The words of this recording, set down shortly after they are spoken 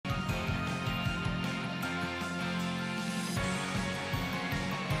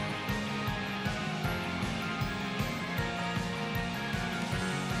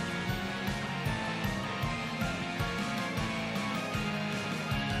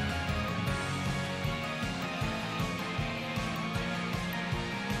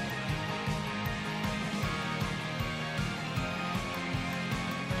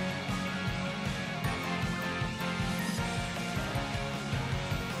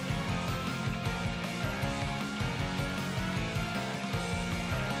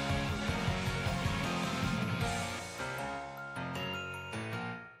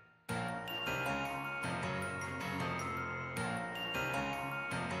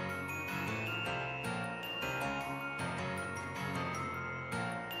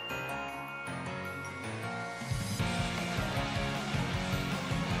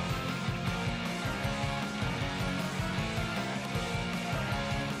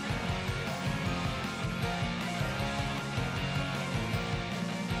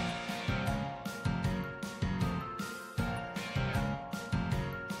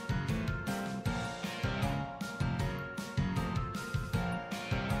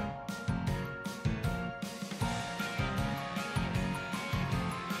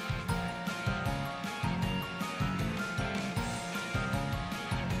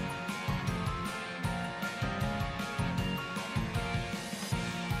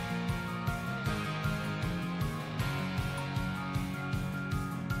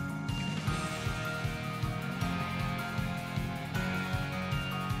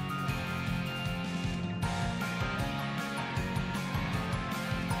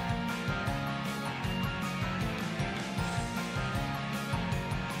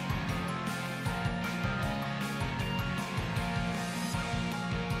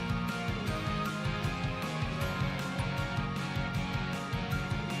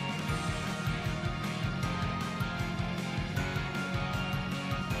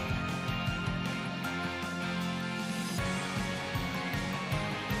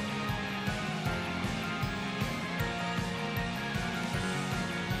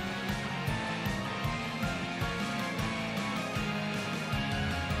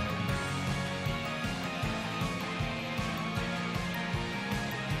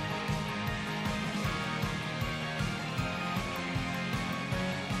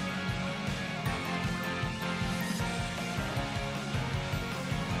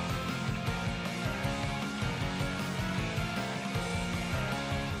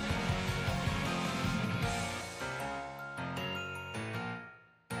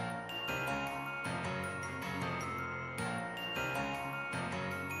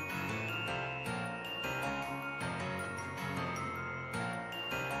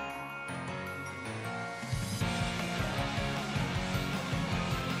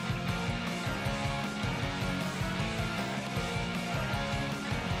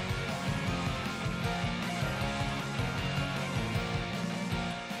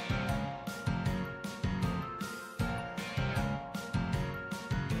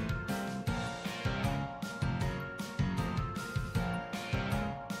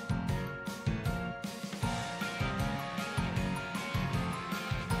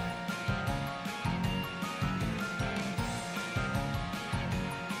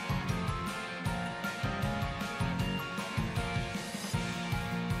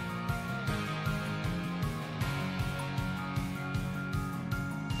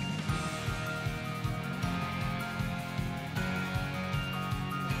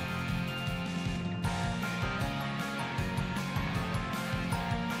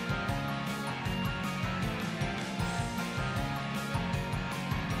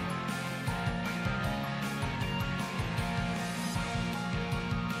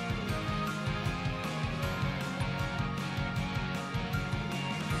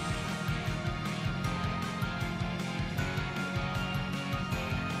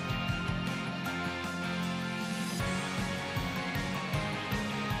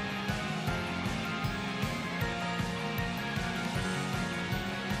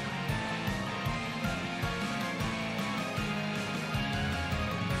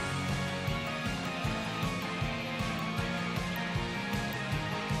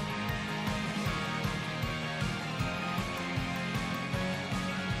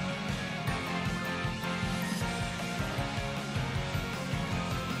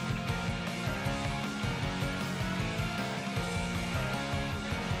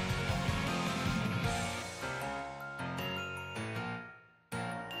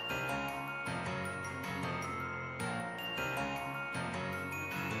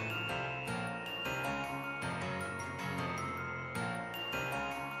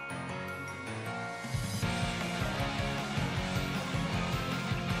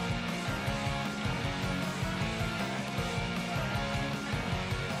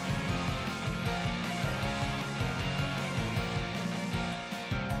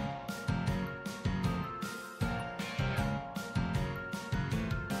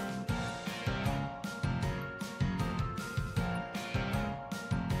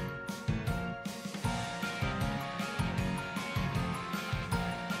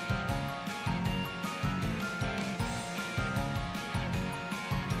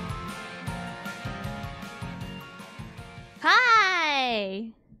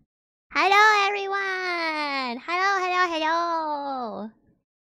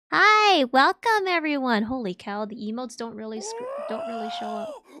Hi, welcome everyone. Holy cow, the emotes don't really show up.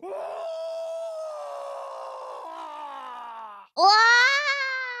 Wow!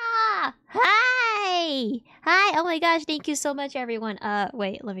 Hi! Hi! Oh my gosh, thank you so much everyone.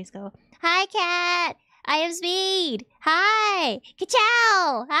 Wait, let me go. Hi Cat! I am Speed! Hi!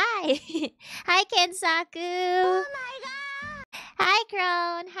 𝐂𝐀𝐄𝐒! Hi! Hi Kensaku! Oh my god! Hi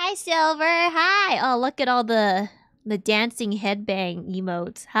Crone! Hi Silver! Hi! Oh, look at all the dancing headbang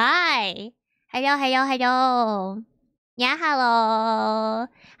emotes. Hi! Hello, hello, hello! Yeah, hello!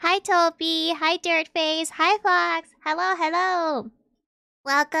 Hi Topi! Hi Dirtface! Hi Fox! Hello, hello!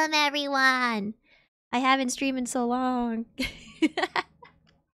 Welcome everyone! I haven't streamed in so long.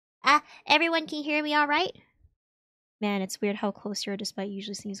 Everyone can hear me alright? Man, it's weird how close you are despite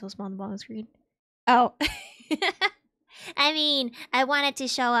usually seeing so small on the bottom screen. Oh. I mean, I wanted to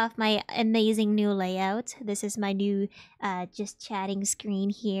show off my amazing new layout. This is my new just chatting screen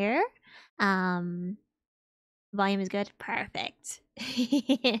here. Volume is good? Perfect.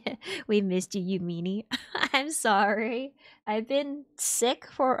 We missed you, meanie. I'm sorry. I've been sick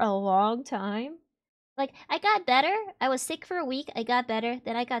for a long time. Like, I got better. I was sick for a week. I got better.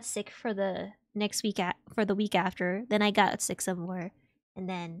 Then I got sick for the next week, for the week after. Then I got sick some more. And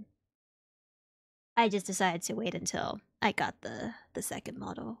then I just decided to wait until I got the second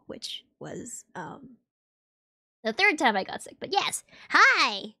model, which was the third time I got sick. But yes,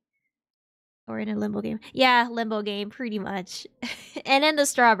 hi! Or in a limbo game. Yeah, limbo game, pretty much. And then the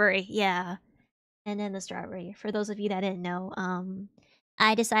strawberry, yeah. And then the strawberry. For those of you that didn't know,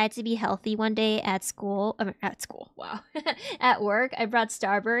 I decided to be healthy one day at school. Wow. At work, I brought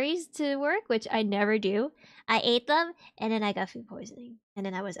strawberries to work, which I never do. I ate them, and then I got food poisoning. And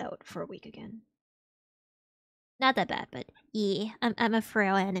then I was out for a week again. Not that bad, but yeah, I'm a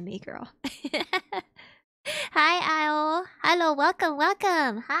frail anime girl. Hi, OwO. Hello, welcome,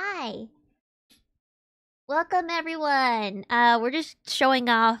 welcome. Hi. Welcome everyone. We're just showing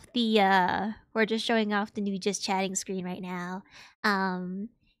off the new just chatting screen right now.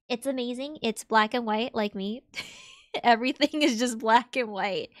 It's amazing. It's black and white like me. Everything is just black and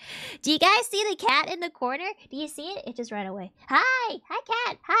white. Do you guys see the cat in the corner? Do you see it? It just ran away. Hi! Hi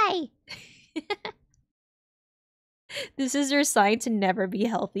cat! Hi! This is your sign to never be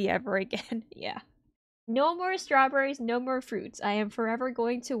healthy ever again. Yeah. No more strawberries, no more fruits. I am forever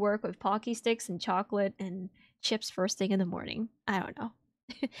going to work with Pocky Sticks and chocolate and chips first thing in the morning. I don't know.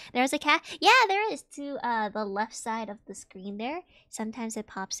 There's a cat. Yeah, there is to the left side of the screen there. Sometimes it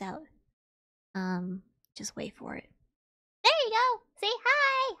pops out. Just wait for it. There you go. Say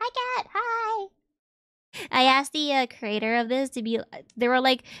hi. Hi cat. Hi. I asked the creator of this to be, they were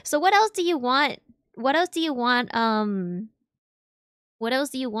like, so what else do you want? What else do you want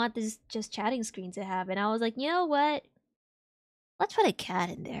this just chatting screen to have? And I was like, you know what? Let's put a cat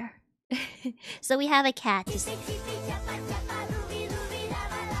in there. So we have a cat. Just boom,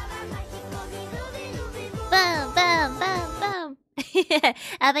 boom, boom, boom.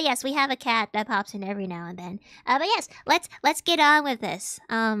 But yes, we have a cat that pops in every now and then. But yes, let's get on with this.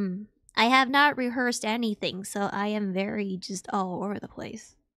 I have not rehearsed anything, so I am very just all over the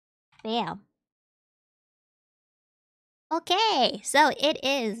place. Bam. Okay, so it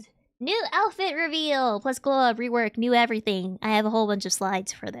is new outfit reveal plus glow up rework, new everything. I have a whole bunch of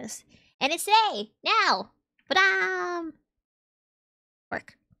slides for this, and it's today now. Ba-dam!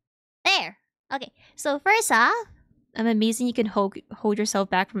 Work there. Okay, so first off, I'm amazing you can hold yourself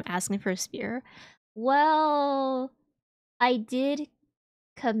back from asking for a spear. Well, I did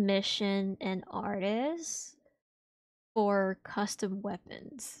commission an artist for custom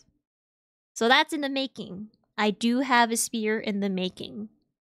weapons, so that's in the making. I do have a spear in the making.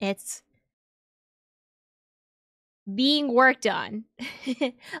 It's being worked on. Oh,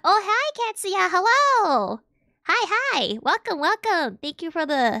 hi, 𝐂𝐀𝐄𝐒. Hello. Hi. Welcome, welcome. Thank you for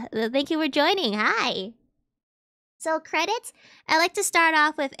thank you for joining. Hi. So credits. I like to start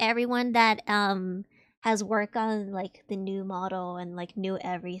off with everyone that has worked on like the new model and like new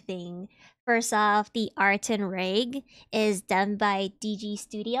everything. First off, the art and rig is done by DG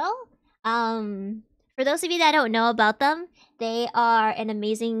Studio. For those of you that don't know about them, they are an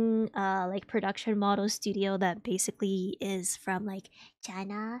amazing like production model studio that basically is from like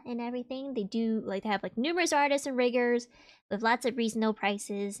China and everything. They do like have like numerous artists and riggers with lots of reasonable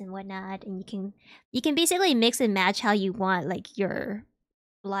prices and whatnot, and you can basically mix and match how you want like your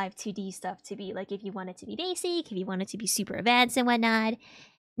live 2D stuff to be. Like if you want it to be basic, if you want it to be super advanced and whatnot,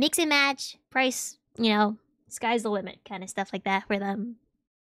 mix and match, price, you know, sky's the limit kind of stuff like that for them.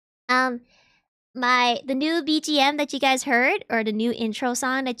 The new BGM that you guys heard, or the new intro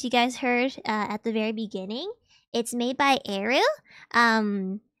song that you guys heard at the very beginning, it's made by Eru.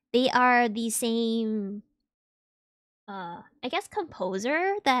 They are the same, I guess,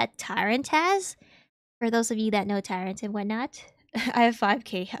 composer that Tyrant has. For those of you that know Tyrant and whatnot, I have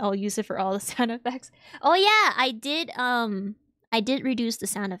 5K. I'll use it for all the sound effects. Oh yeah, I did reduce the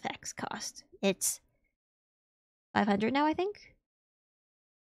sound effects cost. It's 500 now, I think.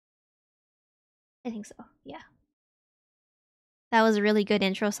 I think so. Yeah. That was a really good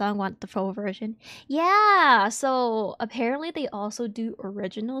intro song. Want the full version? Yeah. So apparently they also do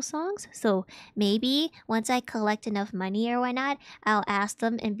original songs. So maybe once I collect enough money or whatnot, I'll ask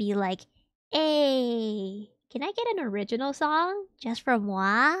them and be like, "Hey, can I get an original song just from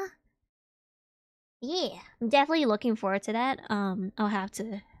moi?" Yeah, I'm definitely looking forward to that. I'll have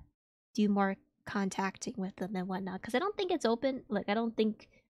to do more contacting with them and whatnot because I don't think it's open. Like I don't think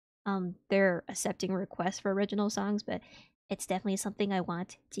they're accepting requests for original songs, but it's definitely something I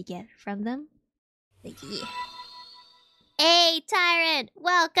want to get from them. But yeah. Hey, Tyrant,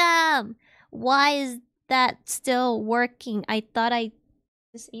 welcome. Why is that still working? I thought I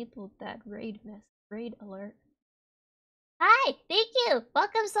disabled that raid alert. Hi, thank you.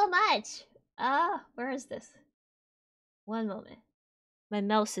 Welcome so much. Where is this? One moment. My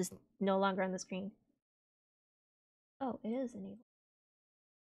mouse is no longer on the screen. Oh, it is enabled.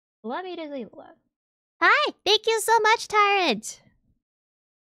 Let me disable that. Hi, thank you so much, Tyrant.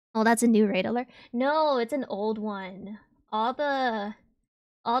 Oh, that's a new raid alert? No, it's an old one. All the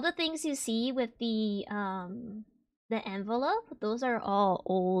things you see with the envelope, those are all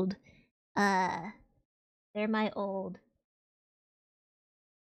old. They're my old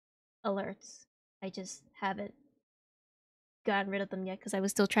alerts. I just haven't gotten rid of them yet because I was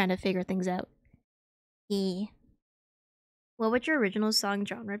still trying to figure things out. Yeah. What would your original song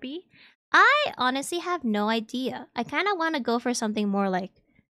genre be? I honestly have no idea. I kind of want to go for something more like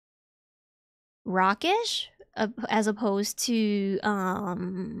rockish as opposed to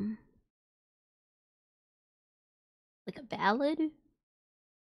like a ballad.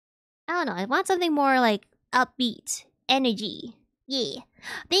 I don't know. I want something more like upbeat energy. Yeah.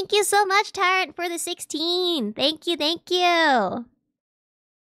 Thank you so much, Tyrant, for the 16. Thank you, thank you.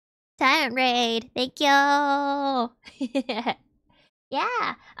 Tyrant raid. Thank you.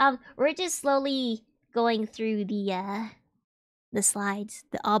 Yeah. We're just slowly going through the slides,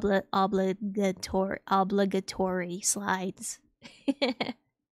 the obligatory slides.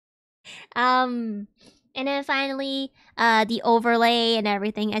 And then finally, the overlay and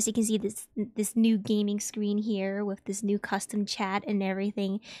everything. As you can see, this new gaming screen here with this new custom chat and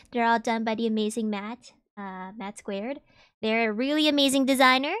everything. They're all done by the amazing Matt, Matt Squared. They're a really amazing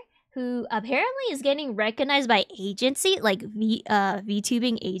designer who apparently is getting recognized by agency, like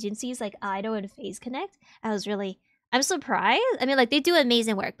VTubing agencies like OwO and FaZe Connect. I'm surprised. I mean, like, they do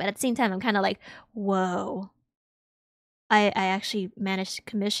amazing work, but at the same time, I'm kind of like, whoa. I actually managed to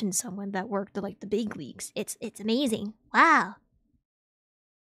commission someone that worked at, like, the big leagues. It's amazing. Wow.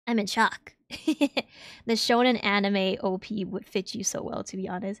 I'm in shock. The shonen anime OP would fit you so well, to be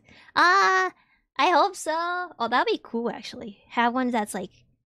honest. I hope so. Oh, that'd be cool, actually. Have one that's, like,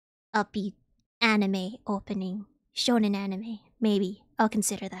 upbeat anime opening. Shonen anime. Maybe. I'll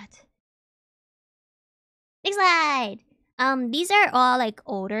consider that. Next slide! These are all, like,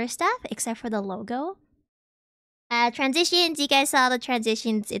 older stuff, except for the logo. Transitions, you guys saw the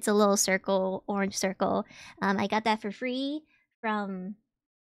transitions. It's a little circle, orange circle. I got that for free from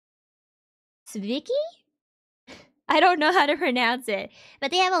Sviki? I don't know how to pronounce it.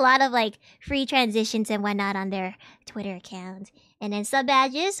 But they have a lot of, like, free transitions and whatnot on their Twitter account. And then sub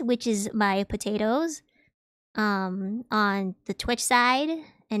badges, which is my potatoes, on the Twitch side.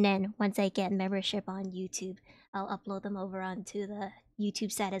 And then once I get membership on YouTube, I'll upload them over onto the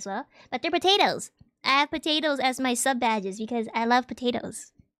YouTube side as well. But they're potatoes. I have potatoes as my sub badges because I love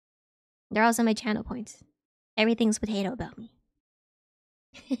potatoes. They're also my channel points. Everything's potato about me.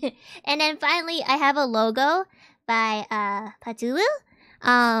 And then finally, I have a logo by Patulu.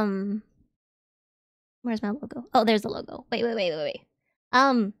 Where's my logo? Oh, there's the logo. Wait.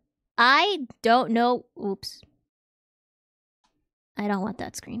 I don't know. Oops. I don't want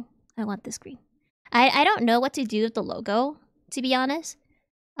that screen. I want this screen. I don't know what to do with the logo, to be honest.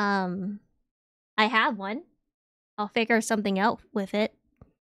 I have one. I'll figure something out with it.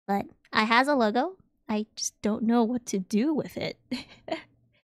 But I has a logo. I just don't know what to do with it.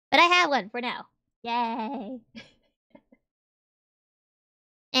 But I have one for now. Yay.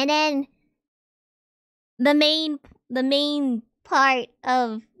 And then the main part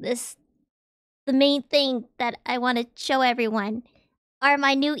of this, the main thing that I want to show everyone are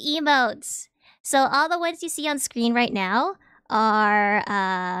my new emotes. So all the ones you see on screen right now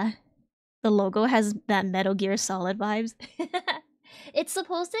are the logo has that Metal Gear Solid vibes. It's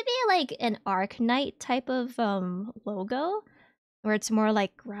supposed to be like an Arknight type of logo, where it's more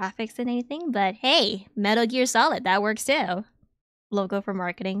like graphics than anything. But hey, Metal Gear Solid, that works too. Logo for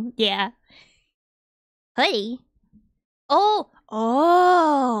marketing, yeah. Hoodie. Oh,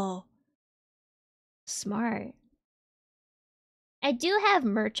 smart. I do have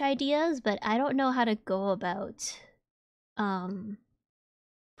merch ideas, but I don't know how to go about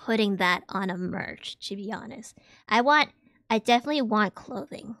putting that on a merch, to be honest. I definitely want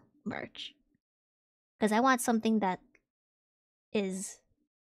clothing merch. Because I want something that is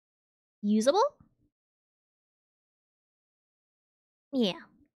usable? Yeah.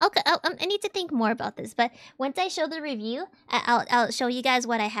 Okay, I need to think more about this, but once I show the review, I'll show you guys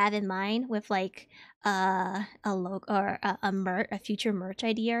what I have in mind with like a logo or a future merch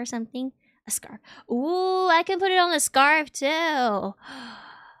idea or something. A scarf. Ooh, I can put it on a scarf too.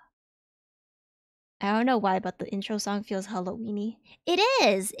 I don't know why, but the intro song feels Halloweeny. It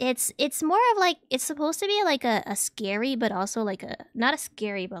is. It's more of like, it's supposed to be like a scary, but also like a not a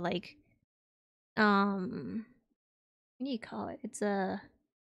scary, but like what do you call it? It's a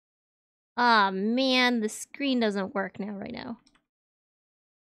man, the screen doesn't work right now.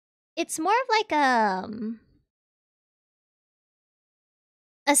 It's more of like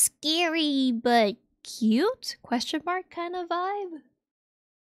a scary but cute question mark kind of vibe.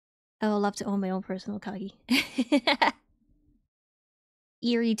 I would love to own my own personal Kagi.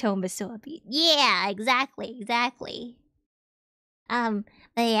 Eerie tone but still upbeat. Yeah, exactly. But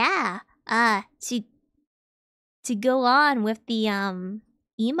yeah, to go on with the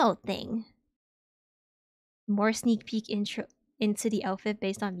emote thing. More sneak peek intro into the outfit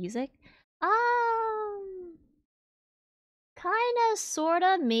based on music. Kinda,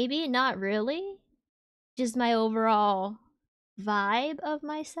 sorta, maybe, not really. Just my overall vibe of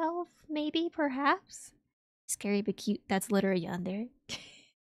myself, maybe, perhaps. Scary but cute. That's literally on there.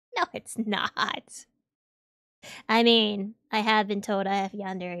 No, it's not. I mean, I have been told I have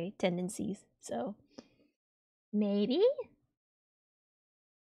yandere tendencies, so maybe?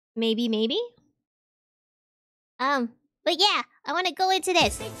 Maybe? But yeah, I want to go into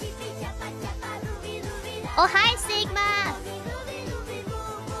this. Oh, hi, Sigma!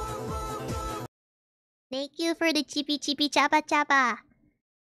 Thank you for the chippy chapa chapa.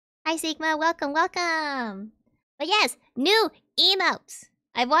 Hi, Sigma, welcome. But yes, new emotes.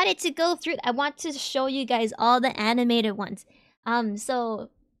 I wanted to go through, I want to show you guys all the animated ones. So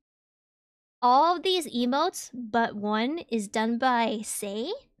all of these emotes, but one is done by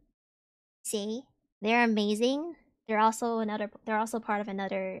𝐂𝐇𝐀𝐓. They're amazing. They're also part of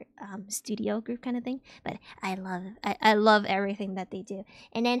another studio group kind of thing. But I love everything that they do.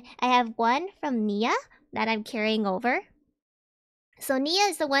 And then I have one from Nia that I'm carrying over. So Nia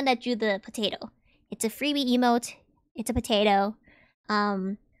is the one that drew the potato. It's a freebie emote. It's a potato.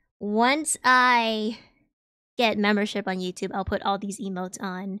 Once I get membership on YouTube, I'll put all these emotes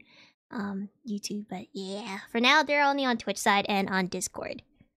on YouTube. But yeah, for now they're only on Twitch side and on Discord.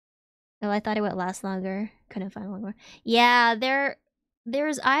 Oh, I thought it would last longer. Couldn't find one more. Yeah,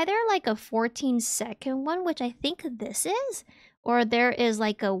 there's either like a 14-second one, which I think this is, or there is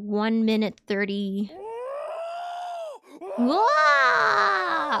like a 1 minute 30.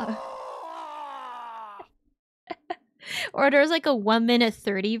 Or there's like a 1 minute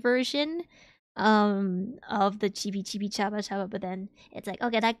 30 version of the chibi chaba chaba, but then it's like,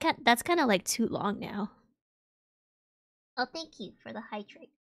 okay, that's kind of like too long now. Oh, thank you for the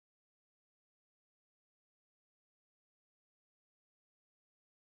hydrate.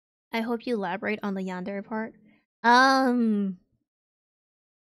 I hope you elaborate on the yandere part.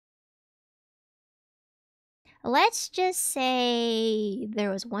 Let's just say there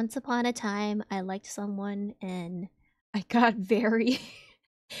was once upon a time I liked someone and I got very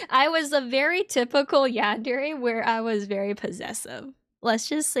I was a very typical yandere where I was very possessive. Let's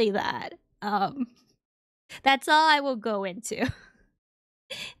just say that. That's all I will go into.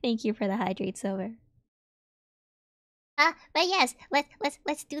 Thank you for the hydrate, Silver. But yes,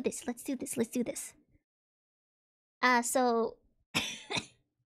 let's do this. Let's do this. So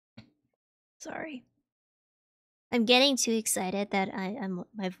sorry. I'm getting too excited that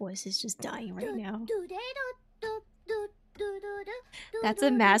my voice is just dying right now. That's a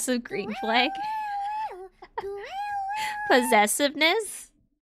massive green flag. Possessiveness?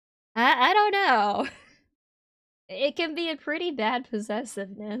 I don't know. It can be a pretty bad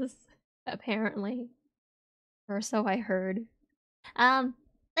possessiveness, apparently. Or so I heard. But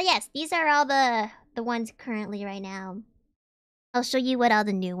yes, these are all the ones currently right now. I'll show you what all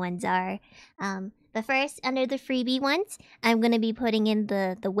the new ones are. But first, under the freebie ones, I'm gonna be putting in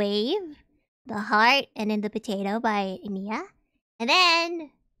the wave, the heart, and then the potato by Nia. And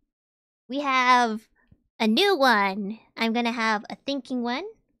then we have a new one. I'm gonna have a thinking one.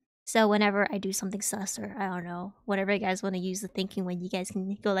 So whenever I do something sus or I don't know, whatever you guys want to use the thinking one, you guys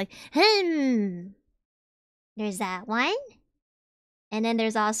can go like, There's that one. And then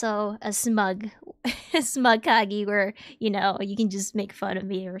there's also a smug, a smug Kagi where, you know, you can just make fun of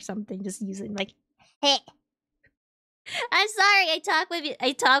me or something. Just use it like, hey. I'm sorry,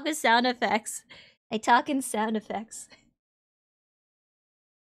 I talk with sound effects. I talk in sound effects.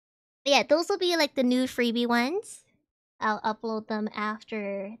 But yeah, those will be like the new freebie ones. I'll upload them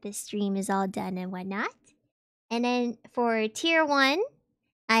after the stream is all done and whatnot. And then for tier 1,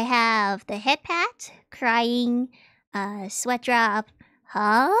 I have the head pat, crying, sweat drop,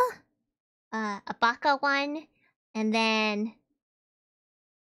 huh? A baka one, and then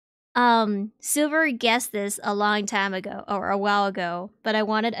Silver guessed this a long time ago or a while ago, but I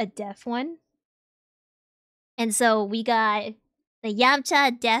wanted a deaf one. And so we got the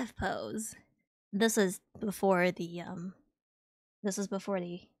Yamcha death pose. This is before the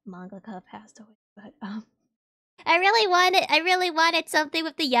mangaka passed away, but I really wanted something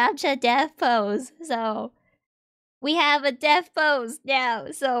with the Yamcha death pose. So we have a death pose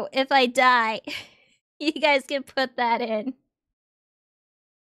now. So if I die, you guys can put that in.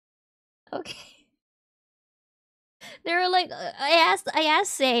 Okay. They were like, I asked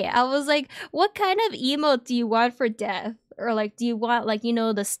Say, I was like, what kind of emote do you want for death? Or like, do you want like, you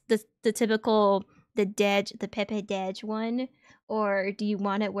know, the typical, the Pepe Dej one? Or do you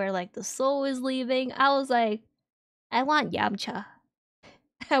want it where like the soul is leaving? I was like, I want Yamcha.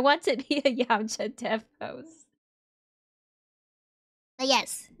 I want to be a Yamcha death pose. But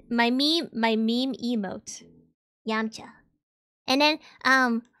yes, my meme emote, Yamcha. And then,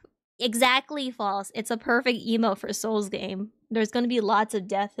 exactly false. It's a perfect emote for Souls game. There's gonna be lots of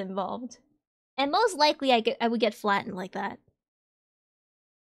death involved. And most likely I would get flattened like that.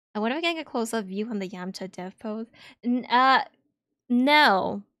 I wonder if I can get a close-up view on the Yamcha death pose.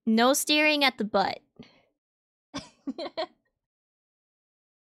 No. No steering at the butt.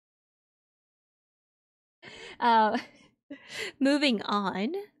 Moving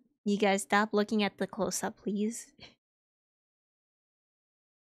on. You guys stop looking at the close-up, please.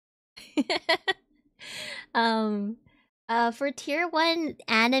 For tier 1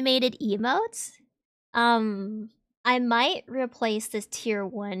 animated emotes, I might replace this tier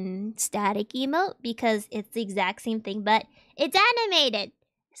 1 static emote because it's the exact same thing, but it's animated.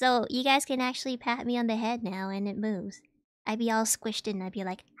 So you guys can actually pat me on the head now and it moves. I'd be all squished in and I'd be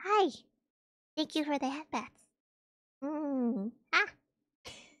like, hi, thank you for the head pats. Ah.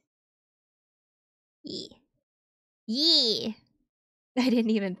 Yeah. Yeah. I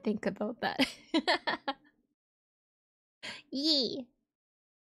didn't even think about that. Yeah.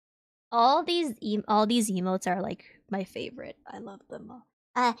 All these emotes are like my favorite. I love them all.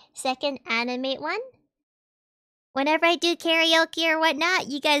 Second animate one. Whenever I do karaoke or whatnot,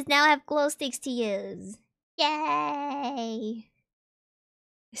 you guys now have glow sticks to use. Yay!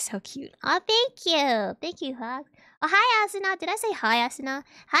 So cute. Oh, thank you. Thank you, Hog. Oh, hi, Asuna. Did I say hi, Asuna?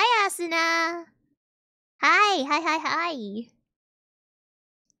 Hi, Asuna. Hi.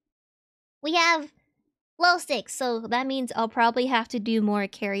 We have glow sticks, so that means I'll probably have to do more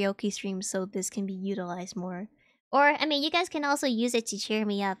karaoke streams so this can be utilized more. Or, I mean, you guys can also use it to cheer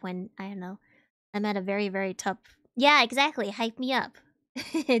me up when, I don't know, I'm at a very, very tough... Yeah, exactly. Hype me up.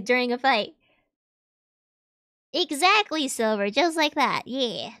 During a fight. Exactly, Silver. Just like that.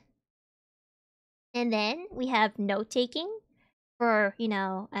 Yeah. And then we have note-taking for, you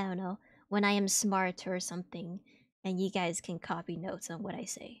know, I don't know, when I am smart or something. And you guys can copy notes on what I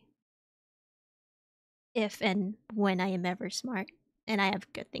say. If and when I am ever smart. And I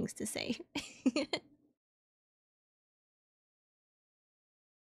have good things to say.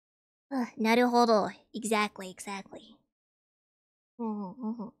 Naruhodo. Exactly.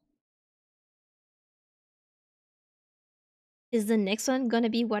 Is the next one gonna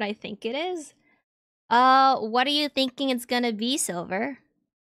be what I think it is? What are you thinking it's gonna be, Silver?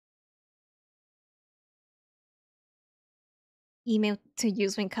 Email to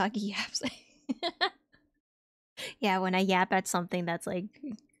use when Kagi yaps. Yeah, when I yap at something that's like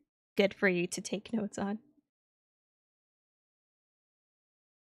good for you to take notes on.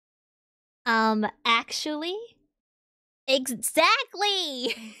 Actually?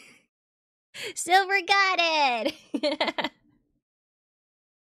 Exactly! Silver got it!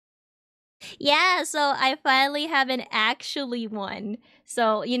 Yeah, so I finally have an actually one.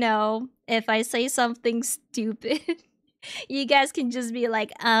 So, you know, if I say something stupid, you guys can just be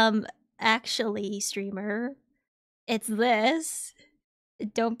like, actually, streamer, it's this.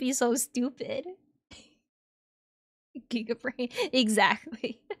 Don't be so stupid. Gigabrain.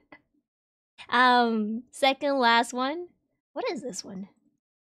 Exactly. Second last one. What is this one?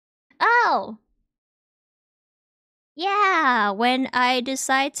 Oh! Yeah, when I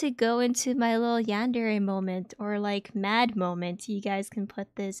decide to go into my little yandere moment or like mad moment, you guys can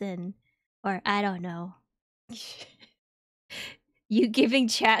put this in. Or I don't know. You giving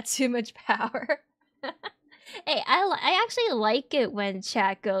chat too much power. Hey, I actually like it when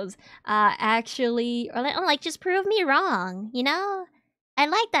chat goes, actually, or like just prove me wrong, you know? I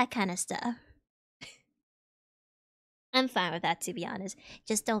like that kind of stuff. I'm fine with that, to be honest.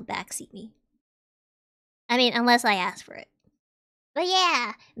 Just don't backseat me. I mean, unless I ask for it. But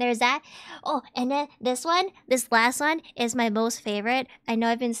yeah, there's that. Oh, and then this last one is my most favorite. I know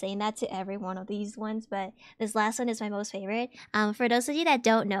I've been saying that to every one of these ones, but this last one is my most favorite. For those of you that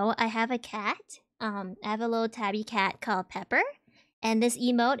don't know, I have a cat. I have a little tabby cat called Pepper, and this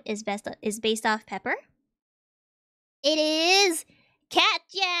emote is based off Pepper. It is Cat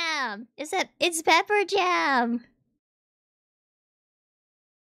Jam. It's Pepper Jam.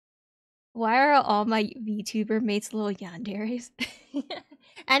 Why are all my VTuber mates little yanderes?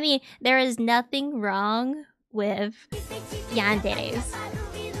 I mean, there is nothing wrong with yanderes.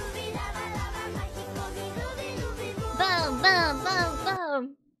 Boom, boom, boom,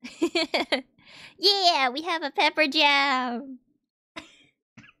 boom. Yeah, we have a pepper jam.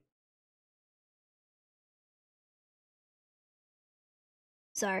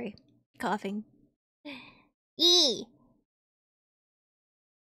 Sorry, coughing. E.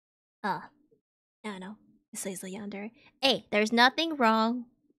 I don't know. It says the yandere. Hey, there's nothing wrong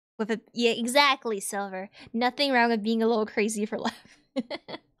with it. Yeah, exactly, Silver. Nothing wrong with being a little crazy for life.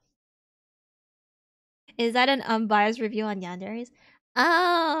 Is that an unbiased review on yanderes?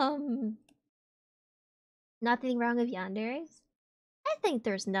 Nothing wrong with yanderes? I think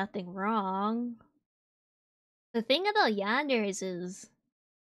there's nothing wrong. The thing about yanderes is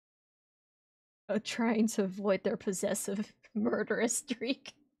trying to avoid their possessive murderous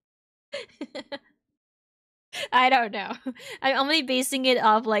streak. I don't know. I'm only basing it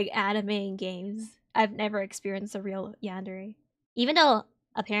off like anime and games. I've never experienced a real yandere. Even though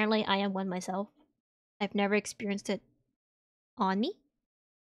apparently I am one myself. I've never experienced it on me.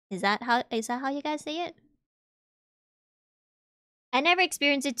 Is that how you guys say it? I never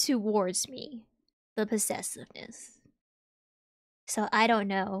experienced it towards me. The possessiveness. So I don't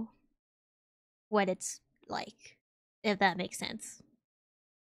know what it's like, if that makes sense.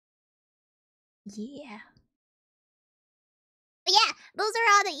 Yeah. But yeah, those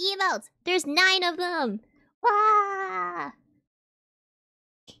are all the emotes. There's 9 of them. Wow.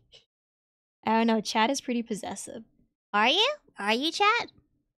 I don't know, chat is pretty possessive. Are you? Are you, chat?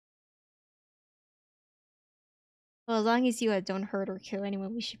 Well, as long as you don't hurt or kill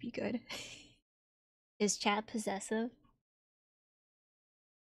anyone, we should be good. Is chat possessive?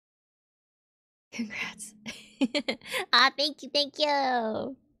 Congrats. Thank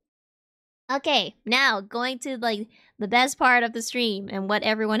you. Okay, now going to like the best part of the stream and what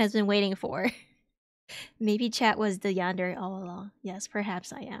everyone has been waiting for. Maybe chat was the yandere all along. Yes,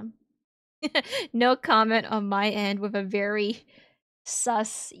 perhaps I am. No comment on my end with a very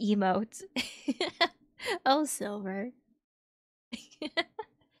sus emote. Oh, Silver.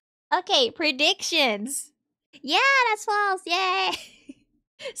 Okay, predictions. Yeah, that's false. Yay.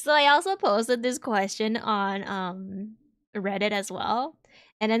 So I also posted this question on Reddit as well.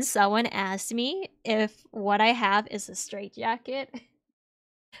 And then someone asked me if what I have is a straitjacket.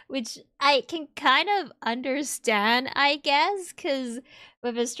 Which I can kind of understand, I guess, because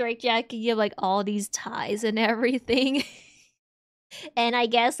with a straitjacket you have like all these ties and everything. And I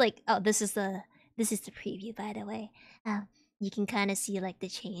guess like, oh, this is the preview, by the way. You can kind of see like the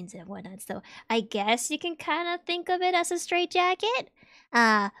chains and whatnot. So I guess you can kind of think of it as a straitjacket.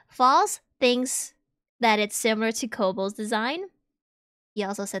 False thinks that it's similar to Kobo's design. He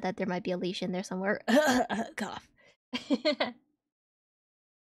also said that there might be a leash in there somewhere. Cough.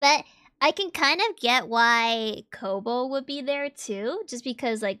 But I can kind of get why Kobo would be there too, just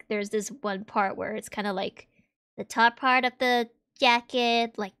because like there's this one part where it's kind of like the top part of the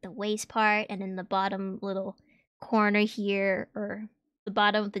jacket, like the waist part, and then the bottom little corner here, or the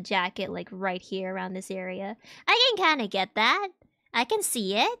bottom of the jacket, like right here around this area. I can kind of get that. I can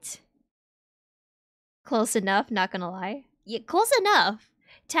see it. Close enough, not gonna lie. Yeah, close enough.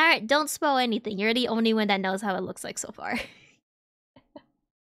 Tarrant, don't spoil anything. You're the only one that knows how it looks like so far.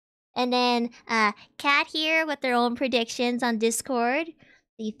 And then Cat here with their own predictions on Discord.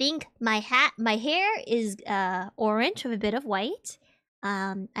 They think my hair is orange with a bit of white.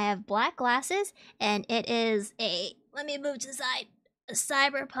 I have black glasses, and it is a, let me move to the side, a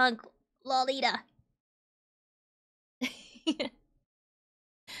cyberpunk Lolita.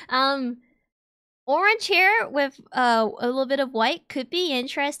 Orange hair with a little bit of white could be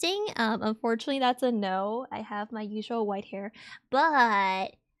interesting. Unfortunately, that's a no. I have my usual white hair,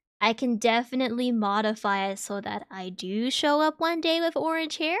 but I can definitely modify it so that I do show up one day with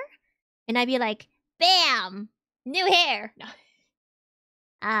orange hair, and I'd be like, "Bam, new hair." No.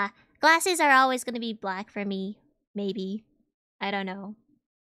 Glasses are always gonna be black for me. Maybe, I don't know.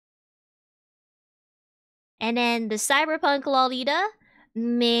 And then the cyberpunk Lolita.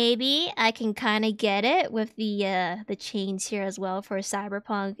 Maybe I can kind of get it with the chains here as well for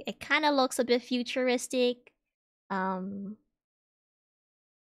cyberpunk. It kind of looks a bit futuristic.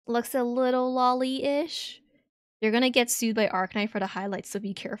 Looks a little lolly-ish. You're gonna get sued by Arknight for the highlights, so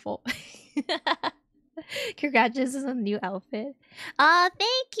be careful. Congratulations on a new outfit. Oh,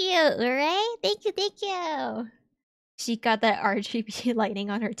 thank you, Ray. Thank you, thank you. She got that RGB lighting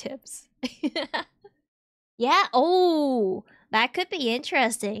on her tips. Yeah. Oh, that could be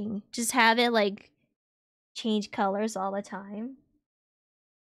interesting. Just have it like change colors all the time.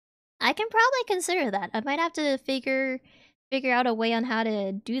 I can probably consider that. I might have to figure out a way on how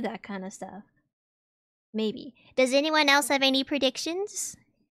to do that kind of stuff. Maybe. Does anyone else have any predictions?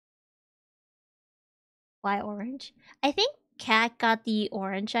 Why orange? I think Kat got the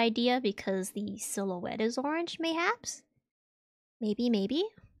orange idea because the silhouette is orange, mayhaps? Maybe.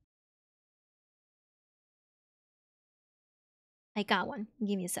 I got one.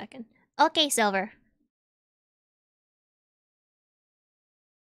 Give me a second. Okay, Silver.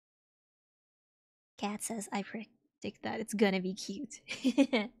 Kat says, I predict that it's gonna be cute.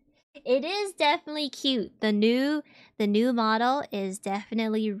 It is definitely cute. The new model is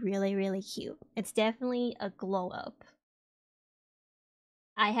definitely really cute. It's definitely a glow up.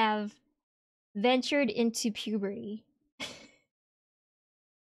 I have ventured into puberty.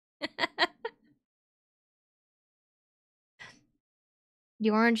 The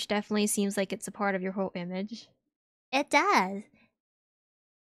orange definitely seems like it's a part of your whole image. It does.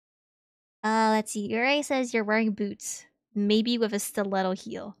 Let's see. Uri says you're wearing boots. Maybe with a stiletto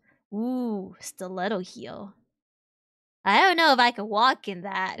heel. Ooh, stiletto heel. I don't know if I could walk in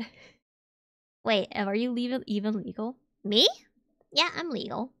that. Wait, are you even legal? Me? Yeah, I'm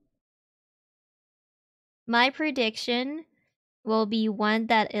legal. My prediction will be one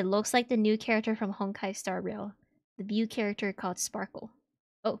that it looks like the new character from Honkai Star Rail. The new character called Sparkle.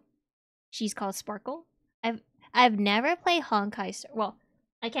 Oh, she's called Sparkle? I've never played Honkai Star... Well,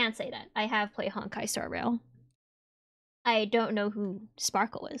 I can't say that. I have played Honkai Star Rail. I don't know who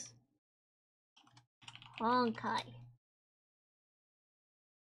Sparkle is. Honkai.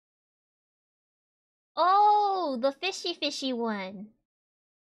 Oh, the fishy one.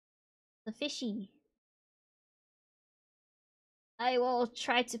 The fishy. I will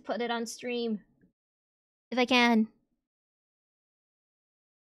try to put it on stream. If I can.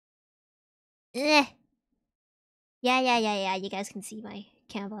 Eh. Yeah. You guys can see my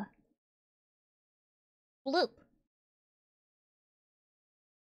Canva. Bloop.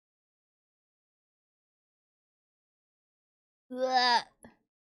 Ugh.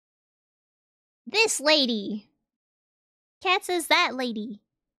 This lady. Cat says that lady.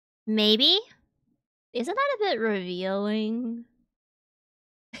 Maybe? Isn't that a bit revealing?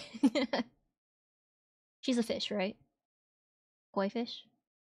 She's a fish, right? Koi fish?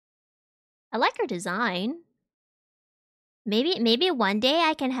 I like her design. Maybe one day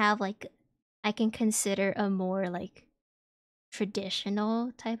I can have like... I can consider a more like...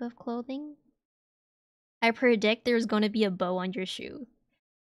 traditional type of clothing. I predict there's gonna be a bow on your shoe.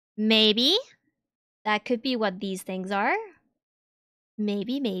 Maybe? That could be what these things are.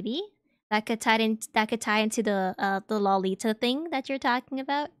 Maybe. That could tie into the Lolita thing that you're talking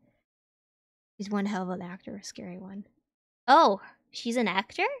about. She's one hell of an actor, a scary one. Oh, she's an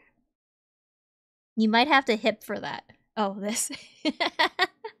actor? You might have to hip for that. Oh, this.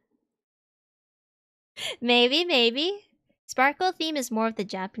 Maybe. Sparkle theme is more of the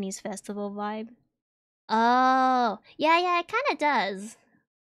Japanese festival vibe. Oh, yeah, it kind of does.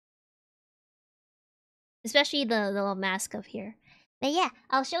 Especially the little mask up here. But yeah,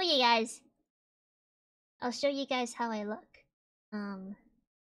 I'll show you guys. I'll show you guys how I look.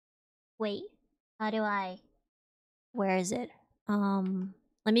 Wait. How do I... Where is it?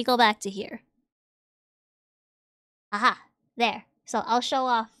 Let me go back to here. Aha! There. So I'll show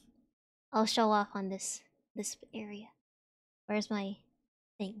off on this area. Where's my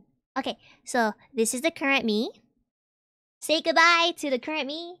thing? Okay, so this is the current me. Say goodbye to the current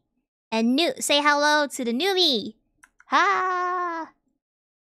me. And say hello to the new me. Ha!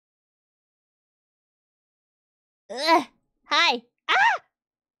 Ugh. Hi. Ah!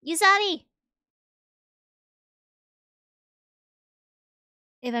 You saw me.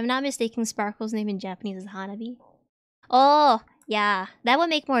 If I'm not mistaken, Sparkle's name in Japanese is Hanabi. Oh, yeah, that would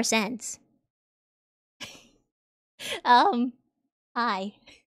make more sense. Hi.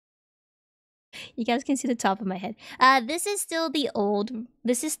 You guys can see the top of my head. This is still the old.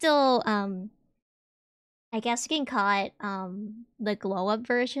 This is still I guess you can call it the glow up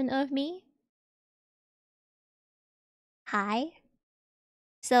version of me. Hi.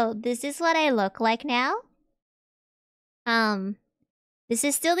 So this is what I look like now. This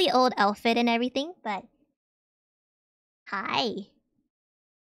is still the old outfit and everything, but hi.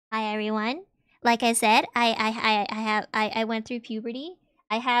 Hi everyone. Like I said, I went through puberty.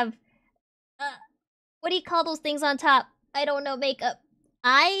 I have what do you call those things on top? I don't know, makeup.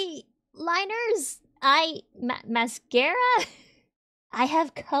 Eyeliners? Mascara? I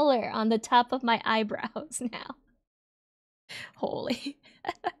have color on the top of my eyebrows now. Holy.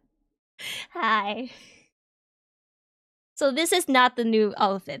 Hi. So this is not the new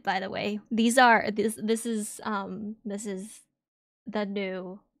outfit, by the way. This is the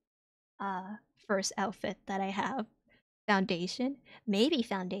new first outfit that I have. Foundation? Maybe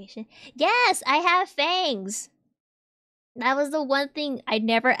foundation. Yes, I have fangs. That was the one thing I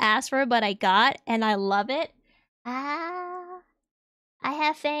never asked for, but I got, and I love it. Ah, I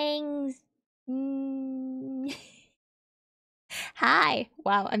have fangs. Hi.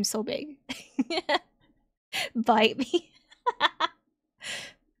 Wow, I'm so big. Bite me.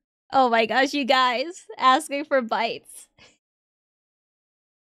 Oh my gosh, you guys. Asking for bites.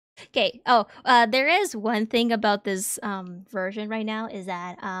 Okay. Oh, there is one thing about this version right now is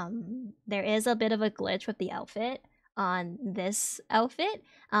that there is a bit of a glitch with the outfit on this outfit.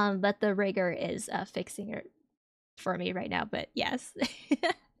 But the rigger is fixing it for me right now. But yes.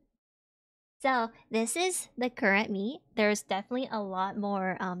 So this is the current me. There's definitely a lot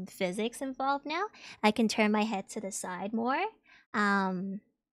more physics involved now. I can turn my head to the side more.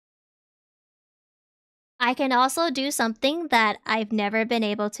 I can also do something that I've never been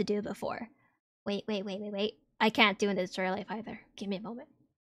able to do before. Wait. I can't do it in this real life either. Give me a moment.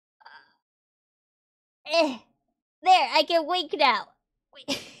 There, I can wink now.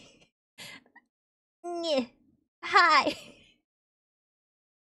 Wait. Hi.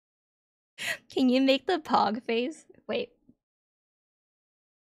 Can you make the pog face? Wait.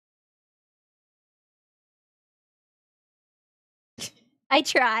 I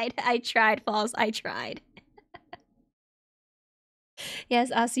tried, Falls. I tried.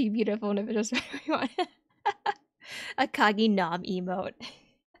 Yes, I'll see beautiful individuals for everyone. A Kagi knob emote.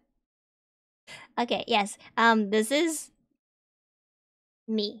 Okay, yes. This is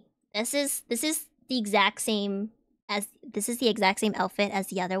me. This is the exact same as this is the exact same outfit as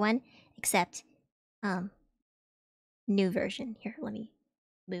the other one, except new version. Here, let me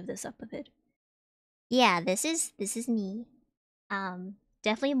move this up a bit. Yeah, this is me.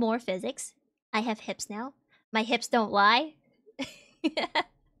 Definitely more physics. I have hips now. My hips don't lie.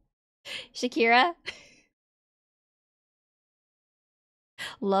 Shakira.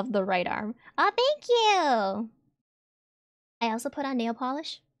 Love the right arm. Oh, thank you. I also put on nail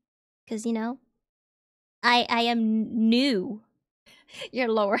polish. Cause you know, I am new. Your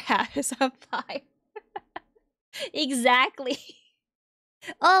lower half is on fire. Exactly.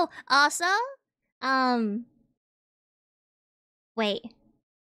 Oh, also, wait.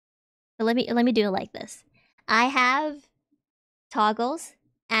 Let me do it like this. I have toggles,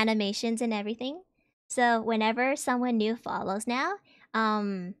 animations, and everything. So whenever someone new follows now,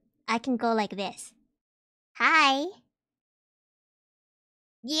 I can go like this. Hi.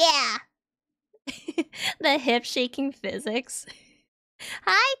 Yeah. The hip shaking physics.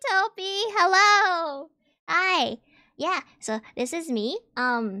 Hi, Topi. Hello. Hi. Yeah, so this is me.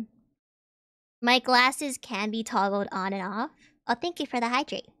 My glasses can be toggled on and off. Oh, thank you for the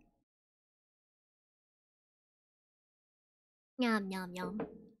hydrate. Yum, yum, yum.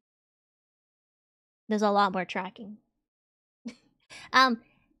 There's a lot more tracking.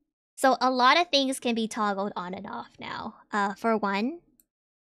 So a lot of things can be toggled on and off now. For one,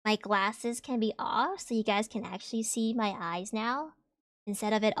 my glasses can be off, so you guys can actually see my eyes now,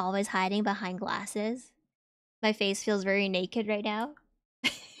 instead of it always hiding behind glasses. My face feels very naked right now.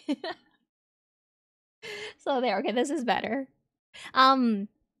 So there, okay, this is better.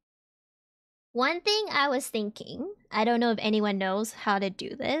 One thing I was thinking, I don't know if anyone knows how to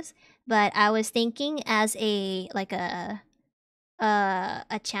do this, but I was thinking as a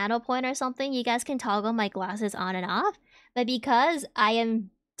channel point or something, you guys can toggle my glasses on and off. But because I am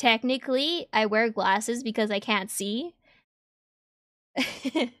technically I wear glasses because I can't see.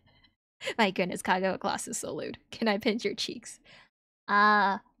 My goodness, Kago glasses so lewd. Can I pinch your cheeks?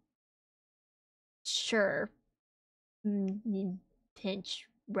 Sure. Pinch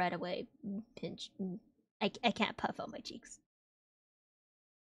right away pinch. I can't puff out my cheeks.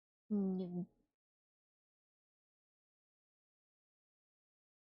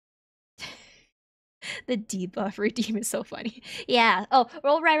 The debuff redeem is so funny. Yeah. Oh,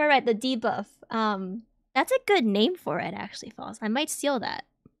 right. The debuff. That's a good name for it, actually, Falls. I might steal that.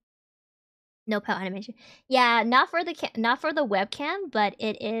 No pout animation. Yeah, not for the webcam, but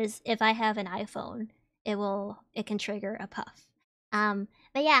it is if I have an iPhone, it can trigger a puff. But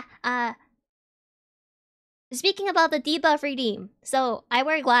yeah, speaking about the debuff redeem, so I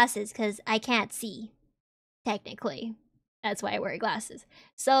wear glasses because I can't see, technically. That's why I wear glasses.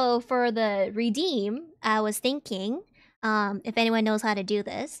 So for the redeem, I was thinking, if anyone knows how to do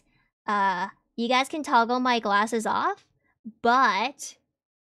this, you guys can toggle my glasses off, but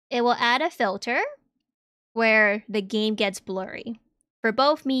it will add a filter where the game gets blurry for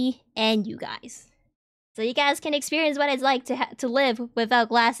both me and you guys. So you guys can experience what it's like to live without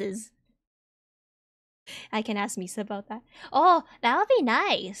glasses. I can ask Misa about that. Oh, that would be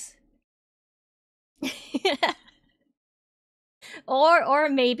nice. Or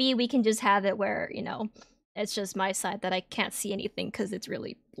maybe we can just have it where, you know, it's just my side that I can't see anything because it's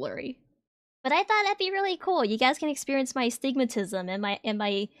really blurry. But I thought that'd be really cool. You guys can experience my astigmatism and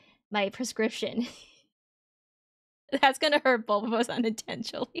my prescription. That's gonna hurt both of us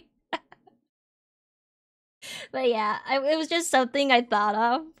unintentionally. But yeah, it was just something I thought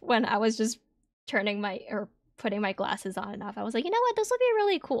of when I was just putting my glasses on and off. I was like, you know what, this would be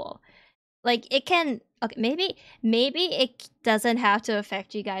really cool. Like, it can, okay, maybe it doesn't have to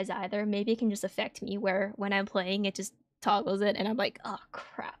affect you guys either. Maybe it can just affect me, where when I'm playing, it just toggles it, and I'm like, oh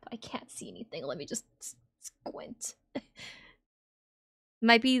crap, I can't see anything. Let me just squint.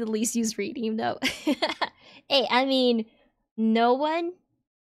 Might be the least used redeem though. Hey, I mean, no one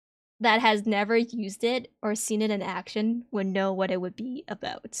that has never used it or seen it in action would know what it would be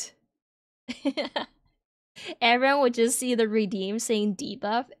about. Everyone would just see the redeem saying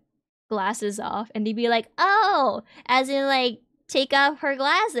debuff, glasses off, and they'd be like, oh, as in like, take off her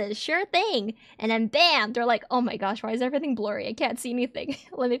glasses, sure thing. And then bam, they're like, oh my gosh, why is everything blurry? I can't see anything.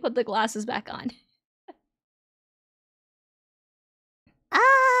 Let me put the glasses back on.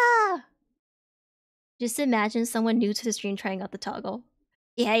 Ah! Just imagine someone new to the stream trying out the toggle.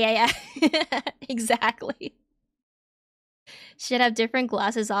 Yeah. Exactly. Should have different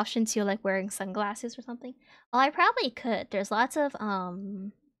glasses option too, like wearing sunglasses or something. Oh, I probably could. There's lots of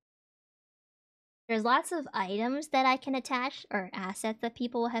items that I can attach, or assets that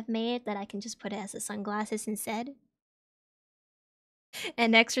people have made, that I can just put it as the sunglasses instead.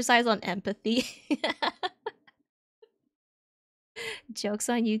 And exercise on empathy. Joke's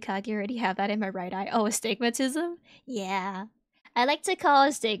on you, Kagi. Already have that in my right eye. Oh, astigmatism? Yeah. I like to call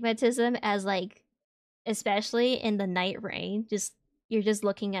astigmatism as, like, especially in the night rain, you're just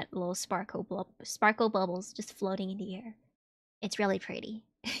looking at little sparkle bubbles just floating in the air. It's really pretty.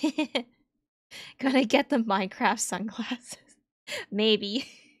 Gonna get the Minecraft sunglasses. Maybe.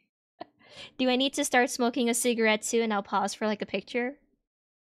 Do I need to start smoking a cigarette too, and I'll pause for like a picture?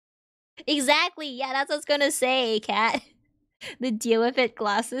 Exactly, yeah, that's what I was gonna say, Cat. The deal with it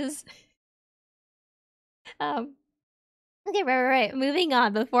glasses. Okay, right. Moving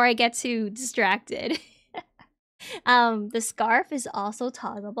on before I get too distracted. The scarf is also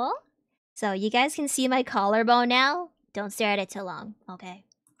toggable. So you guys can see my collarbone now. Don't stare at it too long, okay?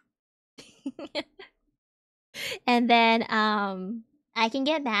 And then, I can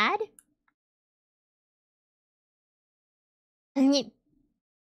get mad.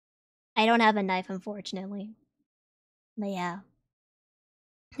 I don't have a knife, unfortunately. But yeah.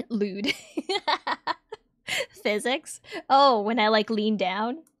 Lewd. Physics? Oh, when I, like, lean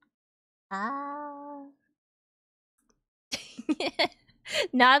down? Ah.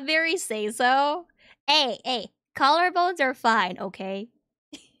 Not very say-so. Hey, collarbones are fine, okay?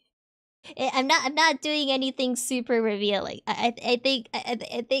 I'm not doing anything super revealing. I think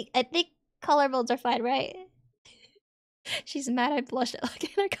collarbones are fine, right? She's mad I blushed at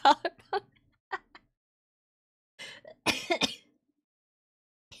looking at her collarbone.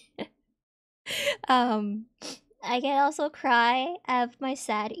 I can also cry. I have my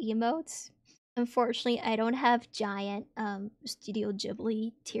sad emotes. Unfortunately, I don't have giant Studio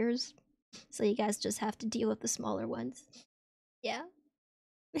Ghibli tears, so you guys just have to deal with the smaller ones. Yeah.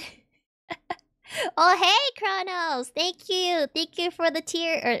 Oh, hey, Chronos! Thank you for the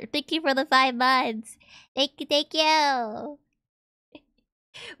tier, or thank you for the 5 months. Thank you.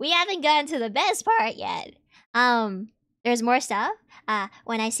 We haven't gotten to the best part yet. There's more stuff.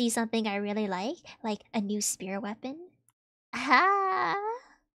 When I see something I really like a new spear weapon. Ah.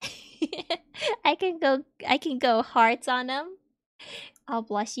 I can go hearts on them. All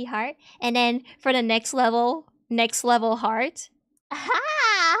blushy heart. And then for the next level heart.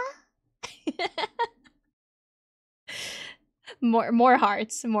 Aha! more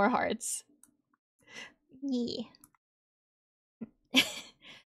hearts. Yeah.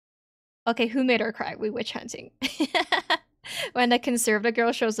 Okay, who made her cry? We witch hunting. When the conservative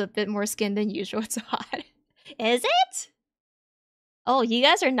girl shows a bit more skin than usual, it's hot. Is it? Oh, you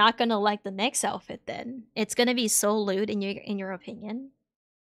guys are not gonna like the next outfit then. It's gonna be so lewd in your opinion.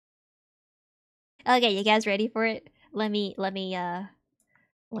 Okay, you guys ready for it? Let me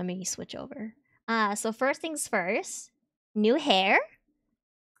switch over. So first things first, new hair.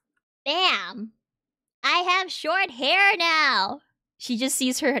 Bam! I have short hair now. She just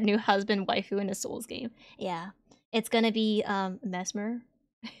sees her new husband waifu in a Souls game. Yeah, it's gonna be Mesmer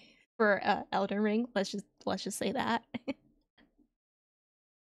for Elden Ring. Let's just say that.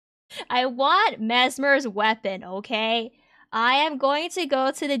 I want Mesmer's weapon, okay? I am going to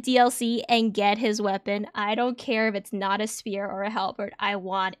go to the DLC and get his weapon. I don't care if it's not a spear or a halberd. I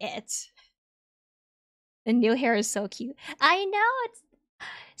want it. The new hair is so cute. I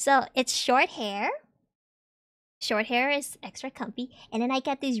know it's short hair. Short hair is extra comfy, and then I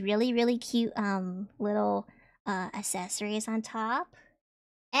get these really cute little accessories on top.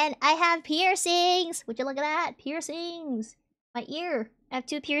 And I have piercings. Would you look at that? Piercings. My ear. I have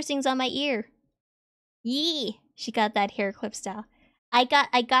 2 piercings on my ear. Yee. She got that hair clip style. I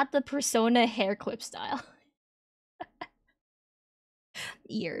got the Persona hair clip style.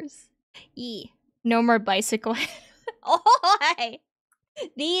 Ears. Yee. No more bicycle. Oh,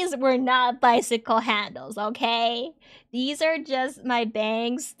 these were not bicycle handles, okay? These are just my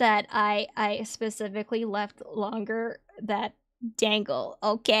bangs that I specifically left longer that dangle,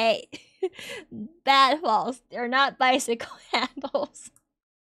 okay? Bad false. They're not bicycle handles.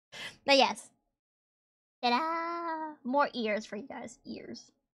 But yes. Ta-da! More ears for you guys.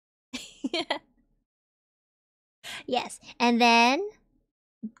 Ears. Yes. And then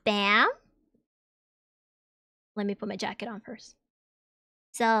bam. Let me put my jacket on first.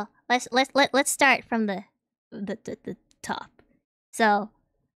 So let's start from the top. So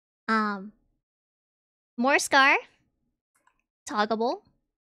more scarf, toggable,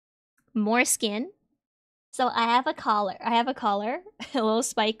 more skin. So I have a collar, a little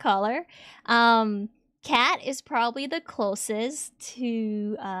spike collar. Cat is probably the closest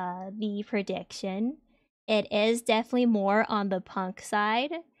to the prediction. It is definitely more on the punk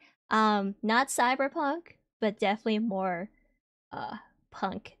side. Not cyberpunk, but definitely more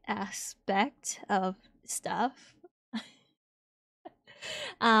punk aspect of stuff.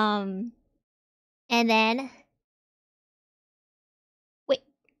 And then wait,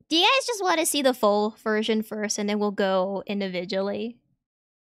 do you guys just want to see the full version first and then we'll go individually?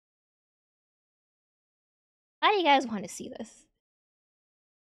 How do you guys want to see this?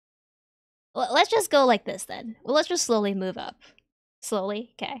 Well, let's just go like this then. Well, let's just slowly move up.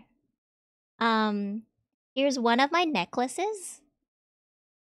 Slowly, okay. Here's one of my necklaces.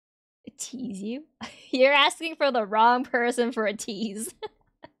 Tease you? You're asking for the wrong person for a tease.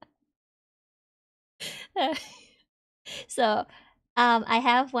 So, I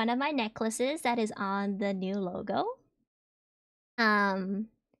have one of my necklaces that is on the new logo.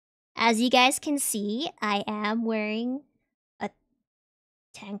 As you guys can see, I am wearing a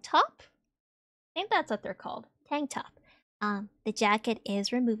tank top. I think that's what they're called. Tank top. The jacket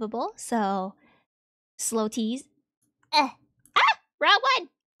is removable, so slow tease. Round one!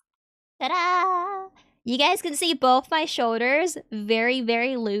 Ta-da! You guys can see both my shoulders.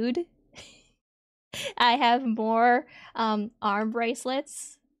 Very lewd. I have more arm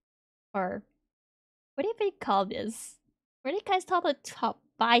bracelets. Or what do you call this? What do you guys call the top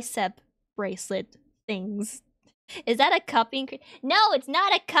bicep bracelet things? Is that a cup increase? No, it's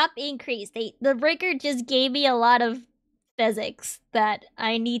not a cup increase. The breaker just gave me a lot of physics that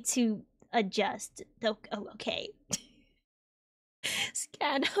I need to adjust. Oh, okay.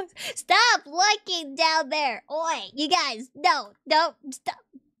 Scandals. Stop looking down there. Oi, you guys. No, stop.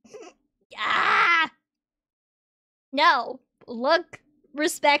 Ah! No, look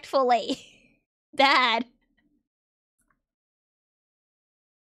respectfully. Dad.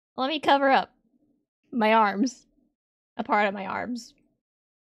 Let me cover up my arms. A part of my arms.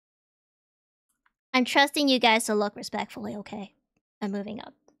 I'm trusting you guys to look respectfully, okay? I'm moving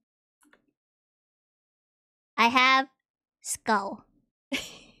up. I have skull.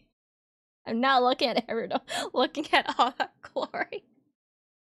 I'm not looking at Everdo, looking at all that glory.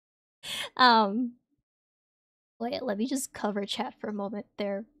 Wait, let me just cover chat for a moment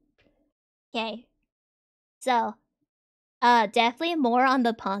there. Okay. So, definitely more on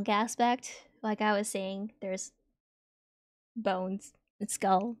the punk aspect. Like I was saying, there's bones.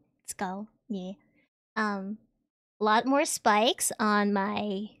 Skull. Skull. Yeah. A lot more spikes on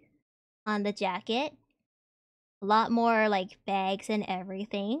the jacket. A lot more like bags and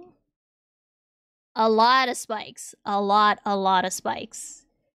everything. A lot of spikes. A lot of spikes.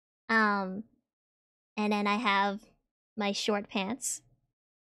 And then I have my short pants.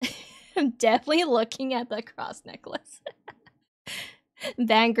 I'm definitely looking at the cross necklace.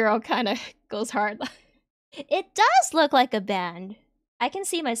 Band girl kind of goes hard. It does look like a band. I can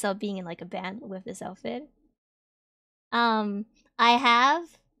see myself being in like a band with this outfit. I have,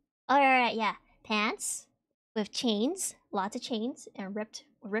 alright, yeah, pants with chains, lots of chains, and ripped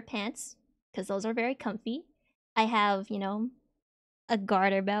pants, because those are very comfy. I have, you know, a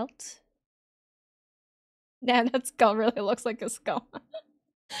garter belt. Damn, that skull really looks like a skull.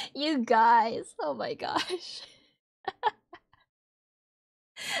 You guys, oh my gosh.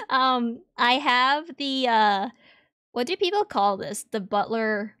 I have the what do people call this? The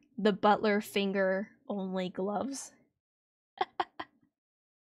butler finger only gloves.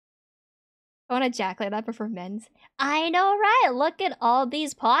 I want a jacket like that, but for men's. I know, right? Look at all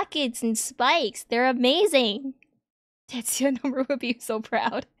these pockets and spikes. They're amazing. Tetsuya Nomura would be so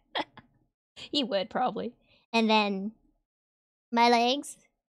proud. He would probably. And then my legs.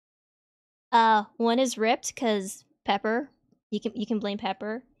 One is ripped because Pepper. You can blame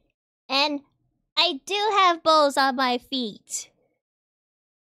Pepper. And I do have bows on my feet.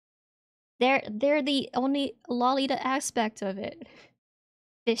 They're the only Lolita aspect of it.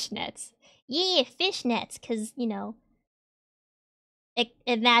 Fishnets. Yeah, fishnets, because, you know,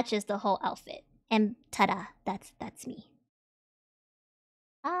 it matches the whole outfit. And ta-da, that's me.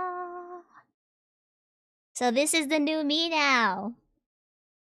 Ah. So this is the new me now.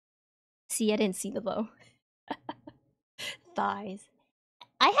 See, I didn't see the bow. Thighs.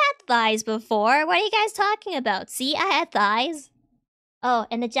 I had thighs before. What are you guys talking about? See, I had thighs. Oh,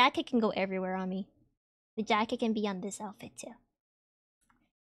 and the jacket can go everywhere on me. The jacket can be on this outfit too.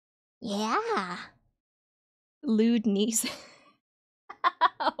 Yeah. Lewd knees.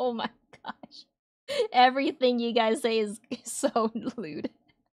 Oh my gosh. Everything you guys say is so lewd.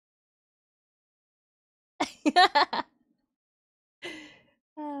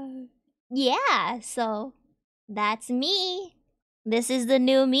 Yeah, so that's me. This is the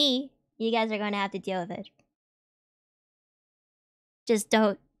new me. You guys are gonna have to deal with it. Just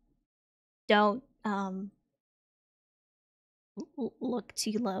don't look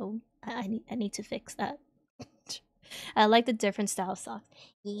too low. I need to fix that. I like the different style socks.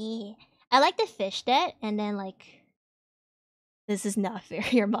 Yeah. I like the fishnet, and then like, this is not fair.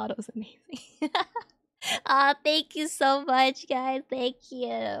 Your motto's amazing. Aw, thank you so much, guys. Thank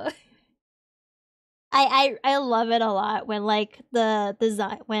you. I love it a lot when like the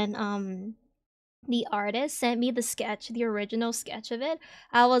design when the artist sent me the sketch, the original sketch of it.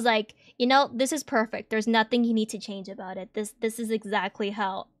 I was like, you know, this is perfect. There's nothing you need to change about it. This is exactly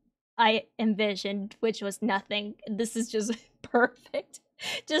how I envisioned, which was nothing. This is just perfect.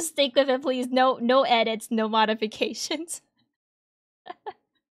 Just stick with it, please. No edits, no modifications.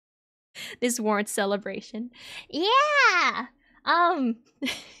 This warrants celebration. Yeah.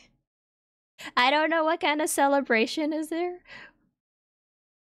 I don't know what kind of celebration is there.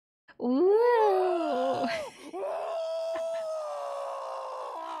 Ooh.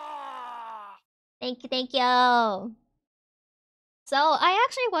 Thank you. So I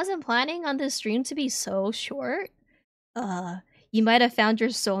actually wasn't planning on this stream to be so short. You might have found your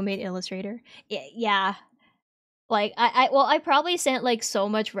soulmate illustrator. Yeah. Like I probably sent like so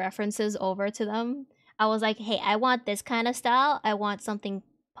much references over to them. I was like, hey, I want this kind of style. I want something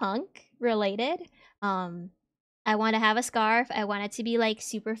punk related. I want to have a scarf. I want it to be like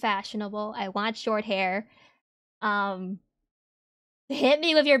super fashionable. I want short hair. Hit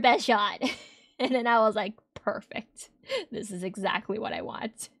me with your best shot. And then I was like, perfect. This is exactly what I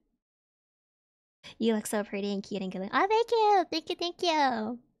want. You look so pretty and cute and good. Oh, thank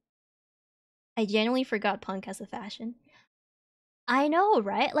you. I genuinely forgot punk as a fashion. I know,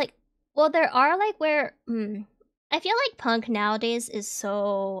 right? Like, well, there are like where I feel like punk nowadays is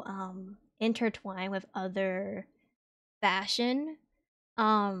so intertwined with other fashion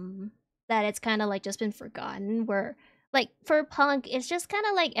that it's kind of like just been forgotten. Where like for punk, it's just kind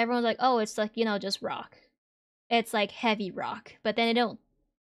of like everyone's like, oh, it's like, you know, just rock. It's like heavy rock, but then they don't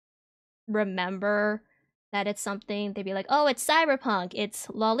remember that it's something. They'd be like, oh, it's cyberpunk, it's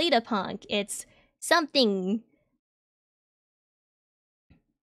Lolita punk, it's something,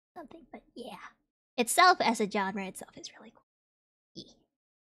 but yeah, itself as a genre itself is really cool.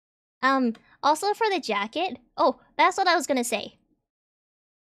 Yeah. Also for the jacket, oh, that's what I was gonna say.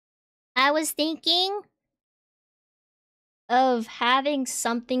 I was thinking of having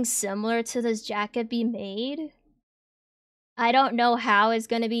something similar to this jacket be made. I don't know how it's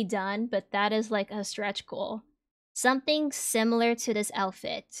gonna be done, but that is like a stretch goal. Something similar to this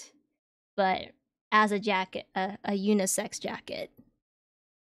outfit, but as a jacket, a unisex jacket.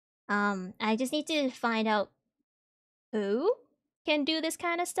 I just need to find out who can do this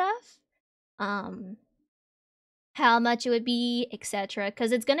kind of stuff. How much it would be, etc.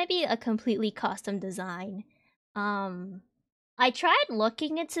 Because it's gonna be a completely custom design. I tried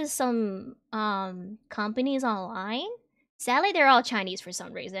looking into some companies online. Sadly, they're all Chinese for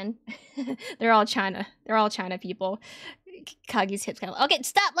some reason. They're all China. They're all China people. Kagi's hips kind of. Okay,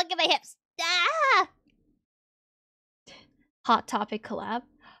 stop! Look at my hips. Ah! Hot Topic collab.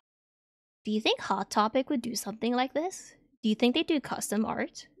 Do you think Hot Topic would do something like this? Do you think they do custom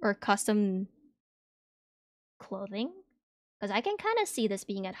art or custom clothing? Because I can kind of see this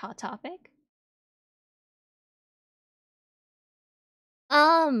being at Hot Topic.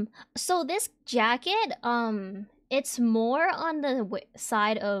 So this jacket, it's more on the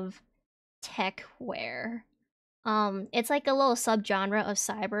side of tech wear. It's like a little subgenre of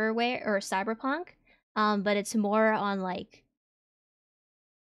cyberwear or cyberpunk. But it's more on like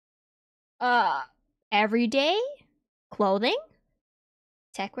everyday clothing,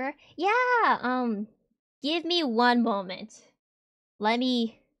 tech wear. Yeah. Give me one moment.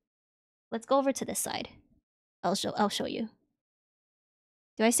 Let's go over to this side. I'll show you.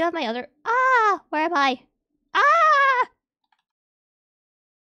 Do I still have my other? Ah, where am I? Ah!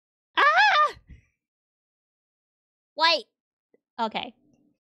 Ah! Wait. Okay.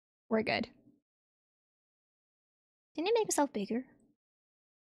 We're good. Didn't it make myself bigger?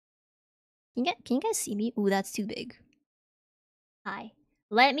 Can you guys see me? Ooh, that's too big. Hi.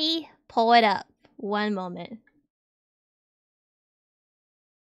 Let me pull it up. One moment.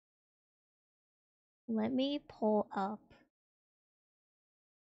 Let me pull up.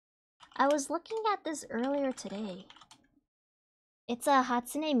 I was looking at this earlier today. It's a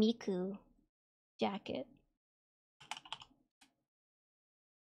Hatsune Miku jacket.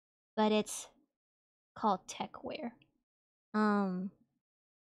 But it's called tech wear. One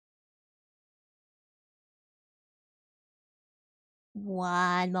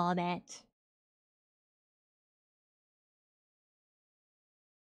moment.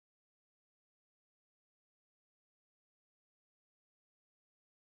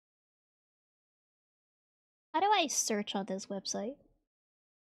 How do I search on this website?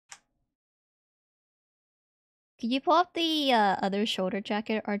 Can you pull up the other shoulder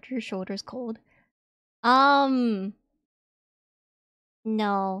jacket? Aren't your shoulders cold? No.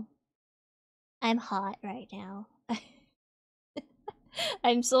 I'm hot right now.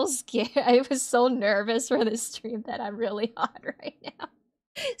 I'm so scared. I was so nervous for this stream that I'm really hot right now.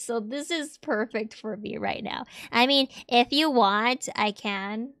 So this is perfect for me right now. I mean, if you want, I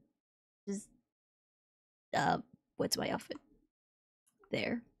can just what's my outfit?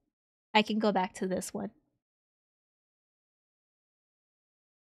 There. I can go back to this one.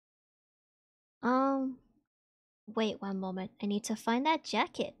 Wait one moment. I need to find that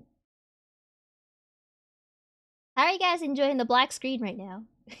jacket. How are you guys enjoying the black screen right now?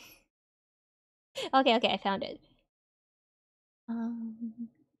 Okay, I found it.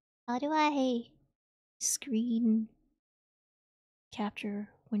 How do I screen capture,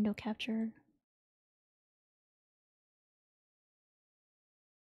 window capture?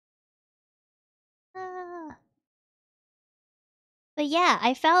 But yeah,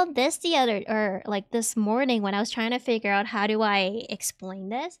 I found this this morning when I was trying to figure out how do I explain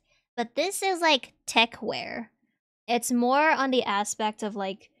this. But this is like tech wear. It's more on the aspect of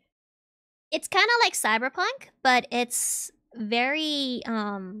like, it's kind of like cyberpunk, but it's very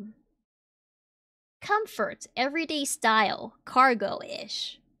comfort, everyday style,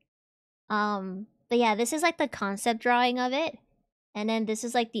 cargo-ish. But yeah, this is like the concept drawing of it. And then this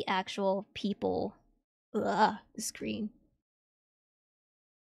is like the actual people. Ugh, the screen.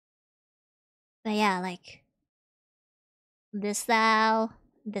 But yeah, like this style,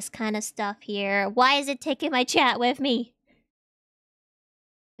 this kind of stuff here. Why is it taking my chat with me?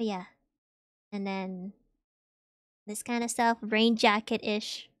 But yeah. And then this kind of stuff, rain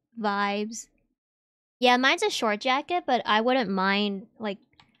jacket-ish vibes. Yeah, mine's a short jacket, but I wouldn't mind, like,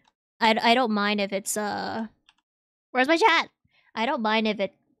 I don't mind if it's, where's my chat? I don't mind if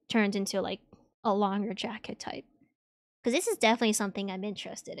it turns into, like, a longer jacket type. Because this is definitely something I'm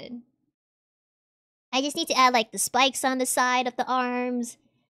interested in. I just need to add, like, the spikes on the side of the arms.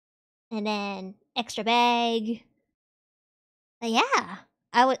 And then extra bag. But yeah.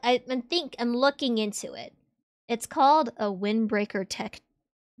 I think I'm looking into it. It's called a windbreaker tech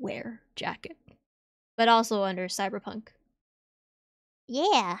wear jacket. But also under cyberpunk.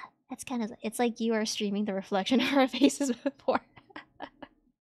 Yeah, that's kind of... It's like you are streaming the reflection of our faces before.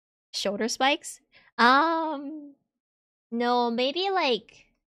 Shoulder spikes? No, maybe like...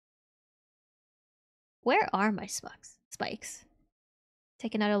 Where are my spikes?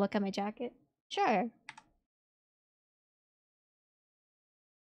 Take another look at my jacket? Sure.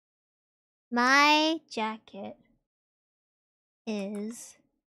 My jacket is...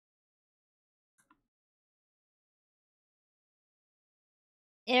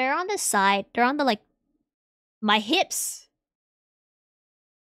 They're on the side. They're on the, like... My hips!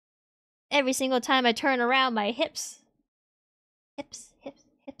 Every single time I turn around, my hips. Hips.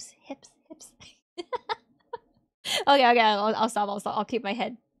 Okay, I'll stop. I'll keep my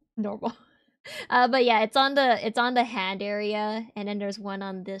head normal. But yeah, it's on the hand area, and then there's one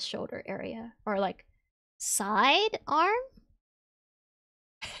on this shoulder area, or like side arm.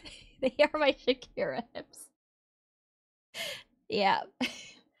 They are my Shakira hips. Yeah.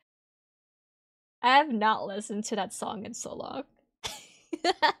 I have not listened to that song in so long.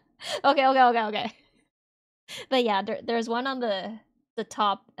 Okay. But yeah, there's one on the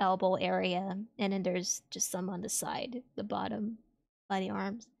top elbow area, and then there's just some on the side, the bottom, by the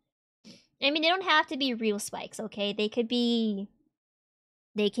arms. I mean, they don't have to be real spikes, okay? They can be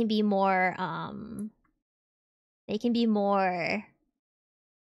more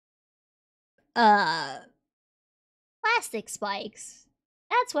plastic spikes.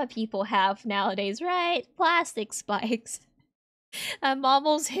 That's what people have nowadays, right? Plastic spikes. I'm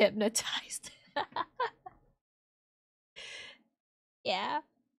almost hypnotized. Yeah.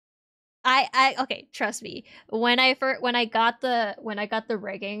 Okay, trust me. When I got the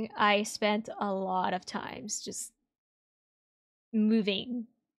rigging, I spent a lot of times just moving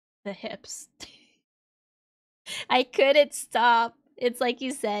the hips. I couldn't stop. It's like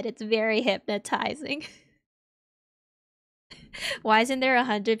you said, it's very hypnotizing. Why isn't there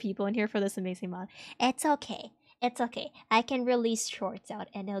 100 people in here for this amazing mod? It's okay. I can release shorts out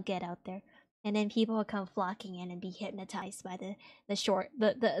and they'll get out there. And then people will come flocking in and be hypnotized by the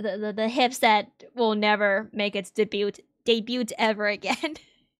hips that will never make its debut ever again.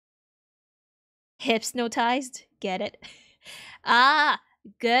 Hypnotized? Get it? Ah,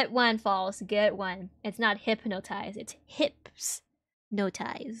 good one, False. Good one. It's not hypnotize, it's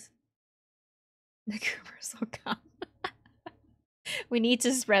hips-notize. The groomers will come. We need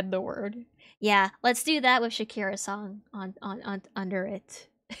to spread the word. Yeah, let's do that with Shakira's song on under it.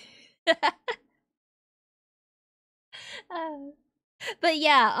 But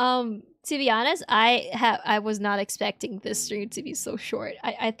yeah, to be honest, I was not expecting this stream to be so short.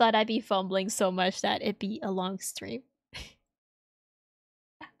 I thought I'd be fumbling so much that it'd be a long stream.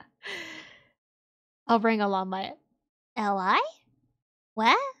 I'll bring along my LI?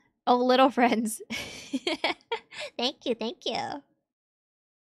 What? Oh, little friends. Thank you.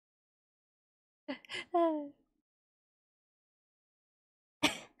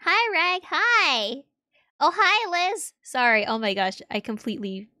 Hi, Reg. Hi. Oh, hi, Liz. Sorry. Oh my gosh. I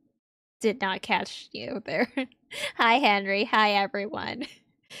completely did not catch you there. Hi, Henry. Hi, everyone.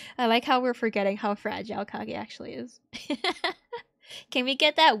 I like how we're forgetting how fragile Kagi actually is. Can we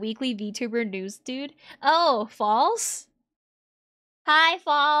get that weekly VTuber news, dude? Oh, False? Hi,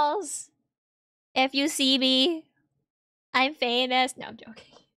 False. If you see me, I'm famous. No, I'm joking.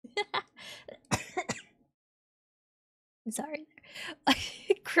 I'm sorry.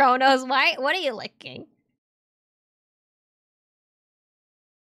 Kronos, why? What are you licking?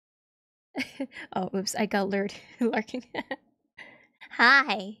 Oh, oops, I got lurking.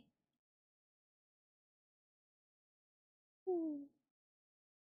 Hi.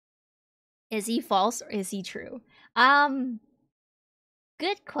 Is he false or is he true?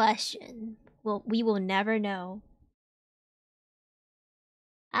 Good question. Well, we will never know.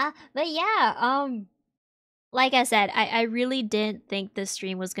 But yeah, like I said, I really didn't think this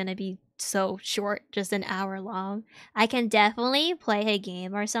stream was gonna be so short, just an hour long. I can definitely play a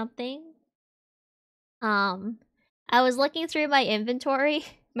game or something. I was looking through my inventory,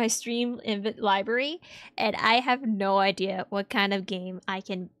 my stream library, and I have no idea what kind of game I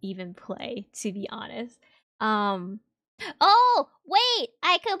can even play, to be honest. Oh, wait!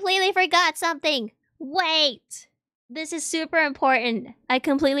 I completely forgot something! Wait! This is super important. I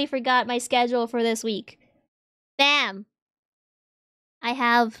completely forgot my schedule for this week. Bam! I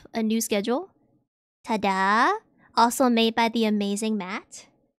have a new schedule. Ta-da! Also made by the amazing Matt.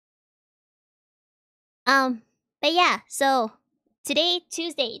 But yeah, so today,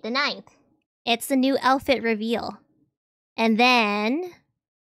 Tuesday, the 9th, it's the new outfit reveal. And then,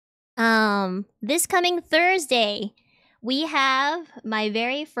 this coming Thursday, we have my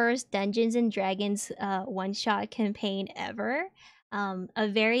very first Dungeons and Dragons one-shot campaign ever. a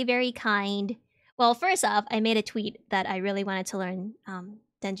very, very kind. Well, first off, I made a tweet that I really wanted to learn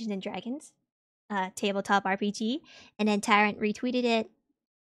Dungeons and Dragons, tabletop RPG, and then Tyrant retweeted it,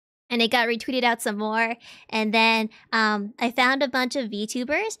 and it got retweeted out some more. And then I found a bunch of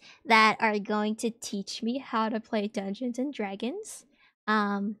VTubers that are going to teach me how to play Dungeons and Dragons.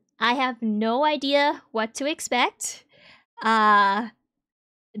 I have no idea what to expect.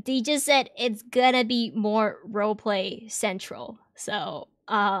 They just said it's gonna be more roleplay central. So,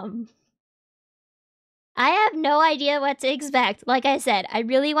 I have no idea what to expect. Like I said, I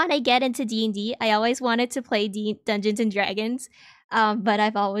really want to get into D&D. I always wanted to play Dungeons and Dragons, but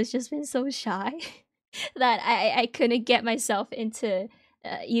I've always just been so shy that I couldn't get myself into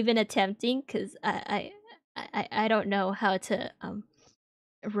even attempting, because I don't know how to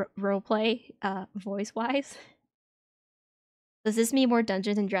roleplay voice wise. Does this mean more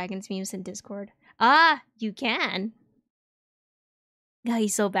Dungeons and Dragons memes in Discord? Ah, you can. Oh,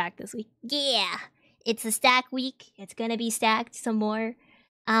 he's so back this week. Yeah, it's a stack week. It's gonna be stacked some more.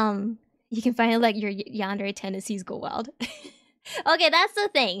 You can finally let your yandere tendencies go wild. Okay, that's the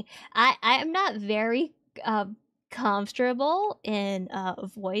thing. I'm not very comfortable in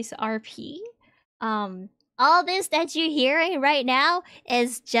voice RP. All this that you're hearing right now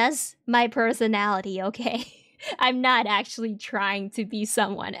is just my personality, okay? I'm not actually trying to be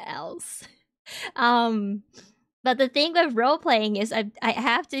someone else. But the thing with role playing is I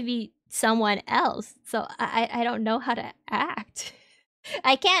have to be someone else, so I don't know how to act.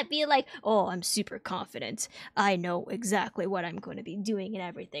 I can't be like, oh, I'm super confident. I know exactly what I'm going to be doing and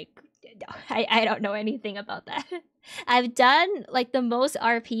everything. I don't know anything about that. I've done, like, the most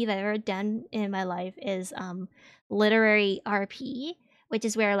RP that I've ever done in my life is literary RP, which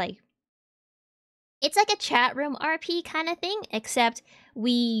is where, like, it's like a chat room RP kind of thing, except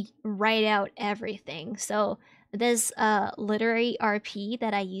we write out everything. So this literary RP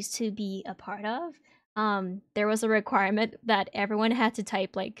that I used to be a part of, there was a requirement that everyone had to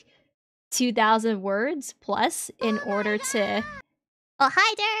type like 2,000 words plus in order to. Oh,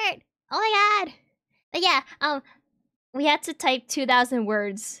 hi, Dirt! Oh my god! But yeah, we had to type 2,000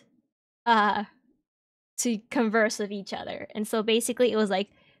 words to converse with each other. And so basically it was like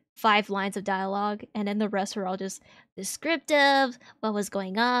 5 lines of dialogue, and then the rest were all just descriptive, what was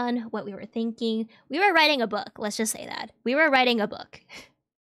going on, what we were thinking. We were writing a book, let's just say that. We were writing a book.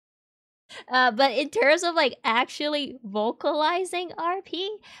 But in terms of like actually vocalizing RP,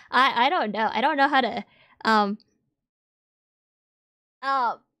 I don't know. I don't know how to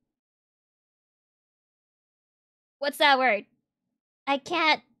what's that word? I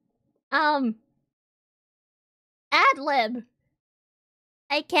can't ad lib.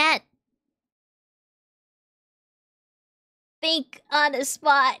 I can't think on the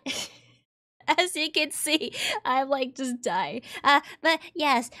spot. As you can see, I'm like just dying. But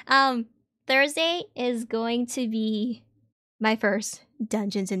yes, Thursday is going to be my first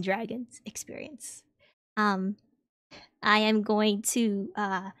Dungeons and Dragons experience. I am going to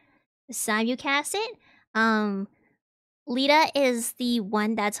simulcast it. Lita is the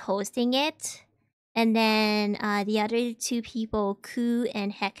one that's hosting it, and then the other 2 people, 𝐂𝐇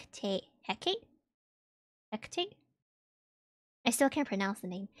and 𝐂𝐇𝐀𝐓. I still can't pronounce the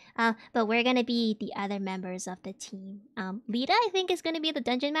name. But we're gonna be the other members of the team. Lita, I think, is gonna be the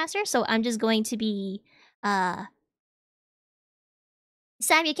dungeon master, so I'm just going to be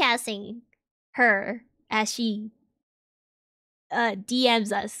simulcasting her as she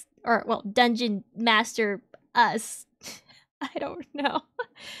DMs us, or well, dungeon master us. I don't know.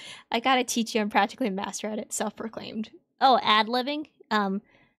 I gotta teach you. I'm practically a master at it. Self-proclaimed. Oh, ad-libbing.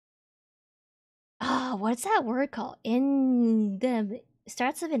 Oh, what's that word called? It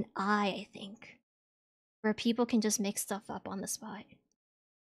starts with an I think. Where people can just make stuff up on the spot.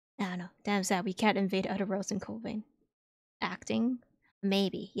 I don't know. Damn sad, we can't invade other worlds in Cobain. Acting?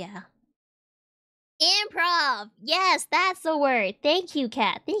 Maybe, yeah. Improv! Yes, that's the word. Thank you,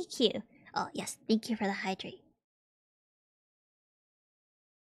 Kat. Thank you. Oh, yes. Thank you for the hydrate.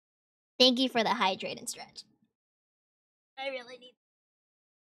 Thank you for the hydrate and stretch. I really need...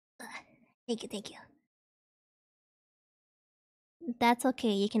 Thank you, thank you. That's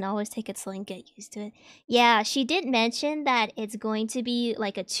okay. You can always take it slow and get used to it. Yeah, she did mention that it's going to be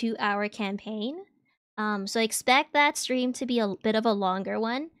like a 2-hour campaign. So expect that stream to be a bit of a longer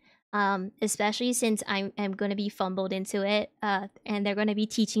one. Especially since I'm going to be fumbled into it. And they're going to be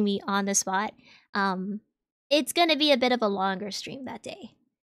teaching me on the spot. It's going to be a bit of a longer stream that day.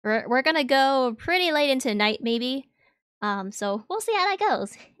 We're going to go pretty late into night, maybe. So we'll see how that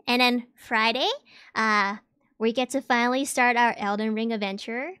goes. And then Friday, we get to finally start our Elden Ring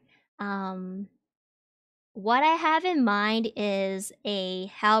adventure. what I have in mind is a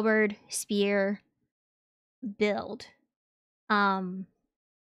halberd spear build. Or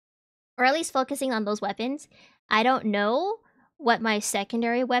at least focusing on those weapons. I don't know what my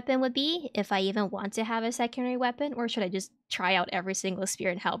secondary weapon would be, if I even want to have a secondary weapon, or should I just try out every single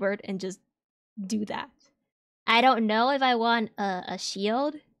spear and halberd and just do that? I don't know if I want a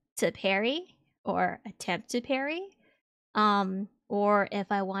shield to parry or attempt to parry, or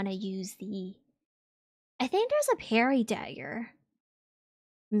if I want to use the... I think there's a parry dagger.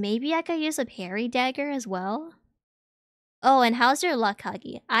 Maybe I could use a parry dagger as well. Oh, and how's your luck,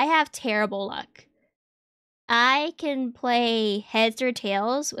 Kagi? I have terrible luck. I can play heads or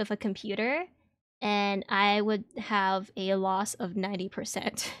tails with a computer, and I would have a loss of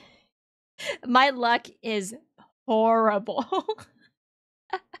 90%. My luck is horrible.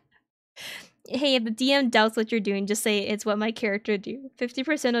 Hey, if the DM doubts what you're doing, just say it's what my character do.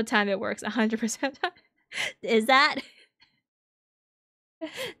 50% of the time it works, 100% is that?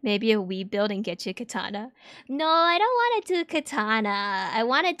 Maybe a Wii build and get you katana. No, I don't want to do katana. I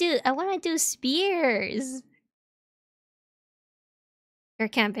want to do spears. Your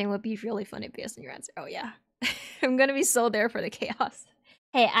campaign would be really funny based on your answer. Oh yeah. I'm gonna be so there for the chaos.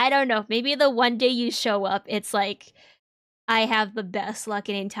 Hey, I don't know. Maybe the one day you show up, it's like I have the best luck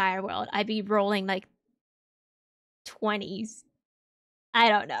in the entire world. I'd be rolling like 20s. I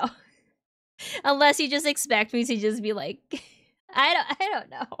don't know. Unless you just expect me to just be like I don't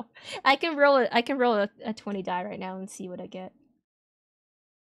know. I can roll a 20 die right now and see what I get.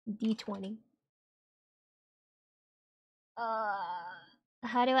 D20.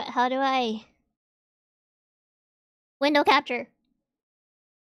 How do I window capture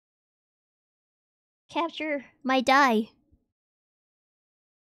my die?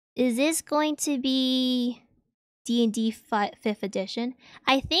 Is this going to be D&D 5th edition?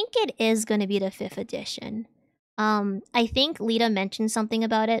 I think it is going to be the 5th edition. I think Lita mentioned something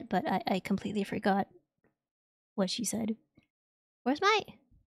about it, but I completely forgot what she said. Where's my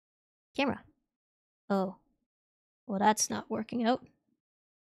camera? Oh. Well, that's not working out.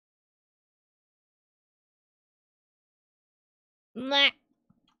 Nah.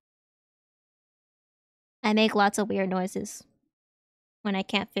 I make lots of weird noises when I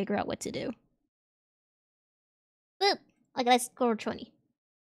can't figure out what to do. Boop! Okay, let's score 20.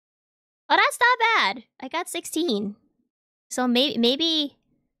 Oh, that's not bad. I got 16. So maybe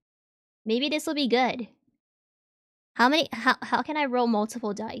this will be good. How can I roll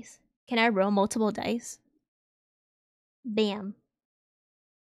multiple dice? Can I roll multiple dice? Bam.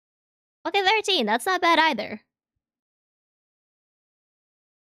 Okay, 13. That's not bad either.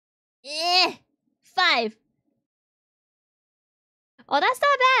 5. Oh, that's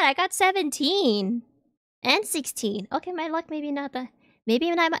not bad. I got 17 and 16. Okay, my luck maybe not that. Maybe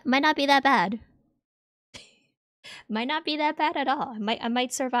it might not be that bad. Might not be that bad at all. I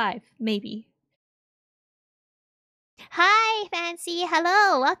might survive. Maybe. Hi, Fancy.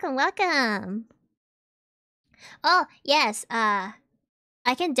 Hello. Welcome. Oh, yes. I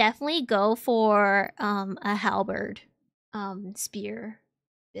can definitely go for a halberd spear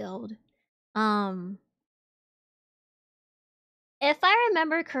build. If I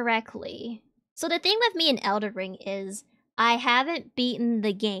remember correctly, so the thing with me in Elden Ring is I haven't beaten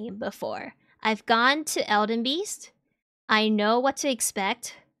the game before. I've gone to Elden Beast. I know what to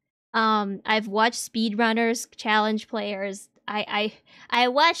expect. I've watched speedrunners, challenge players. I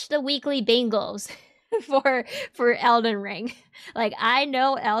watched the weekly bingos for Elden Ring. Like, I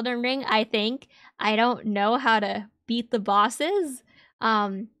know Elden Ring, I think. I don't know how to beat the bosses.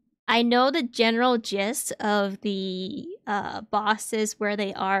 I know the general gist of the bosses, where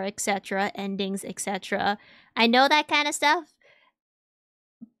they are, etc., endings, etc. I know that kind of stuff.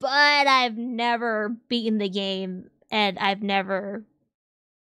 But I've never beaten the game, and I've never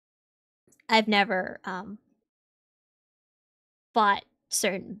fought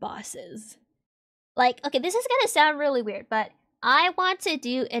certain bosses. Like, okay, this is gonna sound really weird, but I want to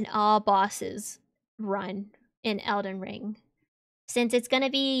do an all bosses run in Elden Ring. Since it's gonna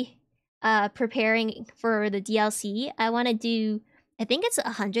be preparing for the DLC, I want to do, I think it's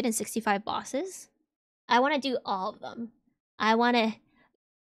 165 bosses. I want to do all of them. I want to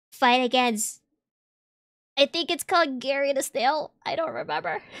fight against, I think it's called Gary the Snail. I don't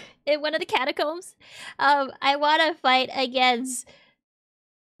remember. In one of the catacombs. I want to fight against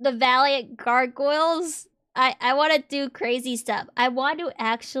the Valiant Gargoyles. I want to do crazy stuff. I want to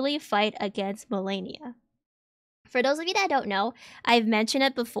actually fight against Melania. For those of you that don't know, I've mentioned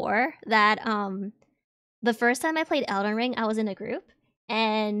it before that the first time I played Elden Ring, I was in a group,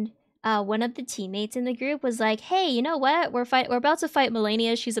 and one of the teammates in the group was like, "Hey, you know what? We're about to fight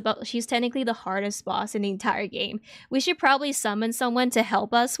Melania. She's technically the hardest boss in the entire game. We should probably summon someone to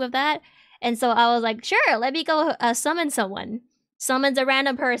help us with that." And so I was like, "Sure, let me go summon someone." Summons a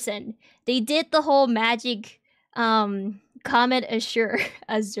random person. They did the whole magic Comet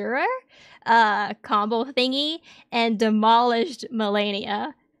Azura combo thingy and demolished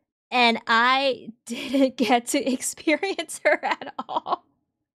Melania. And I didn't get to experience her at all.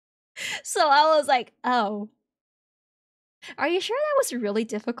 So I was like, oh. Are you sure that was a really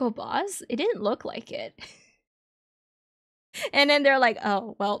difficult boss? It didn't look like it. And then they're like,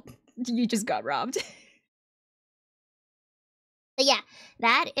 oh, well, you just got robbed. But yeah,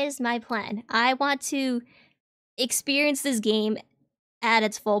 that is my plan. I want to experience this game at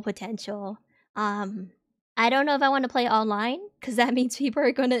its full potential. I don't know if I want to play online, because that means people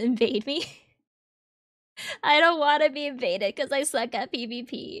are going to invade me. I don't want to be invaded because I suck at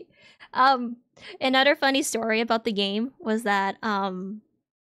PvP. Another funny story about the game was that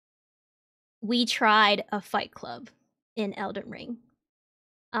we tried a fight club in Elden Ring.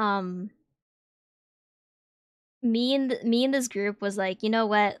 Me and this group was like, you know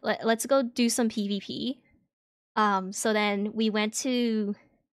what? Let's go do some PvP. So then we went to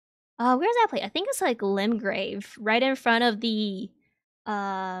where's that place? I think it's like Limgrave, right in front of the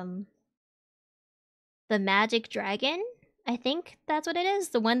magic dragon. I think that's what it is.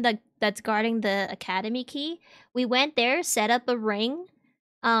 The one that's guarding the academy key. We went there, set up a ring,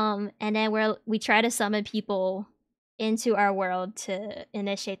 and then we try to summon people into our world to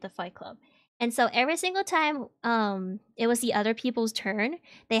initiate the fight club. And so every single time it was the other people's turn,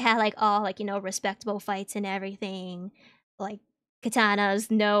 they had like all like, you know, respectable fights and everything. Like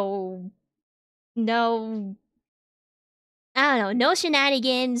katanas, no I don't know, no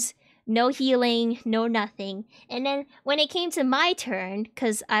shenanigans, no healing, no nothing. And then when it came to my turn,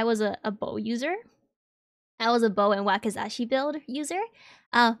 because I was a bow user, I was a bow and wakizashi build user.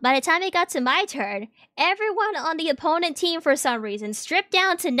 By the time it got to my turn, everyone on the opponent team for some reason stripped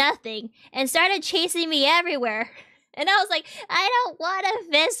down to nothing and started chasing me everywhere. And I was like, I don't want to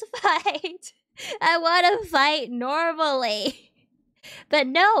fist fight. I want to fight normally. But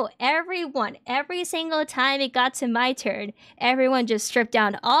no, every single time it got to my turn, everyone just stripped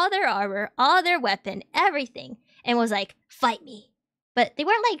down all their armor, all their weapon, everything, and was like, fight me. But they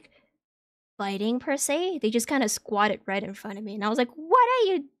weren't like fighting per se, they just kind of squatted right in front of me, and I was like, what are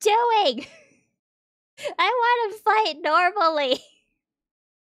you doing? I want to fight normally.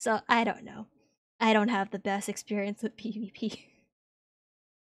 So I don't know. I don't have the best experience with PvP.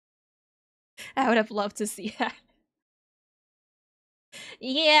 I would have loved to see that.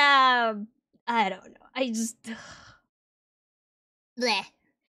 Yeah, I don't know. I just... Bleh.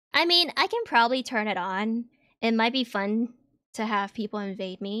 I mean, I can probably turn it on. It might be fun to have people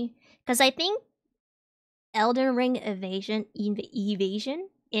invade me. Because I think Elden Ring invasion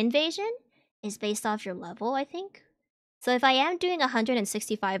is based off your level, I think. So if I am doing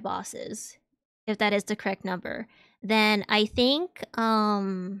 165 bosses, if that is the correct number, then I think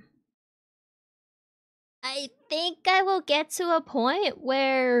I will get to a point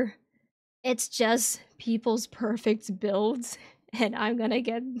where it's just people's perfect builds and I'm gonna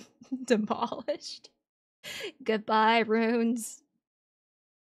get demolished. Goodbye, runes.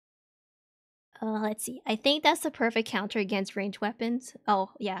 Let's see. I think that's the perfect counter against ranged weapons.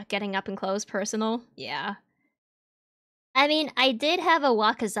 Oh, yeah, getting up and close, personal. Yeah. I mean, I did have a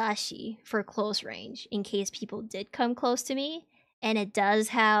wakizashi for close range in case people did come close to me, and it does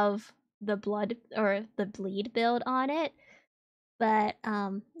have the blood or the bleed build on it. But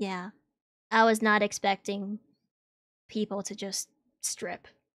yeah, I was not expecting people to just strip.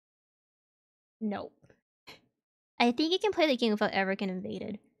 Nope. I think you can play the game without ever getting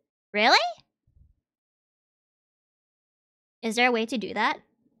invaded. Really? Is there a way to do that?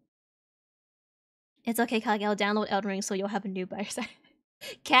 It's okay, Kagi. I'll download Elden Ring so you'll have a noob by your side.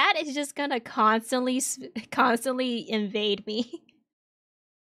 Cat is just gonna constantly invade me.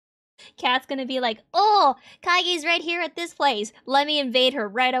 Cat's gonna be like, oh, Kagi's right here at this place. Let me invade her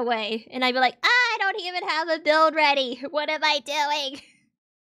right away. And I'd be like, I don't even have a build ready. What am I doing?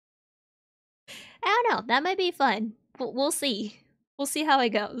 I don't know. That might be fun. We'll see. We'll see how it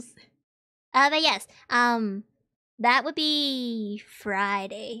goes. But yes, that would be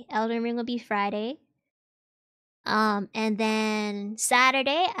Friday. Elden Ring will be Friday. And then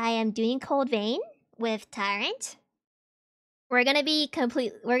Saturday, I am doing Cold Vein with Tyrant. We're gonna be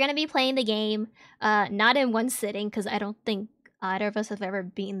playing the game, not in one sitting, because I don't think either of us have ever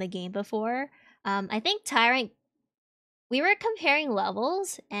beaten the game before. I think Tyrant, we were comparing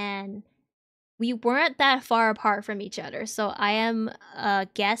levels, and we weren't that far apart from each other. So I am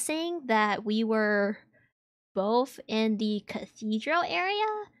guessing that we were both in the cathedral area.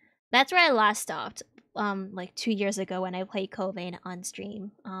 That's where I last stopped. Like 2 years ago when I played 𝐂𝐸 on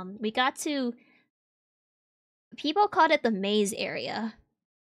stream. We got to, people called it the maze area.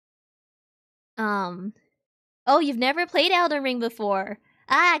 Oh, you've never played Elden Ring before.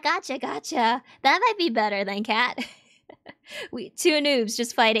 Ah, gotcha. That might be better than Cat. We two noobs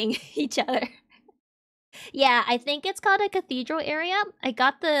just fighting each other. Yeah, I think it's called a cathedral area. I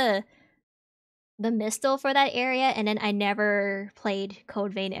got the mistle for that area, and then I never played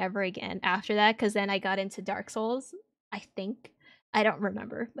𝐂𝐸 ever again after that, because then I got into Dark Souls, I think. I don't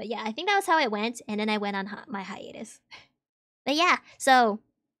remember. But yeah, I think that was how it went, and then I went on my hiatus. But yeah, so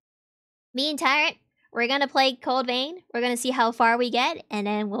me and Tyrant, we're gonna play 𝐂𝐸. We're gonna see how far we get, and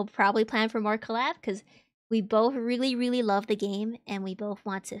then we'll probably plan for more collab, because we both really, really love the game, and we both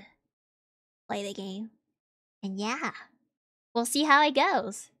want to play the game. And yeah, we'll see how it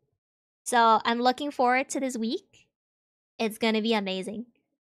goes. So I'm looking forward to this week. It's gonna be amazing.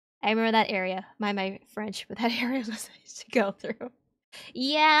 I remember that area. My French, but that area was nice to go through.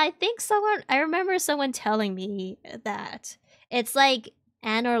 Yeah, I think I remember someone telling me that. It's like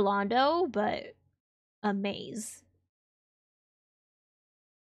Anne Orlando, but a maze.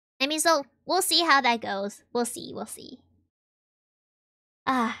 I mean, so we'll see how that goes. We'll see.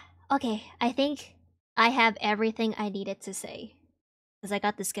 Okay. I think I have everything I needed to say. Because I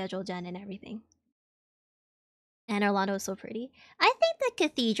got the schedule done and everything. And Orlando was so pretty. I think the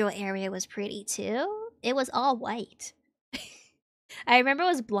cathedral area was pretty too. It was all white. I remember it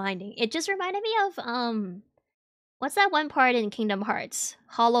was blinding. It just reminded me of what's that one part in Kingdom Hearts?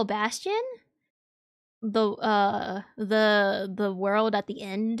 Hollow Bastion? The world at the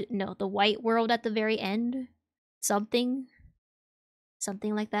end? No, the white world at the very end? Something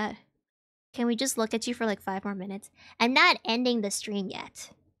like that. Can we just look at you for like 5 more minutes? I'm not ending the stream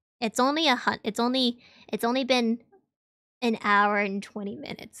yet. It's only been an hour and 20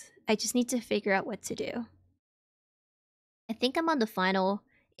 minutes. I just need to figure out what to do. I think I'm on the final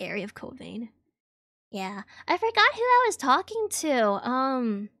area of 𝐂𝐸. Yeah. I forgot who I was talking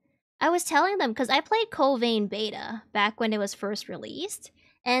to. I was telling them, because I played 𝐂𝐸 beta back when it was first released.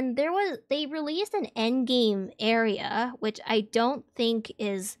 And they released an endgame area, which I don't think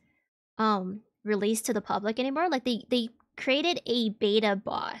is released to the public anymore. Like they created a beta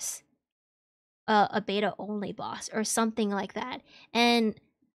boss. A beta only boss or something like that. And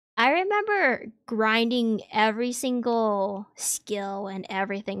I remember grinding every single skill and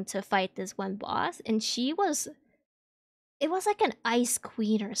everything to fight this one boss, and it was like an ice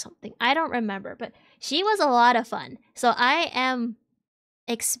queen or something. I don't remember, but she was a lot of fun. So I am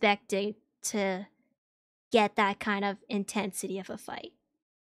expecting to get that kind of intensity of a fight.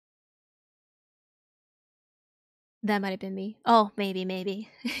 That might have been me. Oh, maybe.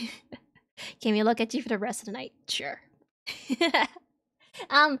 Can we look at you for the rest of the night? Sure.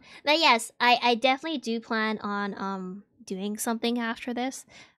 But yes, I definitely do plan on doing something after this,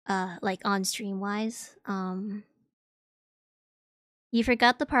 like on stream wise. You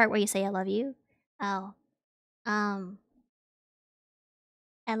forgot the part where you say I love you. Oh, I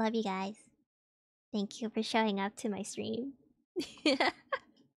love you guys. Thank you for showing up to my stream.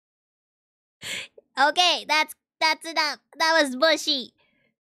 Okay, that's enough. That was bushy.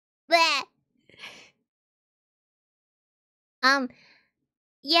 Bleh.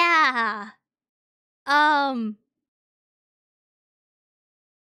 Yeah.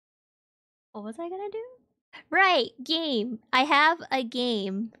 What was I gonna do? Right, game. I have a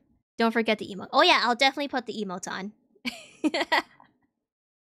game. Don't forget the emote. Oh yeah, I'll definitely put the emotes on.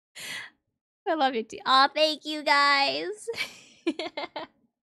 I love you too. Aw, thank you guys.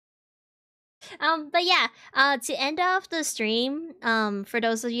 But yeah, to end off the stream, for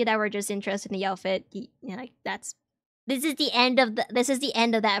those of you that were just interested in the outfit, you know, like this is the end of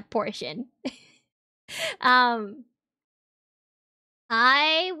that portion.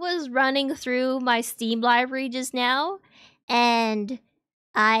 I was running through my Steam library just now, and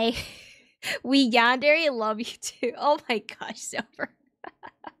we yandere love you too. Oh my gosh, Silver.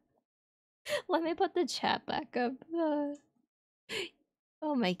 Let me put the chat back up.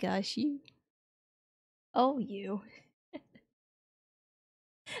 Oh my gosh, you. Oh, you.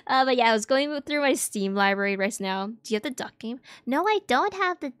 But yeah, I was going through my Steam library right now. Do you have the duck game? No, I don't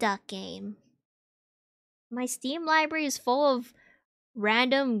have the duck game. My Steam library is full of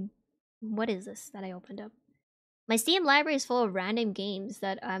random... What is this that I opened up? My Steam library is full of random games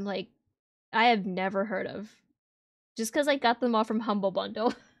that I'm like, I have never heard of. Just because I got them all from Humble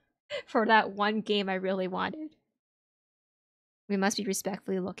Bundle for that one game I really wanted. We must be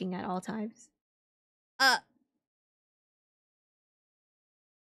respectfully looking at all times.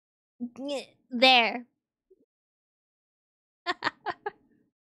 There.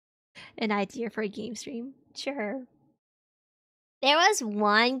 An idea for a game stream. Sure. There was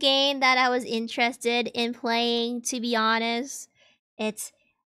one game that I was interested in playing, to be honest.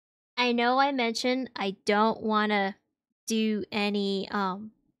 I know I mentioned I don't want to do any,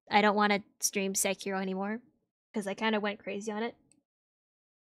 I don't want to stream Sekiro anymore. Because I kind of went crazy on it.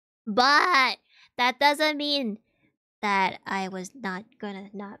 But that doesn't mean that I was not gonna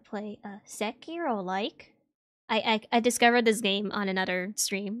not play Sekiro, like. I discovered this game on another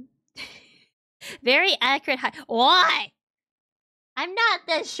stream. Very accurate height. Why? I'm not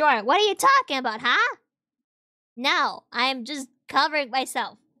this short. What are you talking about, huh? No, I'm just covering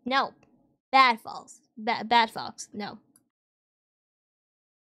myself. No. Bad false. Bad fox. No.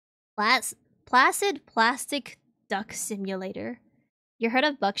 Placid Plastic Duck Simulator. You heard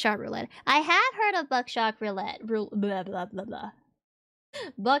of Buckshot Roulette? I have heard of Buckshot Roulette. Blah, blah, blah, blah.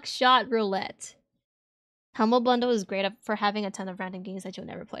 Buckshot Roulette. Humble Bundle is great for having a ton of random games that you'll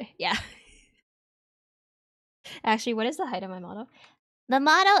never play. Yeah. Actually, what is the height of my model? The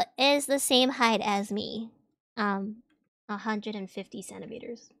model is the same height as me. 150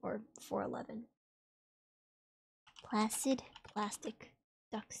 centimeters, or 4'11". Placid Plastic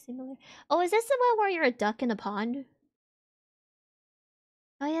Duck Simulator. Oh, is this the one where you're a duck in a pond?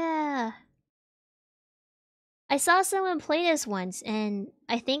 Oh yeah. I saw someone play this once, and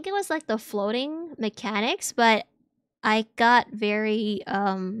I think it was like the floating mechanics, but I got very,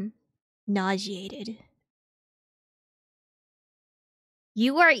 nauseated.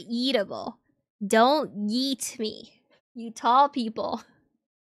 You are eatable. Don't yeet me, you tall people.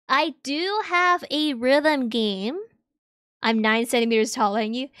 I do have a rhythm game. I'm 9 centimeters taller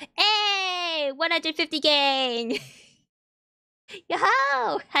than you. Hey! 150 gang!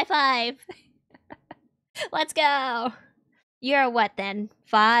 Yo-ho! High five! Let's go! You're what then?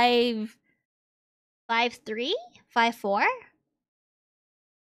 5'3"? 5'4"?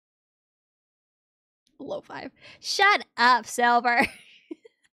 Low 5. Shut up, Silver!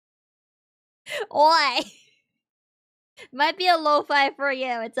 Oi! Might be a low 5 for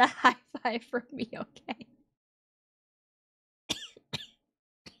you. It's a high 5 for me, okay?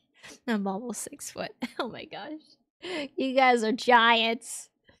 I'm almost 6 foot. Oh my gosh. You guys are giants.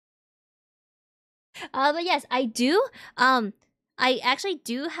 But yes, I do. I actually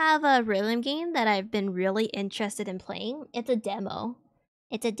do have a rhythm game that I've been really interested in playing. It's a demo.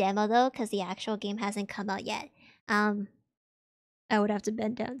 It's a demo though, because the actual game hasn't come out yet. I would have to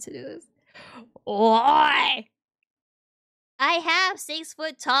bend down to do this. Oi! I have 6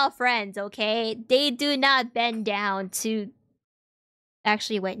 foot tall friends, okay? They do not bend down to...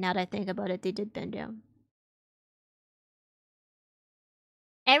 Actually, wait, now that I think about it, they did bend down.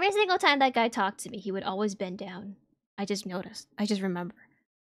 Every single time that guy talked to me, he would always bend down. I just noticed. I just remember.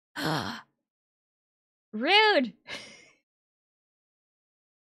 Rude!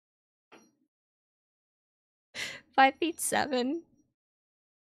 5'7".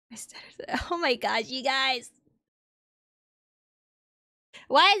 Oh my gosh, you guys.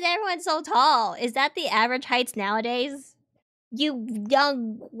 Why is everyone so tall? Is that the average heights nowadays? You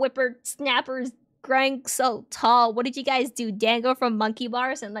young whippersnappers growing so tall. What did you guys do? Dangle from monkey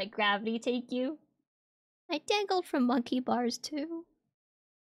bars and like gravity take you? I dangled from monkey bars too.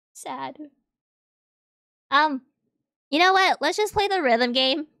 Sad. You know what? Let's just play the rhythm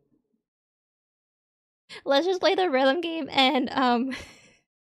game. Let's just play the rhythm game and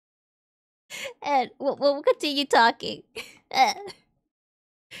and we'll continue talking.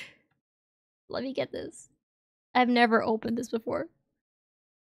 Let me get this. I've never opened this before.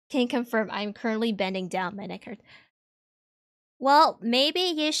 Can confirm I'm currently bending down. My neck hurts. Well, maybe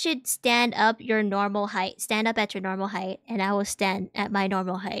you should stand up your normal height. Stand up at your normal height, and I will stand at my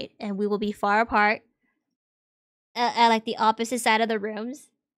normal height, and we will be far apart at like the opposite side of the rooms.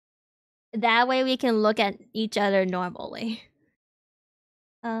 That way we can look at each other normally.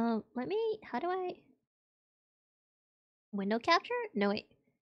 Let me... How do I... Window capture? No, wait.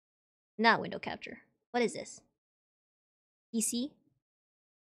 Not window capture. What is this? PC?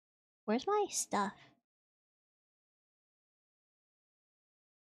 Where's my stuff?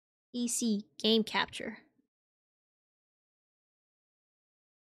 PC game capture.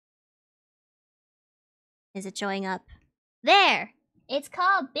 Is it showing up? There! It's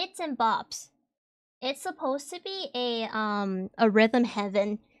called Bits and Bops. It's supposed to be a Rhythm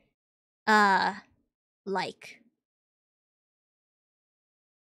Heaven, like.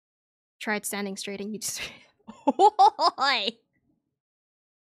 Tried standing straight and you just...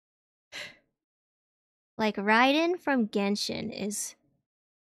 Like, Raiden from Genshin is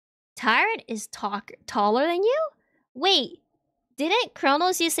Tyrant is taller than you? Wait, didn't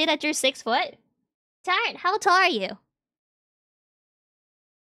Chronos you say that you're 6 foot? Tyrant, how tall are you?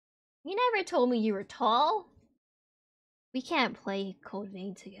 You never told me you were tall. We can't play Code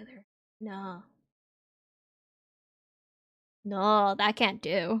Vein together. No. No, that can't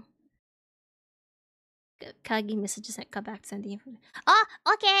do. Kagi messages that come back to send the information. Oh,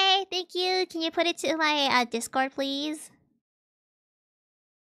 okay. Thank you. Can you put it to my Discord, please?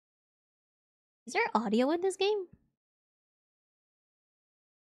 Is there audio in this game?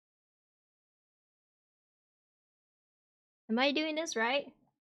 Am I doing this right?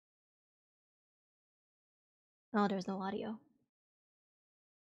 Oh, there's no audio.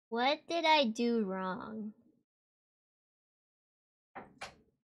 What did I do wrong?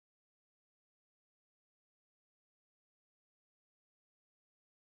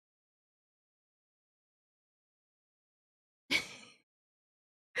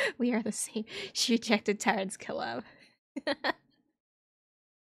 We are the same. She rejected Tyrant's collab.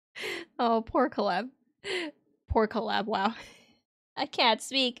 Oh, poor collab. Poor collab, wow. I can't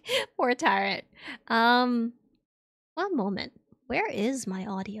speak. Poor Tyrant. One moment. Where is my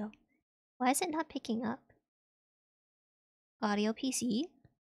audio? Why is it not picking up? Audio PC?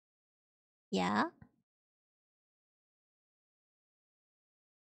 Yeah?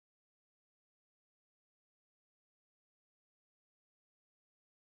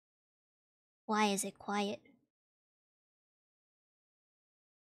 Why is it quiet?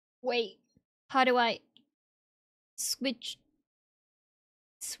 Wait. How do I... Switch...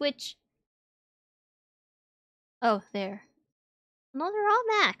 Oh, there. No, they're all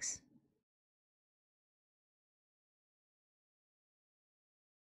max.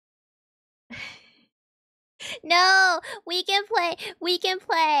 No! We can play! We can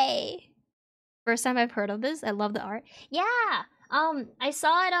play! First time I've heard of this. I love the art. Yeah! I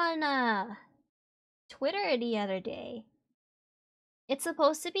saw it on, Twitter the other day. It's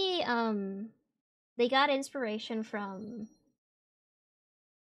supposed to be, they got inspiration from...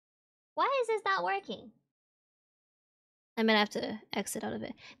 Why is this not working? I'm gonna have to exit out of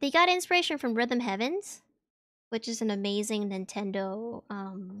it. They got inspiration from Rhythm Heavens, which is an amazing Nintendo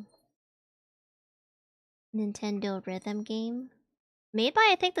rhythm game. Made by,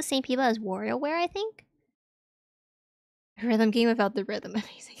 I think, the same people as WarioWare, I think? A rhythm game without the rhythm,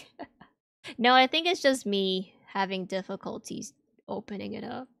 amazing. No, I think it's just me having difficulties opening it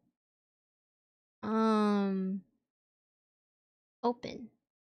up. Open.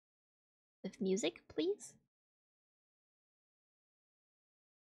 With music, please?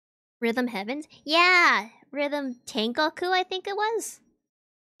 Rhythm Heavens? Yeah! Rhythm Tengoku, I think it was.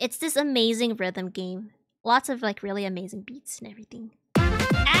 It's this amazing rhythm game. Lots of, like, really amazing beats and everything.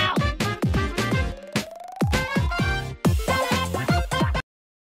 Ow!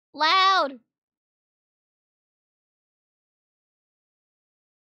 Loud!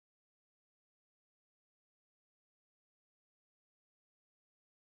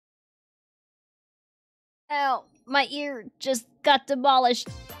 Ow, my ear just got demolished.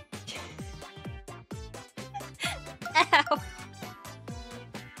 Ow.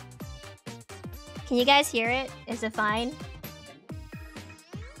 Can you guys hear it? Is it fine?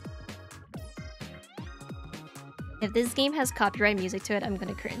 If this game has copyright music to it, I'm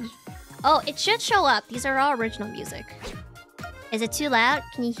gonna cringe. Oh, it should show up. These are all original music. Is it too loud?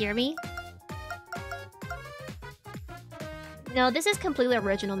 Can you hear me? No, this is completely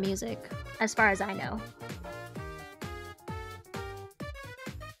original music, as far as I know.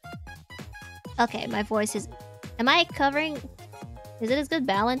 Okay, my voice is... Am I covering... Is it as good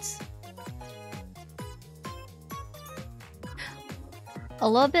balance? A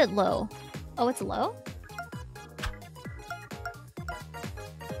little bit low. Oh, it's low?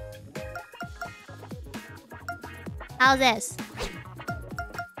 How's this?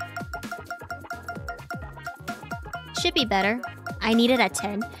 Should be better. I need it at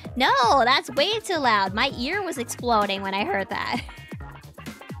 10. No, that's way too loud. My ear was exploding when I heard that.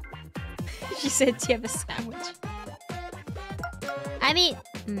 She said, do you have a sandwich? I mean...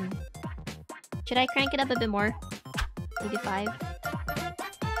 Should I crank it up a bit more? Maybe 5?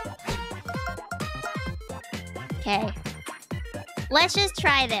 Okay. Let's just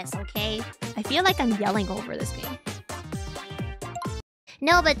try this, okay? I feel like I'm yelling over this game.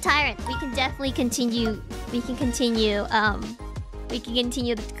 No, but Tyrant, we can definitely continue. We can continue the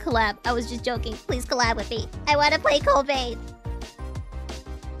collab. I was just joking. Please collab with me. I want to play Code Vein.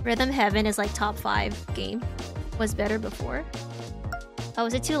 Rhythm Heaven is like top 5 game. Was better before. Oh,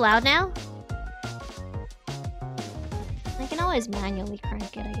 is it too loud now? I can always manually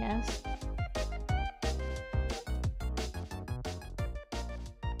crank it, I guess.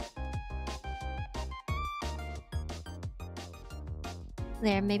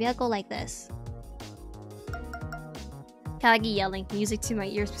 There, maybe I'll go like this. Kagi yelling music to my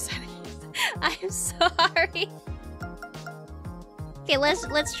ears beside me. I'm sorry. Okay,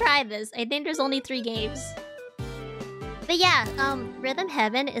 let's try this. I think there's only 3 games. But yeah, Rhythm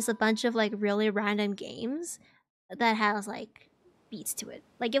Heaven is a bunch of like really random games that has like beats to it.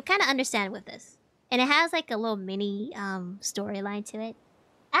 Like you'll kind of understand with this. And it has like a little mini storyline to it.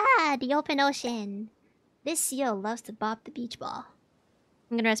 Ah, the open ocean. This seal loves to bop the beach ball.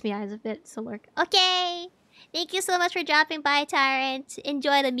 I'm gonna rest my eyes a bit, so lurk. Okay! Thank you so much for dropping by, Tyrant.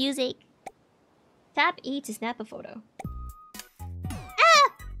 Enjoy the music. Tap E to snap a photo.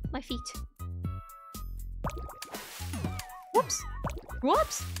 Ah! My feet. Whoops.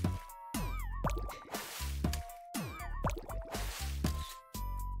 Whoops!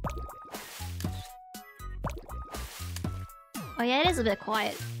 Oh yeah, it is a bit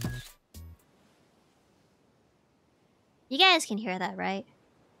quiet. You guys can hear that, right?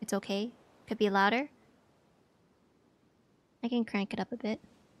 It's okay? Could be louder? I can crank it up a bit.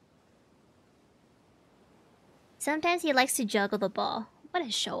 Sometimes he likes to juggle the ball. What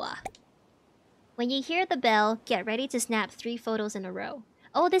a show-off. When you hear the bell, get ready to snap 3 photos in a row.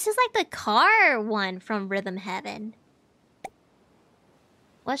 Oh, this is like the car one from Rhythm Heaven.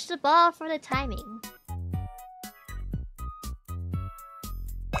 Watch the ball for the timing.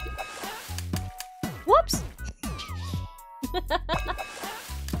 Whoops!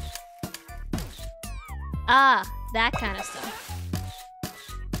 Ah, that kind of stuff.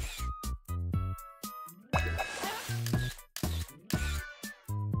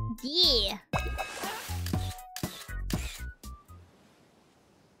 Yeah.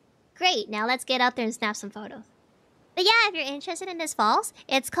 Great, now let's get out there and snap some photos. But yeah, if you're interested in this false,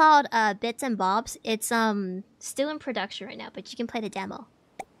 it's called Bits and Bobs. It's still in production right now, but you can play the demo.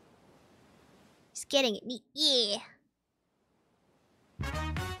 Just getting it neat. Yeah.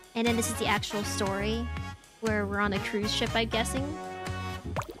 And then this is the actual story where we're on a cruise ship, I'm guessing.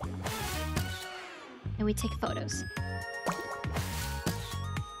 And we take photos.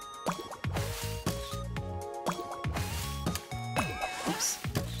 Oops.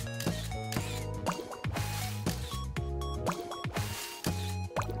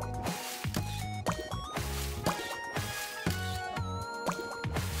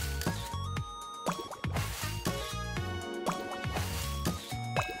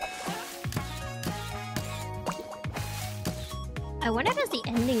 I wonder if it's the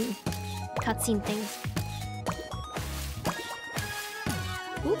ending cutscene thing.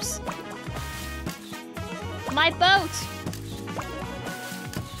 Oops. My boat!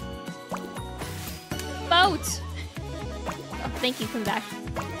 Boat! Oh, thank you, come back.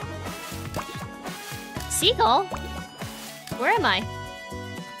 Seagull? Where am I?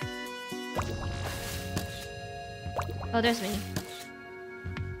 Oh, there's me.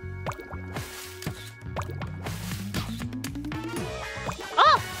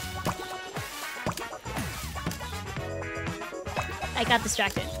 I got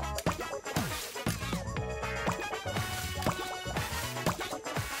distracted.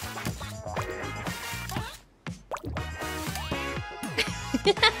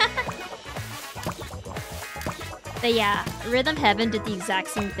 But yeah, Rhythm Heaven did the exact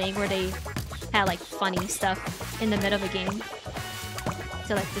same thing where they had like funny stuff in the middle of a game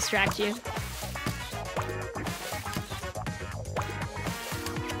to like distract you.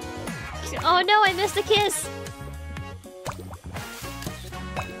 Oh no, I missed a kiss!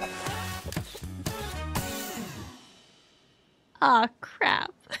 Aw, oh,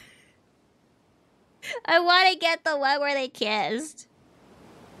 crap. I want to get the one where they kissed.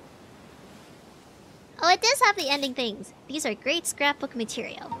 Oh, it does have the ending things. These are great scrapbook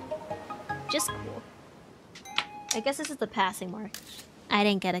material. Just cool. I guess this is the passing mark. I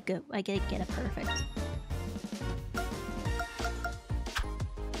didn't get a good... I didn't get it perfect.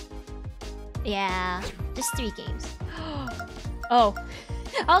 Yeah, just 3 games. Oh.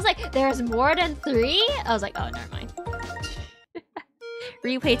 I was like, there's more than 3? I was like, oh, never mind.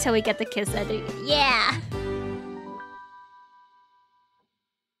 Replay till we get the kiss ending. Yeah!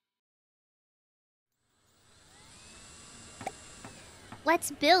 Let's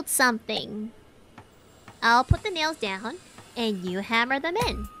build something. I'll put the nails down, and you hammer them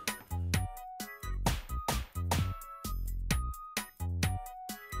in.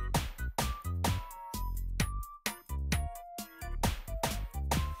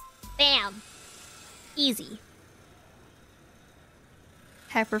 Bam! Easy.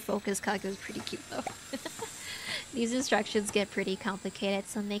 Hyper-focus Kagi was pretty cute though. These instructions get pretty complicated,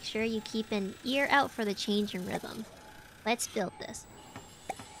 so make sure you keep an ear out for the change in rhythm. Let's build this.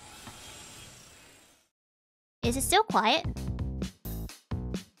 Is it still quiet?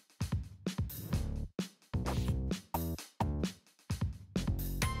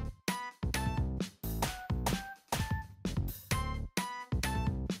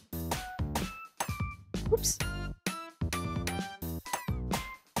 Oops.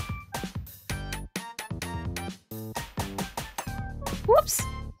 Whoops.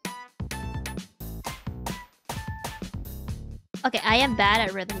 Okay, I am bad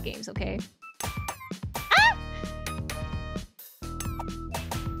at rhythm games, okay? Ah!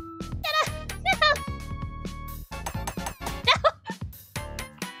 No!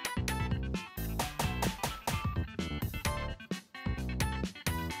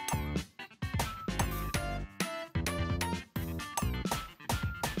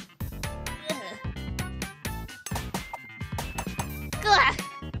 Ugh.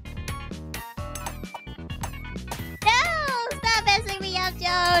 No! Stop messing me up,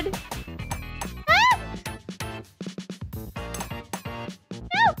 Joan! Ah!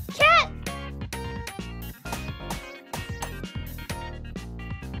 No! Cat!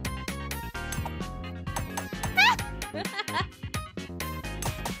 Ah!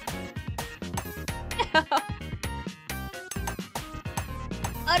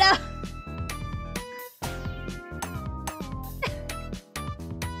 Oh no!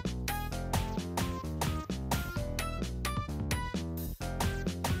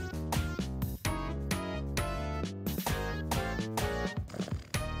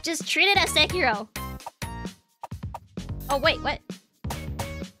 Just treat it as Sekiro. Oh wait, what?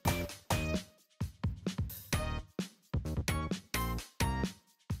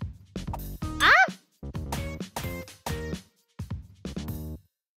 Ah!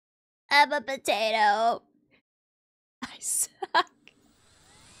 I'm a potato. I suck.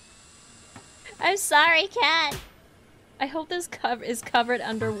 I'm sorry, cat. I hope this cover is covered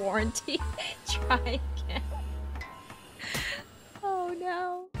under warranty. Try again. Oh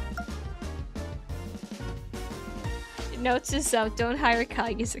no. Note to self, don't hire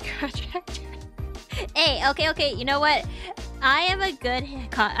Kagi as a contractor. Hey, okay, you know what? I am a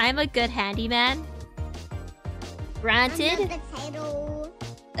good handyman. Granted. I'm a potato.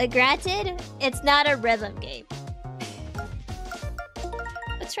 Granted, it's not a rhythm game.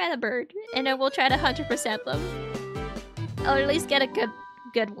 Let's try the bird, and then we'll try to 100% them. I'll at least get a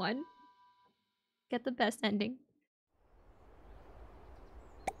good one. Get the best ending.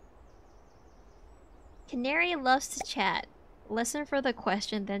 Canary loves to chat. Listen for the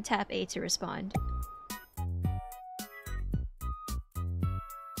question, then tap A to respond.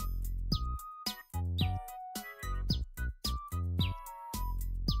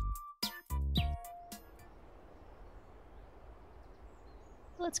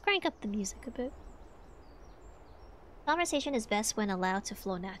 Let's crank up the music a bit. Conversation is best when allowed to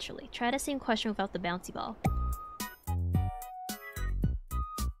flow naturally. Try the same question without the bouncy ball.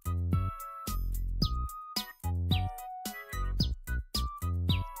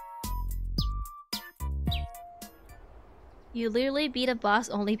 You literally beat a boss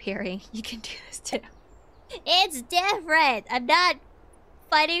only parrying. You can do this too. It's different! I'm not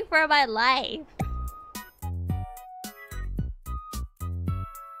fighting for my life.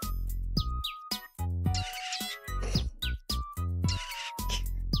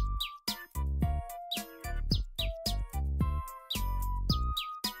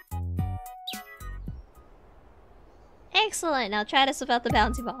 Excellent! Now try this without the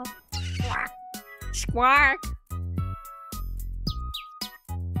bouncy ball. Squark!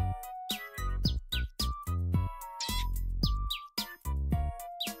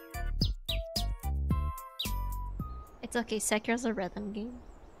 It's okay, Sekiro's a rhythm game.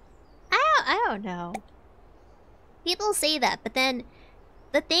 I don't know. People say that, but then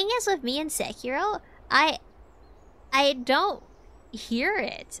the thing is with me and Sekiro, I don't hear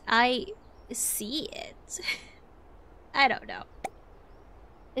it. I see it. I don't know.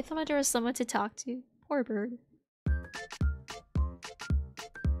 If only there was someone to talk to. Poor bird.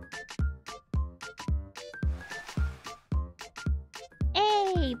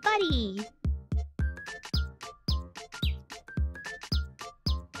 Hey, buddy!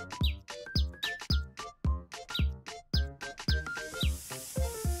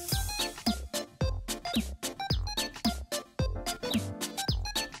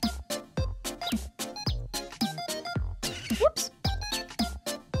 Whoops!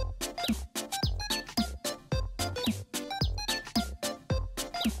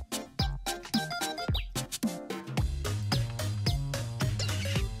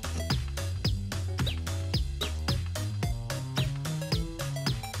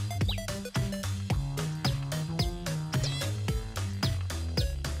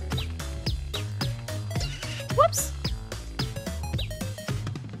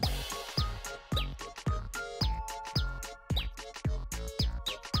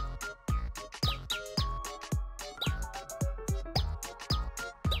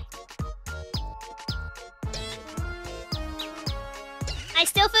 I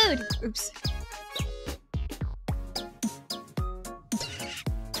steal food! Oops.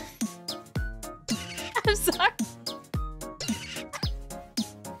 I'm sorry.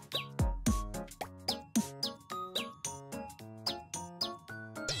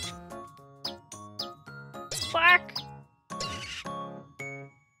 Spark!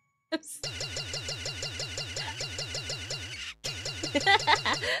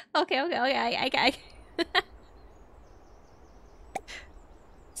 Okay, I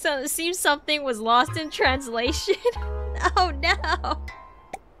So it seems something was lost in translation. Oh no!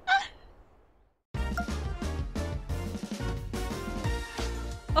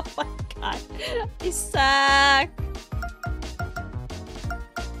 Oh my god, I suck.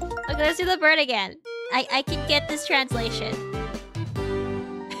 Okay, let's do the bird again. I can get this translation.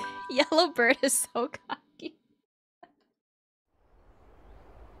 Yellow bird is so cocky.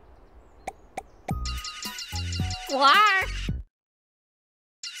 Squawk!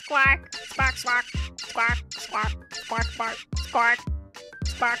 Squawk! Squawk! Squawk! Squawk! Squawk! Squawk! Squawk! Squawk! Squawk!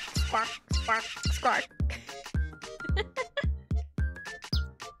 Squawk! Squawk! Squawk! Squawk!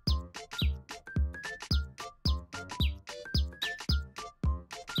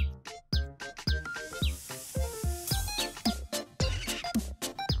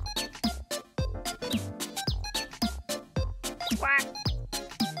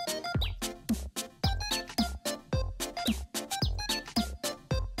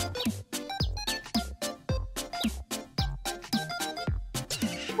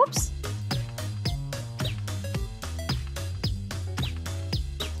 Whoops.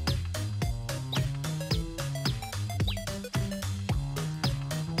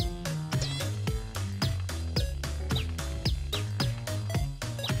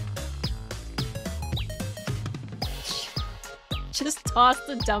 Just toss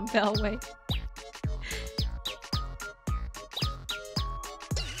the dumbbell away.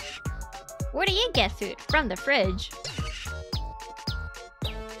 Where do you get food? From the fridge.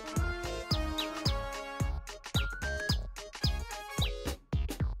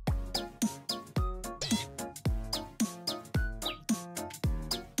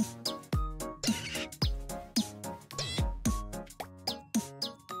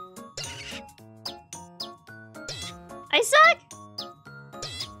 I suck!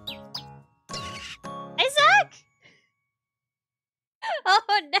 I suck!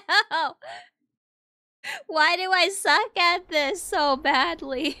 Oh no! Why do I suck at this so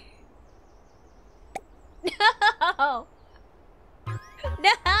badly? No!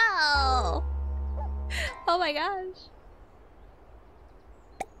 No! Oh my gosh.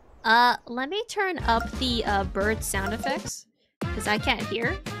 Let me turn up the bird sound effects, because I can't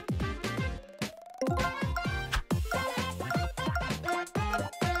hear.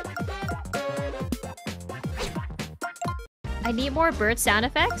 I need more bird sound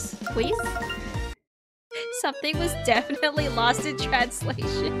effects, please. Something was definitely lost in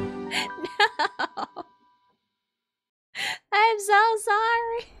translation. No. I'm so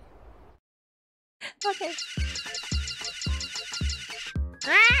sorry. Okay.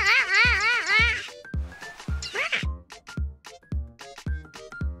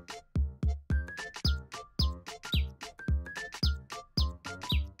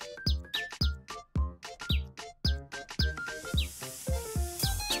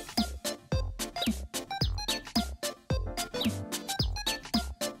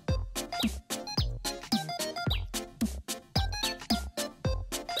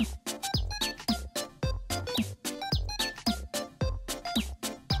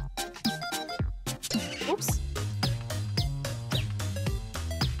 Oops.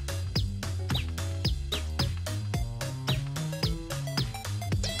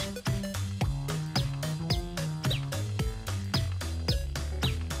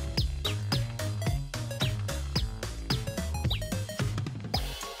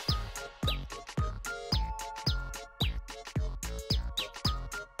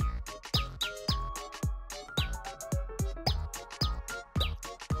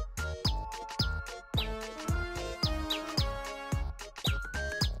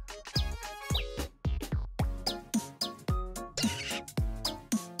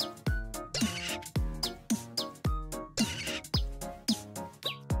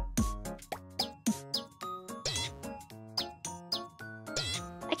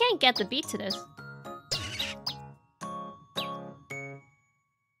 I can't get the beat to this.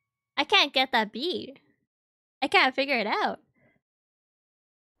 I can't get that beat. I can't figure it out.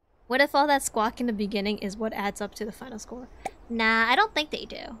 What if all that squawk in the beginning is what adds up to the final score? Nah, I don't think they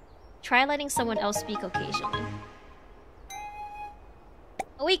do. Try letting someone else speak occasionally.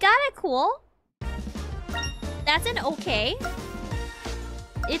 We got it, cool. That's an okay.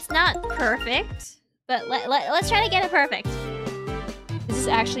 It's not perfect, but let's try to get it perfect. This is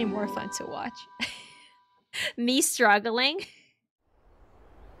actually more fun to watch. Me struggling.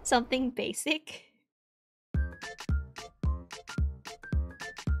 Something basic.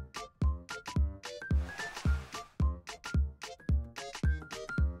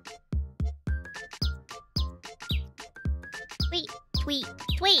 Tweet, tweet,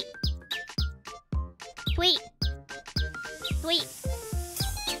 tweet. Tweet. Tweet.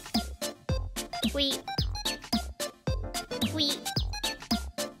 Tweet. Tweet.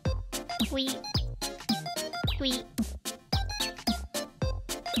 Tweet. Tweet. Tweet.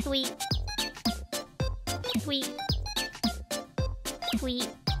 Tweet. Tweet.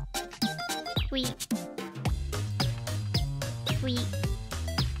 Tweet. Tweet.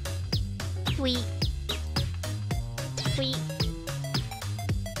 Tweet. Tweet.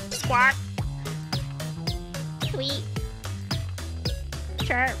 Squawk. Tweet.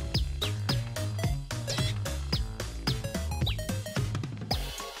 Chirp.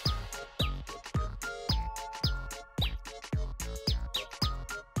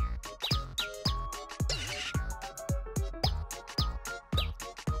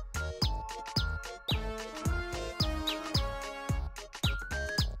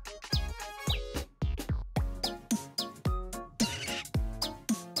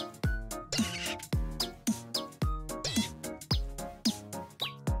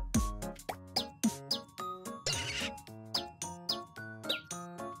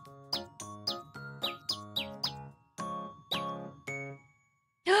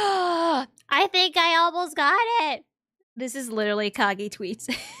 I think I almost got it. This is literally Kagi tweets.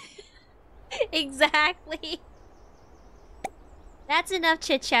 Exactly. That's enough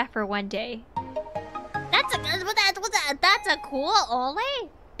chit chat for one day. That's a cool Ole.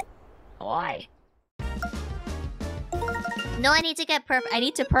 Why? No, I need to get perfect. I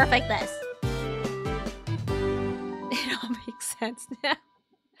need to perfect this. It all makes sense now.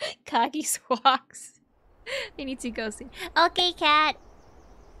 Kagi squawks. I need to go see. Okay, cat.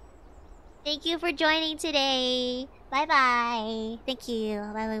 Thank you for joining today. Bye bye. Thank you.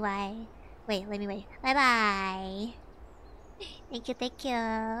 Bye bye bye. Wait, let me wait. Bye bye. Thank you, thank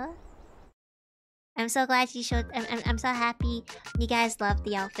you. I'm so glad you showed. I'm so happy you guys love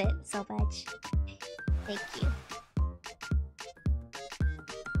the outfit so much. Thank you.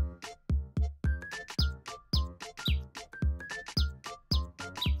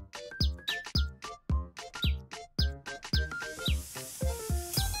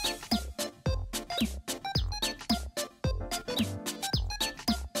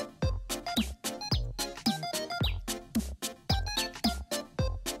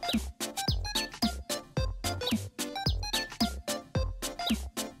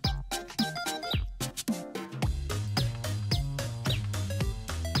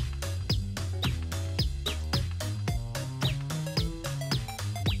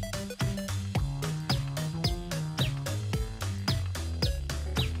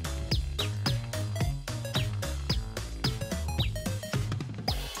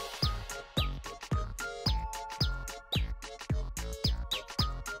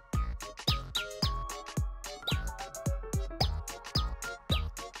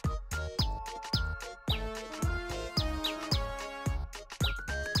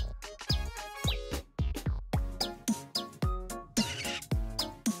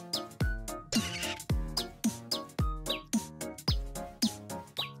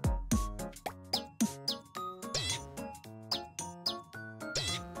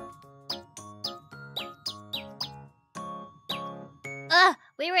 Ugh,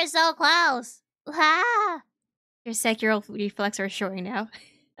 we were so close. Ah. Your sexual reflex are showing now.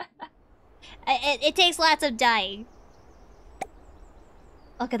 It takes lots of dying.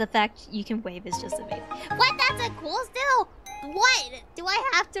 Look at the fact you can wave is just amazing. What? That's a cool still? What? Do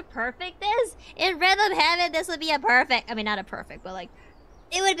I have to perfect this? In Rhythm Heaven, this would be a perfect. I mean, not a perfect, but like,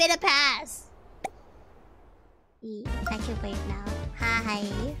 it would be a pass. I can wave now.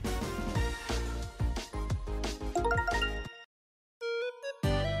 Hi.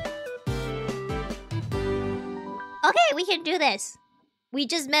 Okay, we can do this. We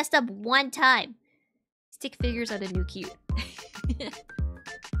just messed up one time. Stick figures are the new cute.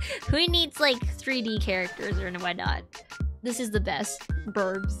 Who needs like 3D characters or whatnot? This is the best.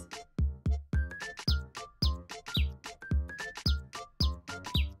 Burbs.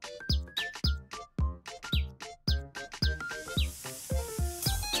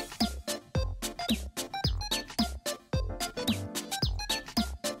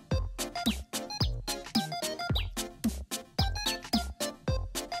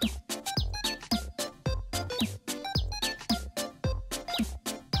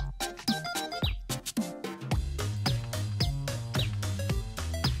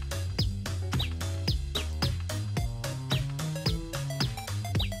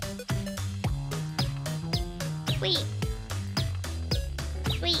 Sweet.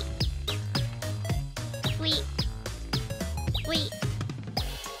 Sweet. Sweet. Sweet.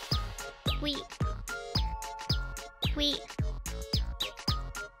 Sweet. Sweet.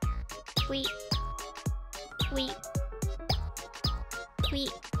 Sweet. Sweet.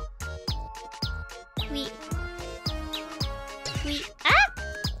 Sweet. Sweet. Sweet. Ah!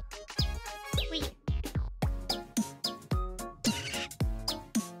 Sweet.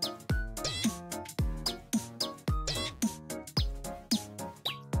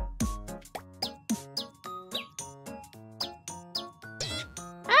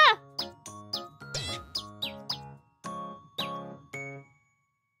 Ah!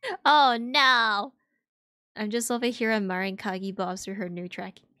 Oh no! I'm just over here admiring Kagi Bobs through her new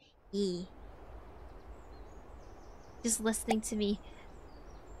track. Yeah. Just listening to me.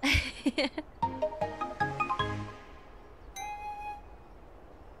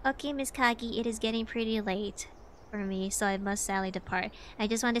 Okay, Miss Kagi, it is getting pretty late for me, so I must sadly depart. I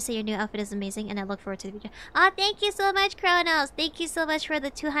just want to say your new outfit is amazing, and I look forward to the video. Oh, thank you so much, Kronos! Thank you so much for the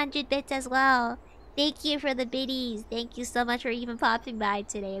 200 bits as well. Thank you for the biddies. Thank you so much for even popping by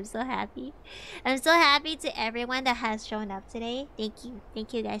today. I'm so happy. I'm so happy to everyone that has shown up today. Thank you.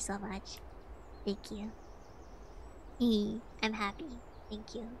 Thank you guys so much. Thank you. I'm happy.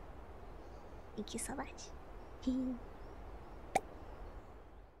 Thank you. Thank you so much.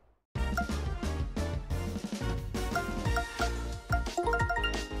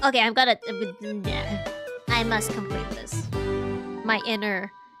 Okay, I'm gonna... I must complete this. My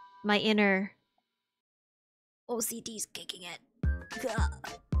inner OCD's kicking it. Gah.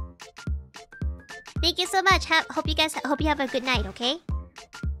 Thank you so much. Hope you have a good night, okay?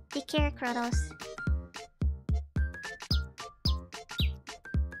 Take care, Kronos.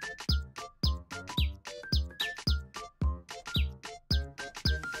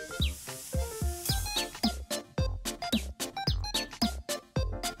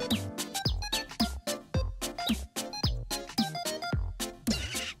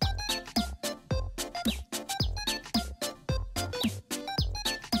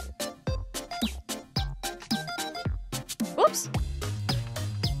 Oops.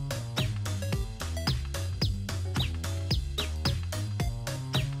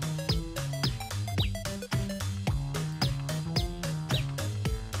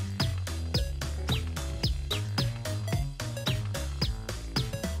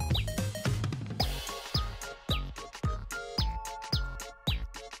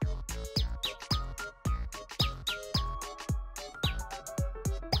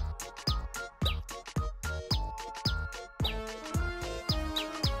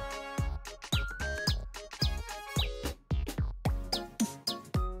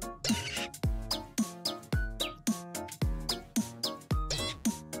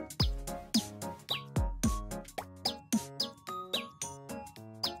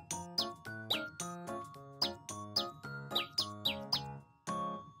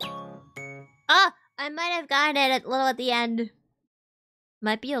 Oh, I might have gotten it a little at the end.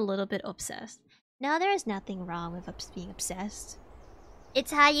 Might be a little bit obsessed. No, there is nothing wrong with being obsessed.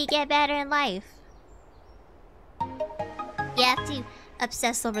 It's how you get better in life. You have to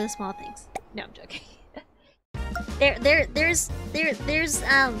obsess over the small things. No, I'm joking. There's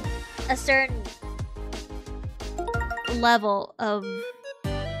a certain level of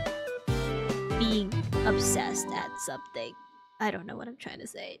being obsessed at something. I don't know what I'm trying to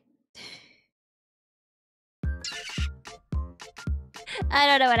say. I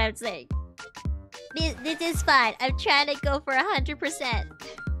don't know what I'm saying. This is fine. I'm trying to go for 100%.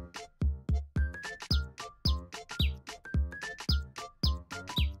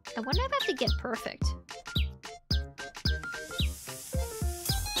 I wonder if I have to get perfect.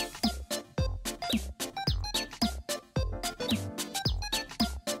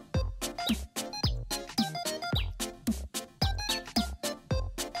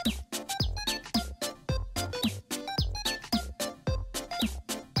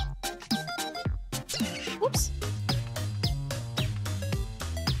 Oops.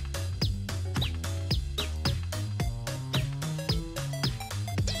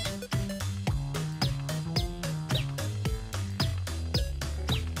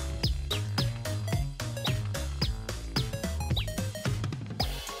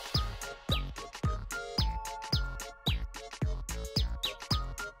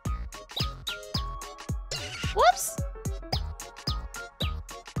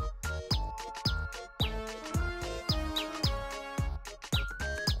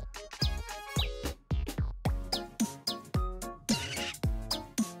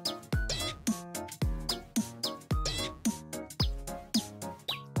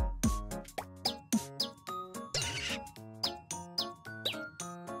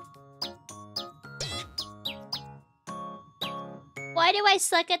 Why do I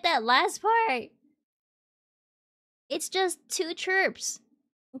suck at that last part? It's just 2 chirps.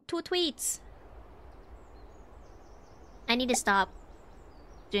 2 tweets. I need to stop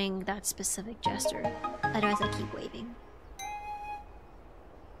doing that specific gesture. Otherwise I keep waving.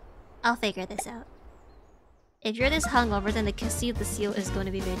 I'll figure this out. If you're this hungover, then the kissing of the seal is going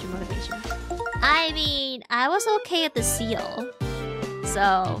to be major motivation. I mean, I was okay at the seal.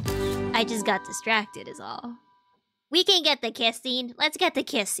 So, I just got distracted is all. We can get the kiss scene. Let's get the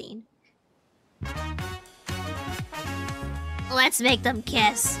kiss scene. Let's make them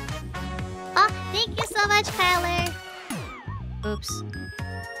kiss. Oh, thank you so much, Kyler. Oops.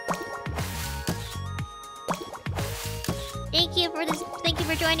 Thank you for this. Thank you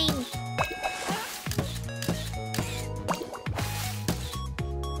for joining.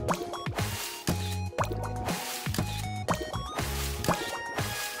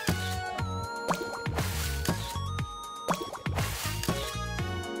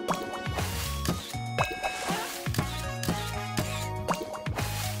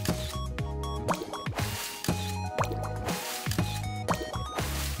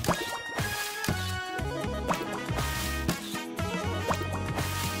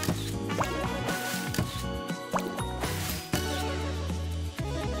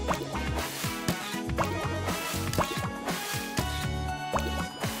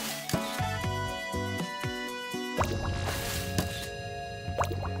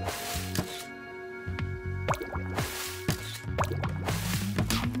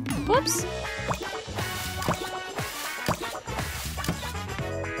 Whoops.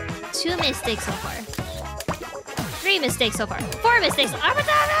 2 mistakes so far. 3 mistakes so far. 4 mistakes. Oh my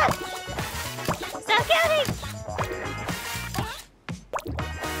god! Stop counting!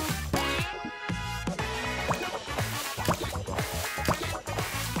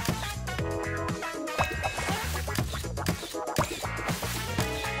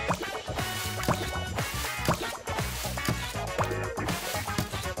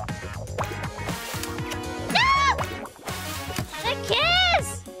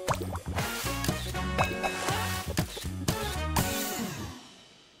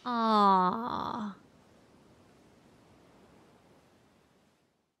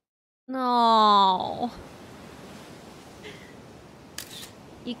 No.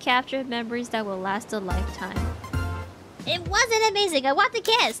 You captured memories that will last a lifetime. It wasn't amazing. I want the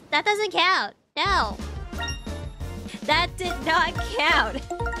kiss. That doesn't count. No. That did not count.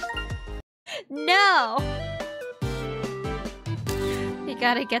 No. You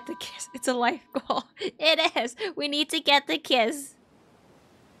gotta get the kiss. It's a life goal. It is. We need to get the kiss.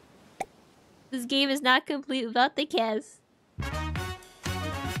 This game is not complete without the kiss.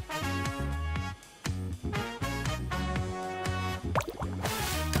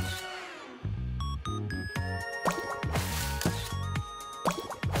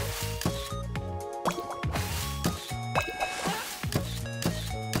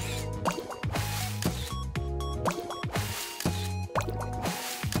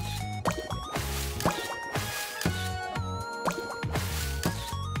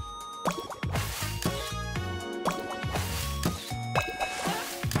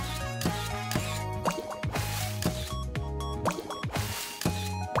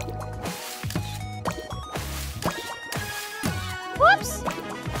 Whoops!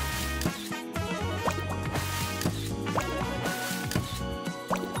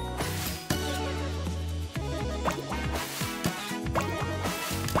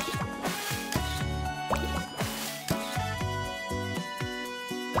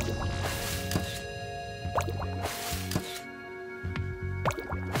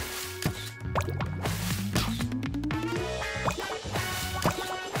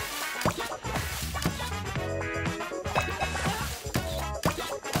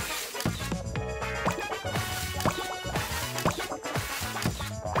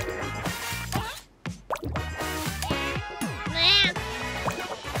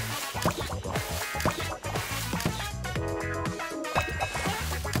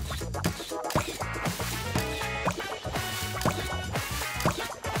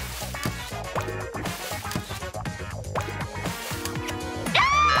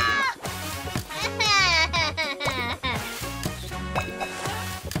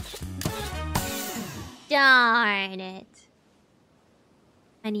 Darn it.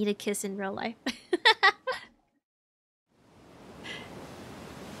 I need a kiss in real life.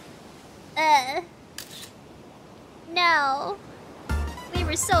 No. We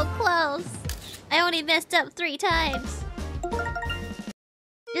were so close. I only messed up 3 times.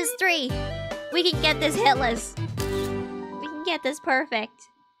 Just 3. We can get this hitless. We can get this perfect.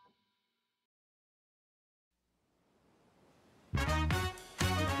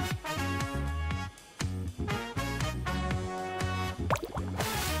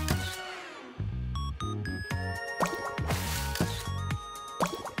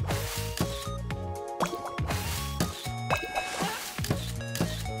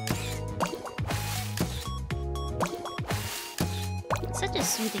 love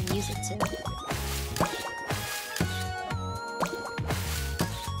just soothing music too.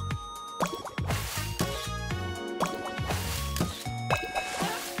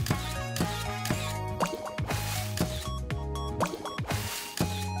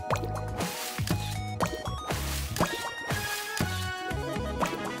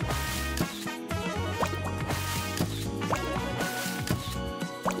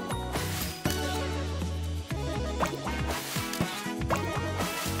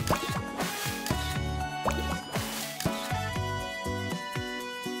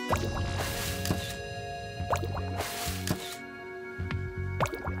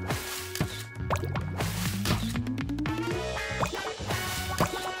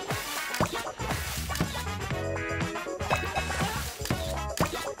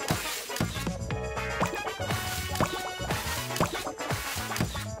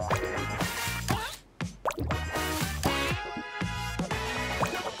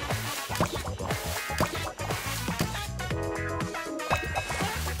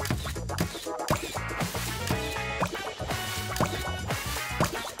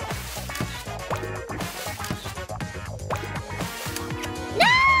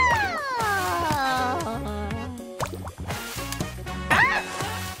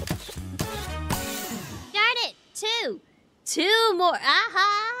 Two more.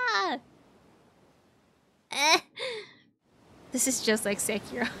 Aha! This is just like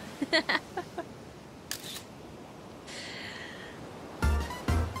Sekiro.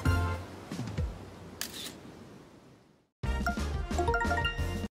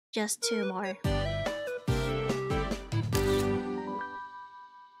 Just two more.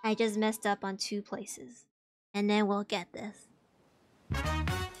 I just messed up on 2 places. And then we'll get this.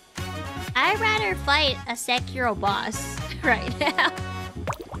 I'd rather fight a Sekiro boss right now.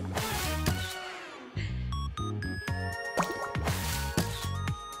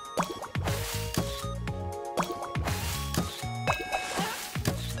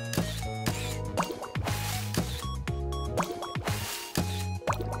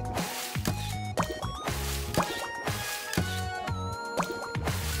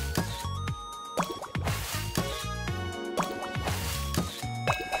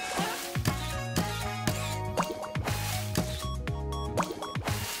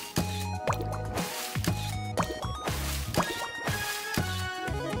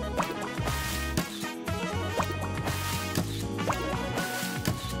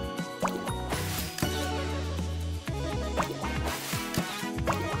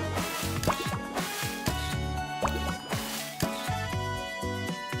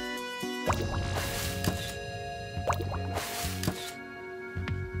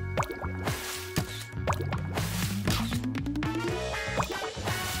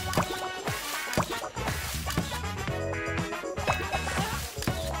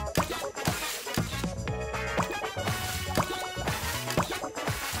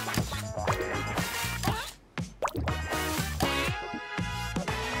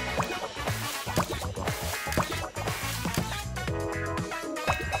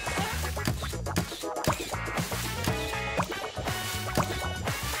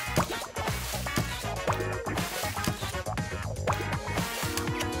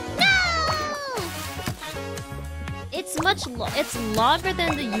 It's longer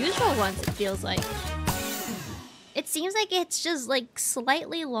than the usual ones, it feels like. It seems like it's just like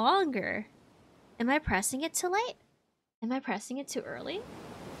slightly longer. Am I pressing it too late? Am I pressing it too early?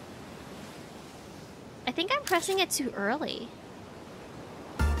 I think I'm pressing it too early.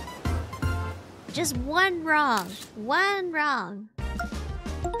 Just one wrong. One wrong.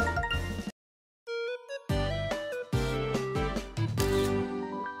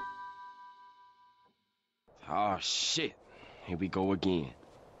 Oh shit. Here we go again.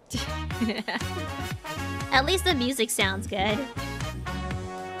 At least the music sounds good.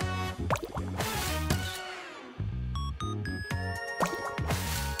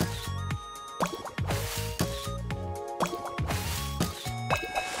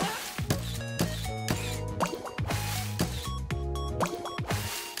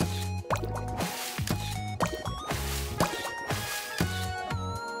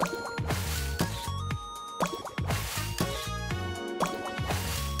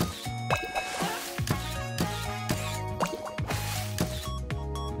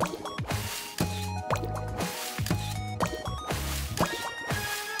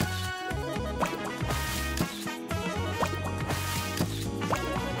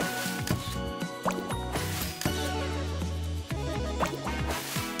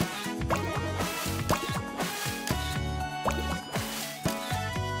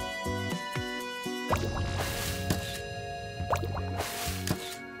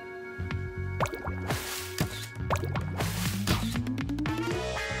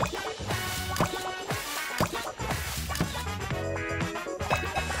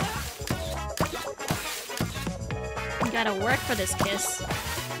 gotta work for this kiss.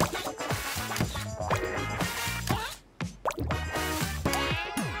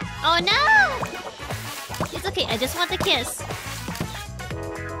 Oh no! It's okay, I just want the kiss.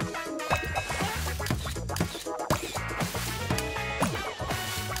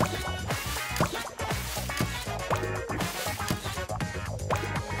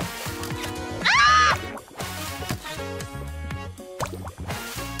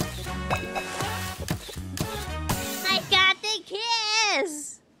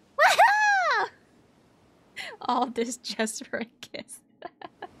 All this just for a kiss.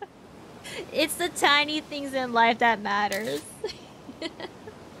 It's the tiny things in life that matters.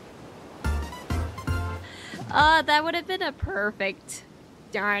 Oh, that would have been a perfect.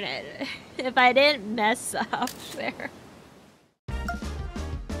 Darn it. If I didn't mess up there.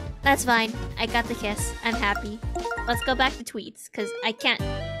 That's fine. I got the kiss. I'm happy. Let's go back to tweets, because I can't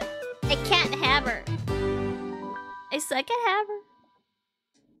have her. I suck at have her.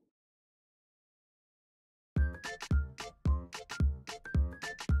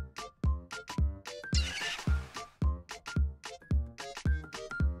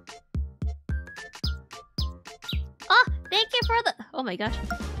 Thank you for the... Oh my gosh.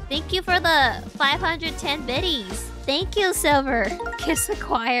 Thank you for the 510 biddies. Thank you, Silver. Kiss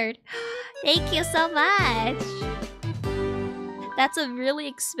acquired. Thank you so much. That's a really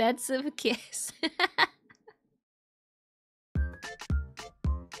expensive kiss.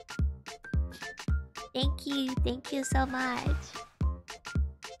 Thank you. Thank you so much.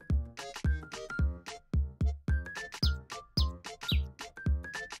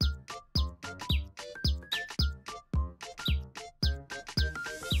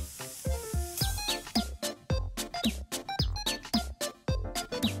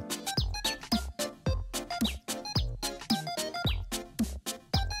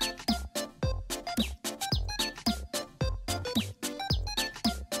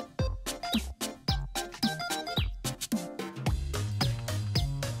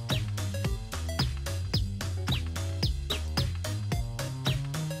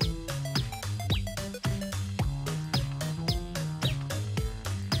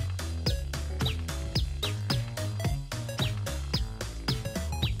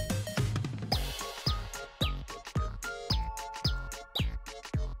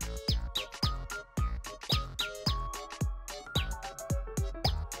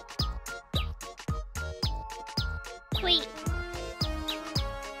 Tweet.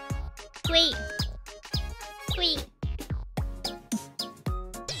 Tweet. Tweet.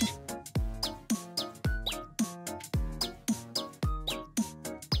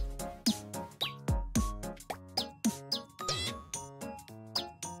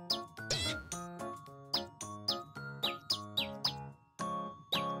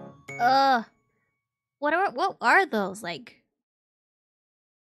 What are those like?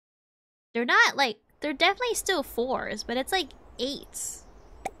 They're not like, they're definitely still 4s, but it's like 8s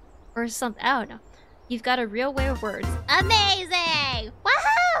or something. I don't know. You've got a real way of words. Amazing!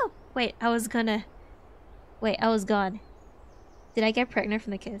 Woohoo! Wait, I was gone. Did I get pregnant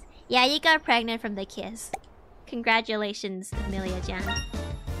from the kiss? Yeah, you got pregnant from the kiss. Congratulations, Amelia Jan.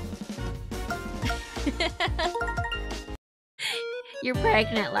 You're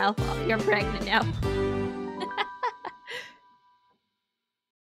pregnant, Lau. You're pregnant now.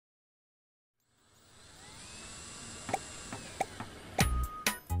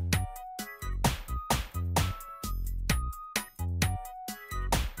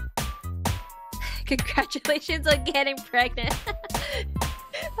 Congratulations on getting pregnant.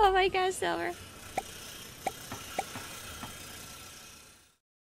 Oh my god, Silver.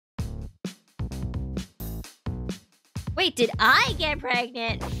 Wait, did I get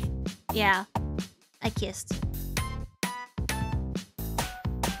pregnant? Yeah, I kissed.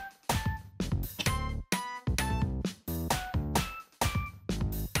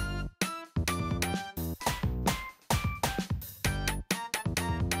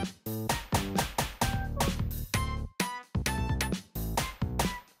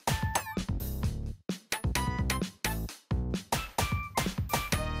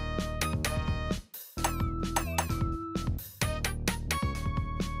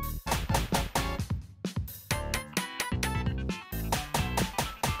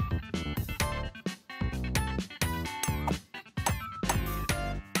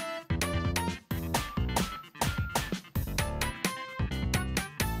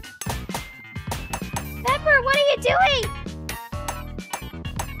 Pepper, what are you doing?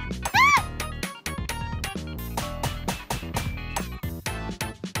 Ah!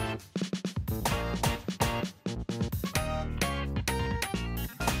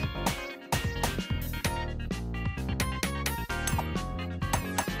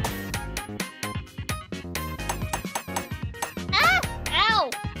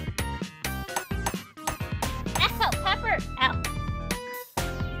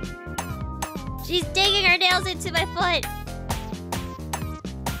 nails into my foot.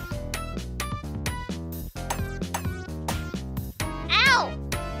 Ow!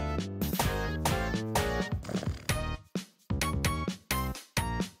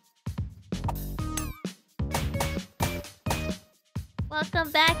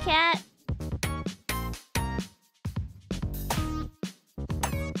 Welcome back, cat.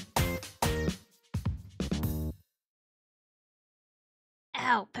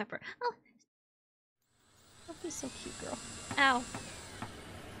 Ow, Pepper. Oh. Don't be so cute, girl. Ow.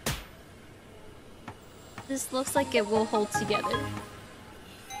 This looks like it will hold together.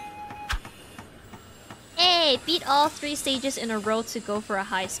 Hey, beat all 3 stages in a row to go for a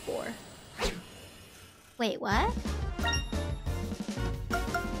high score. Wait, what?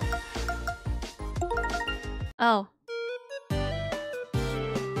 Oh.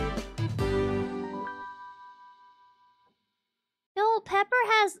 No, Pepper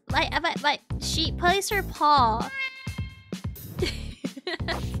has like she placed her paw.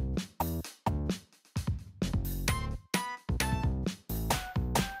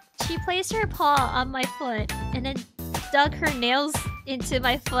 She placed her paw on my foot and then dug her nails into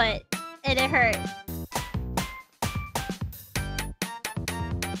my foot and it hurt.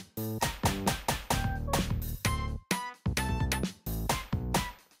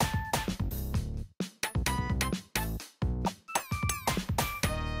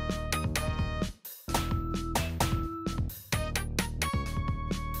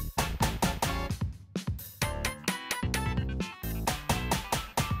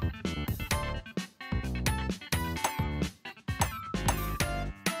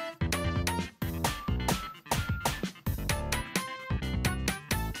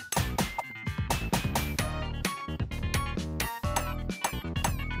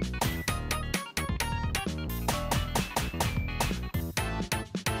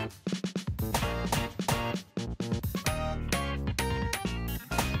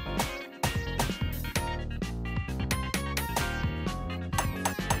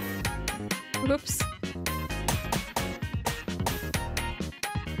 Whoops.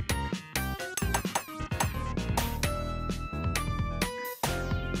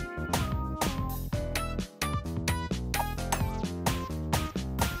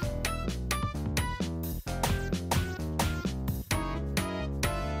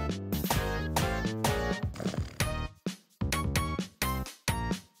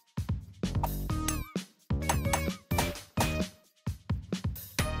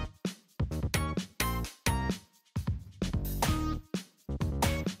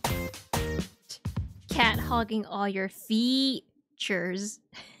 Cat hogging all your features.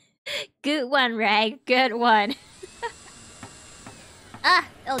 Good one, Rag. Good one. Ah,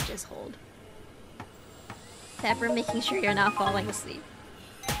 it'll just hold. Pepper making sure you're not falling asleep.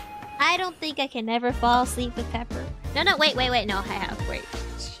 I don't think I can ever fall asleep with Pepper. No, wait. No, I have. Wait.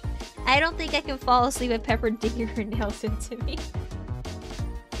 I don't think I can fall asleep with Pepper digging her nails into me.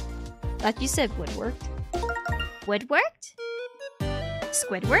 Thought you said wood worked. Wood worked?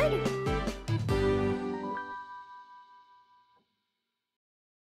 Squidward?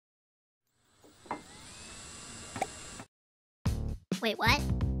 Wait, what?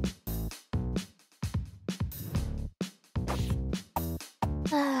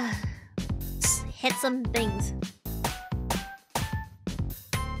 Hit some things.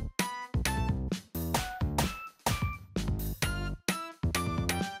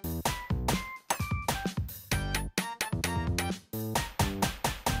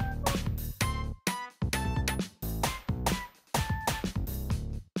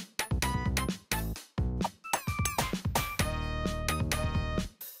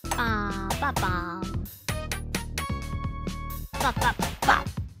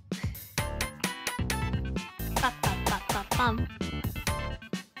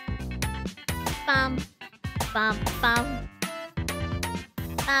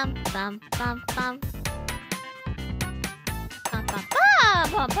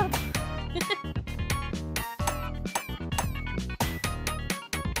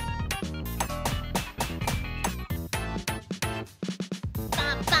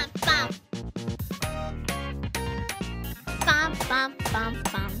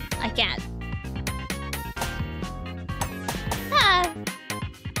 I can't. Ah.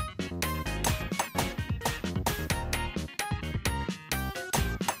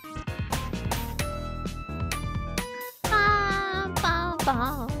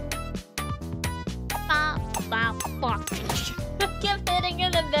 Keep hitting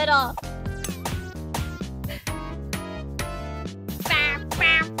in the middle.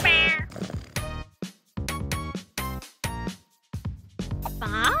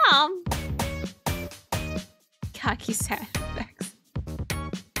 These sound effects.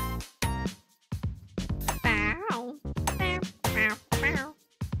 Bow. Bow, bow, bow.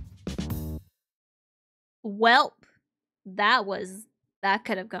 Welp. That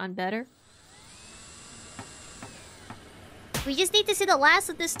could have gone better. We just need to see the last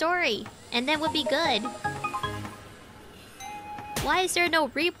of this story, and then we'll be good. Why is there no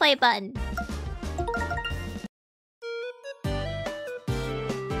replay button?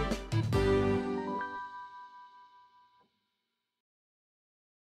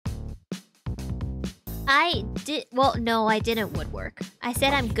 Well, no, I didn't woodwork. I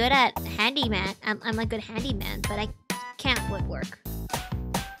said I'm good at handyman. I'm a good handyman, but I can't woodwork.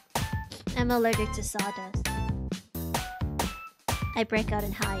 I'm allergic to sawdust. I break out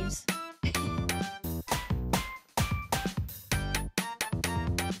in hives.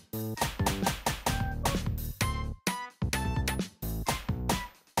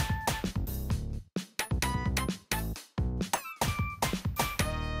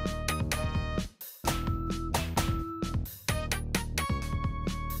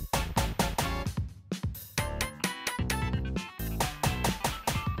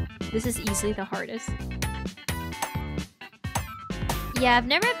 This is easily the hardest. Yeah, I've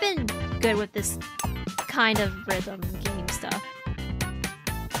never been good with this kind of rhythm game stuff.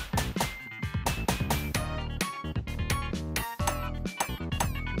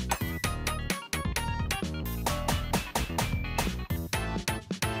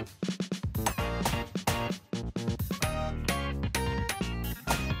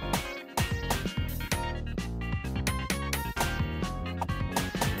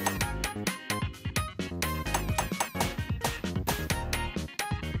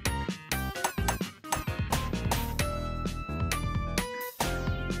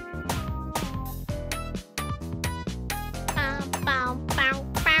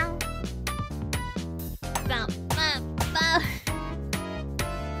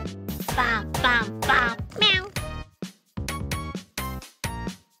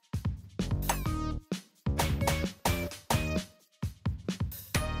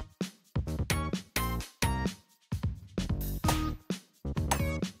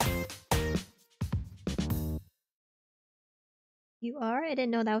 You are? I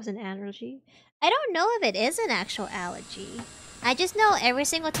didn't know that was an allergy. I don't know if it is an actual allergy. I just know every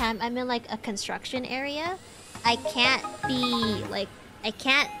single time I'm in like a construction area, I can't be like, I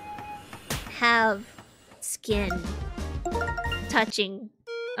can't have skin touching.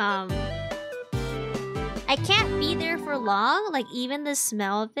 I can't be there for long. Like even the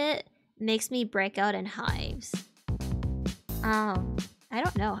smell of it makes me break out in hives. I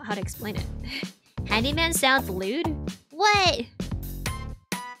don't know how to explain it. Handyman sounds lewd? What?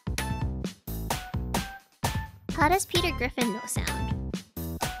 How does Peter Griffin know sound?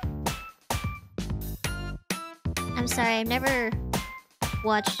 I'm sorry, I've never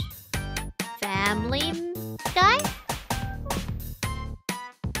watched Family Guy?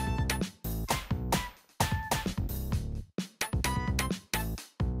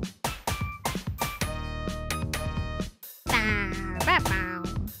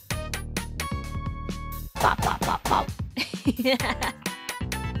 Pop, pop, pop, pop.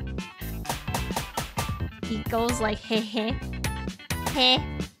 He goes like, heh heh. Heh.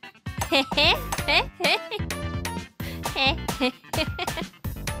 Heh heh. Heh heh. Heh heh.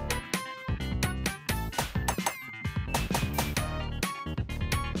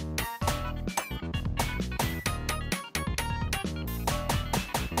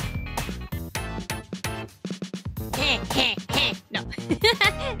 No.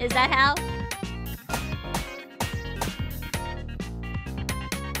 Is that how?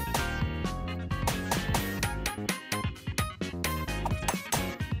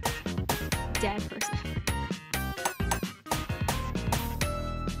 Dead person.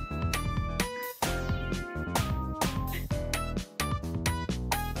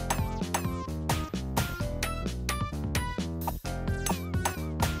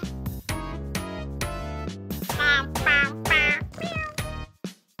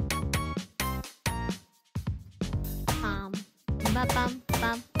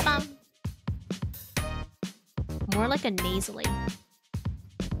 More like a nasally.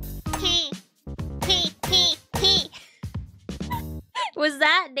 Was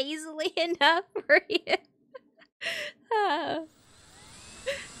that nasally enough for you? Okay.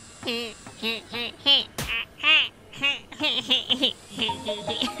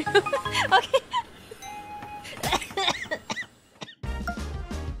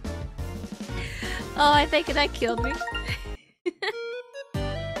 Oh, I think that killed me.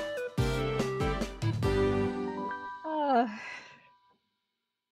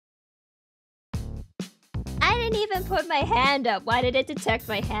 I didn't even even put my hand up. Why did it detect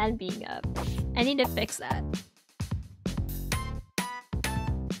my hand being up? I need to fix that.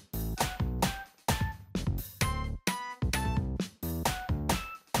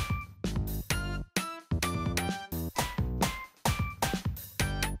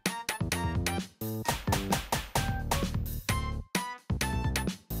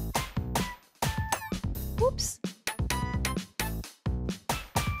 Oops.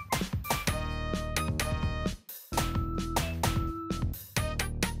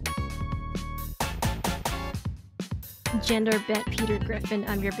 Gender bent Peter Griffin,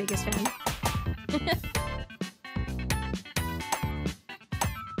 I'm your biggest fan.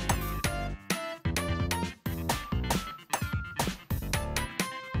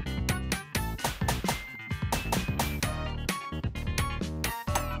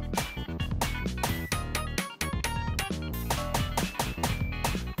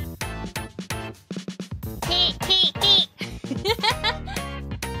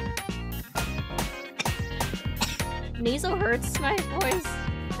 Nasal hurts my voice.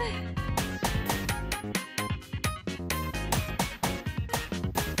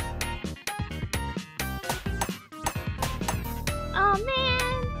 Oh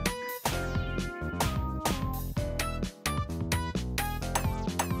man.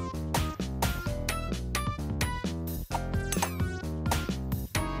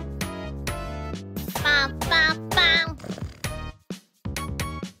 Bum, bum, bum.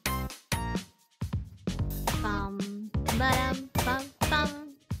 Ba-dum, bum, bum.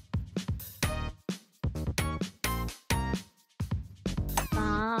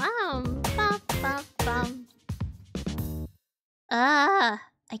 Bum, bum, bum.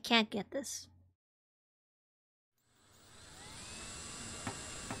 I can't get this.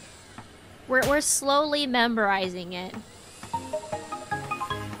 We're slowly memorizing it.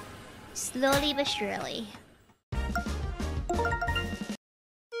 Slowly but surely.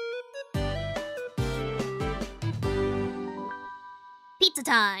 Pizza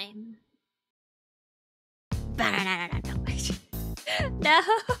time! No!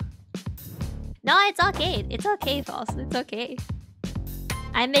 No, it's okay. It's okay, False. It's okay.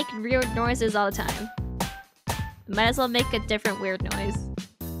 I make weird noises all the time. Might as well make a different weird noise.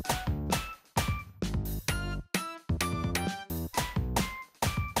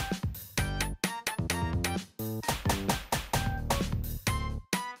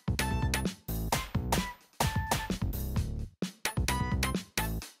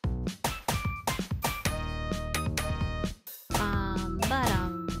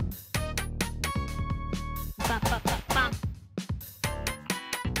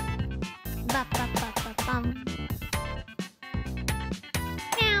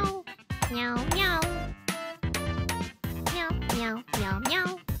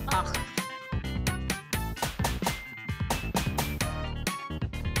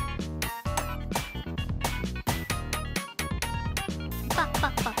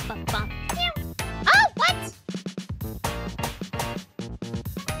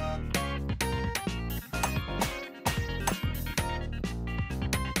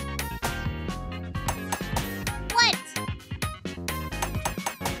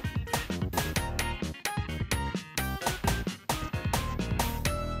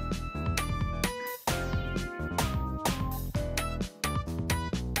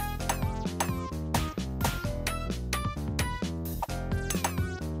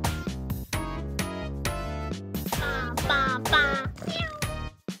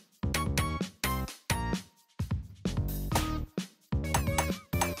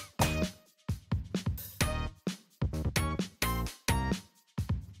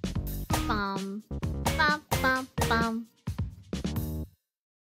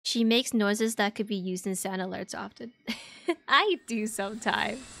 She makes noises that could be used in sound alerts often. I do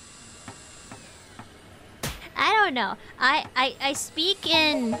sometimes. I don't know. I speak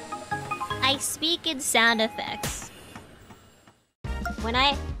in sound effects. When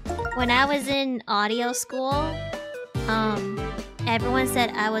I was in audio school, everyone said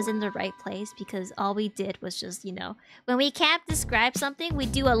I was in the right place because all we did was just, you know, when we can't describe something, we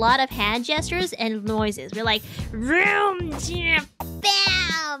do a lot of hand gestures and noises. We're like, room,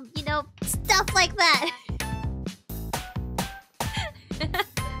 bam, you know, stuff like that.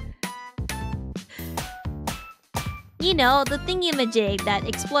 You know, the thingy-majig that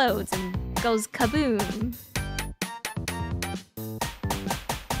explodes and goes kaboom.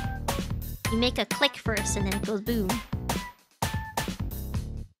 You make a click first and then it goes boom.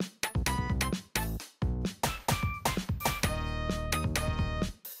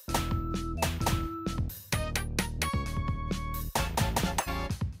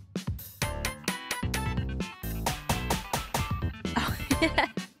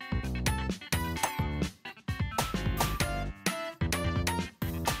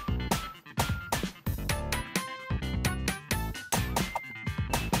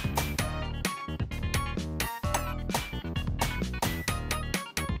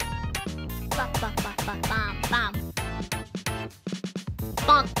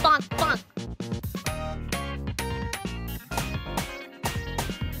 Bonk, bonk, bonk.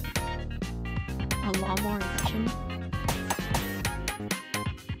 A lawnmower impression.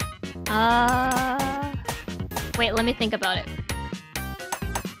 Wait, let me think about it.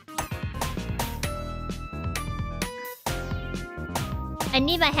 I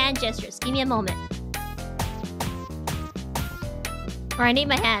need my hand gestures. Give me a moment. Or I need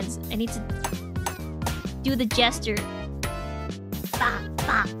my hands. I need to do the gesture. Bam,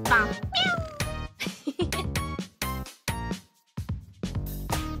 bam, bam.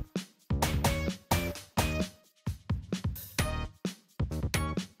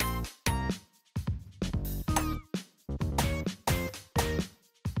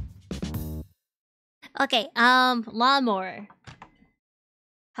 Okay, lawnmower.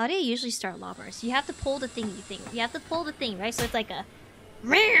 How do you usually start lawnmowers? You have to pull the thing, you have to pull the thing, right? So it's like a...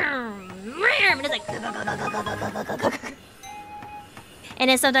 And it's like... And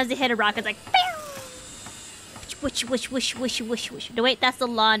then sometimes they hit a rock, it's like... Whoosh, whoosh, whoosh, whoosh, whoosh, whoosh. No, wait, that's the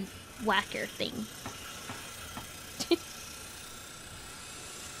lawn whacker thing.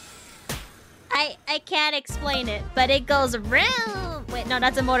 I can't explain it, but it goes round. Wait, no,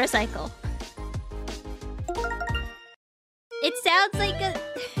 that's a motorcycle. It sounds like a...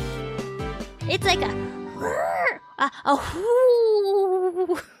 It's like a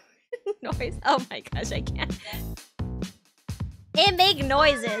whoo noise. Oh my gosh, I can't. It makes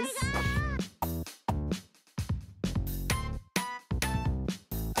noises.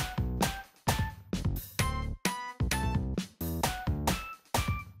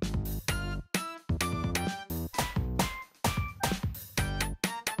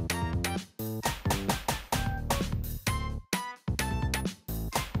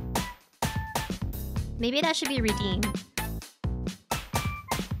 Maybe that should be redeemed.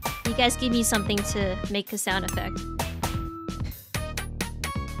 You guys give me something to make a sound effect.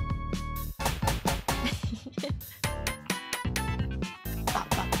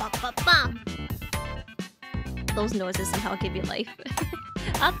 Those noises somehow give you life.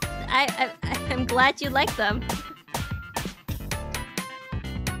 I'm glad you like them.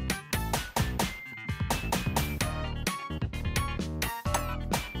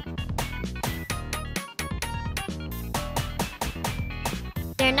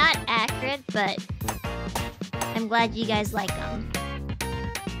 They're not accurate, but I'm glad you guys like them.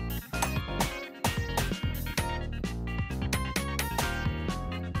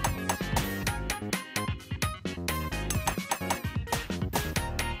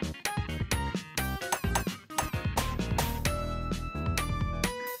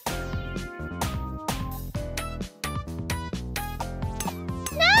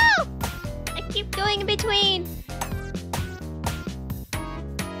 No! I keep going in between.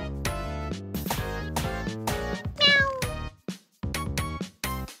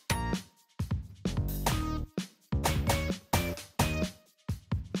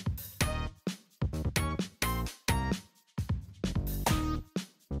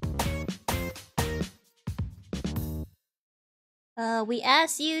 We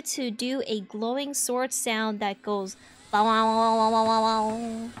asked you to do a glowing sword sound that goes bow wow wow wow wow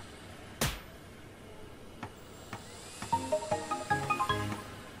wow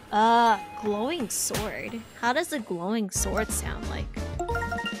wow. Glowing sword. How does a glowing sword sound like?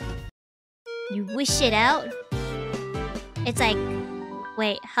 You wish it out? It's like,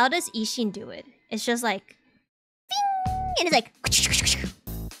 wait, how does Ishin do it? It's just like, Ding! And it's like,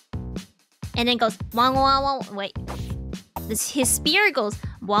 and then it goes wow wow wow. Wait. His spear goes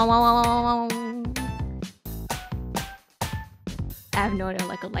wow wow wow wow wow. I have no idea,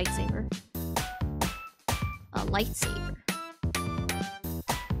 like a lightsaber. A lightsaber.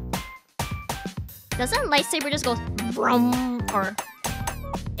 Doesn't lightsaber just go vroom, or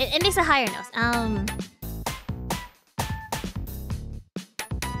it makes a higher note.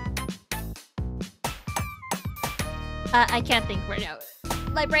 I can't think right now.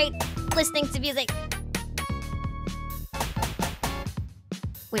 My brain listening to music.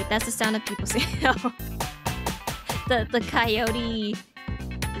 Wait, that's the sound of people saying the coyote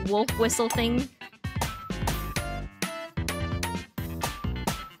wolf whistle thing.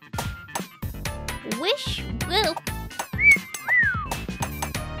 Wish will.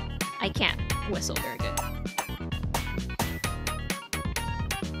 I can't whistle very good.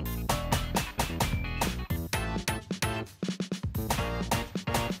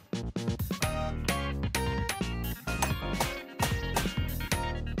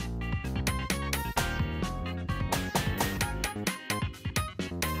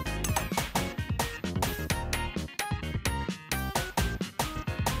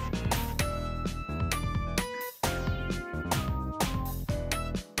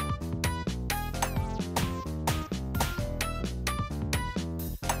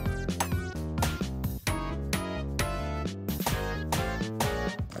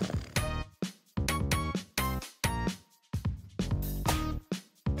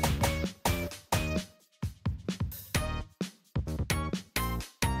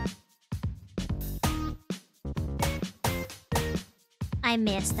 I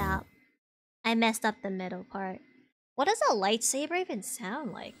messed up. I messed up the middle part. What does a lightsaber even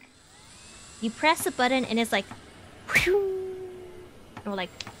sound like? You press the button and it's like... Or like...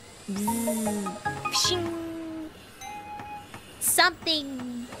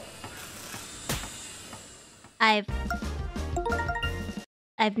 Something. I've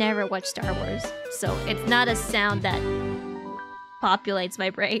never watched Star Wars, so it's not a sound that populates my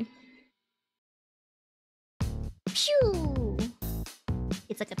brain. Pew!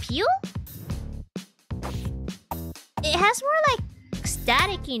 It's like a pew? It has more like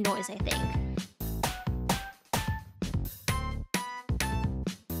staticky noise, I think.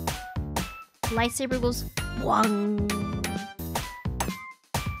 Lightsaber goes wong.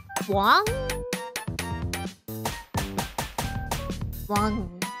 Wong?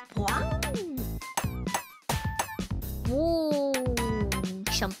 Wong. Wong? Whoa.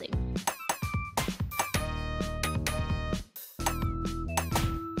 Something.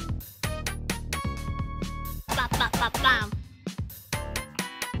 Bop, bop, bop, bop.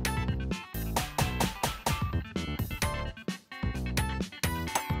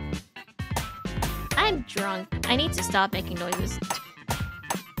 I'm drunk. I need to stop making noises.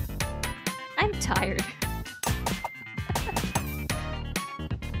 I'm tired.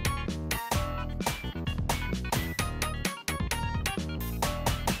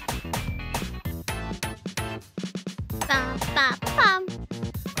 Bum, bop, bum.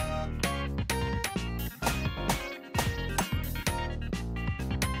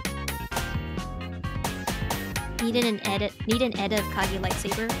 Need an edit of Kagi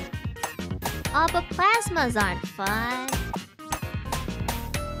lightsaber? Oh, but plasmas aren't fun.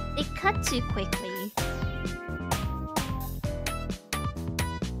 They cut too quickly.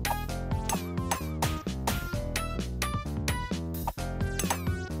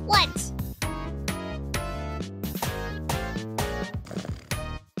 What?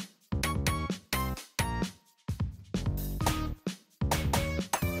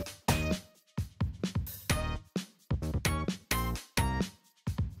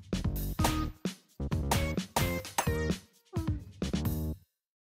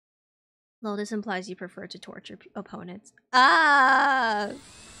 Well, this implies you prefer to torture opponents. Ah!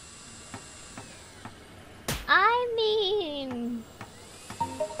 I mean...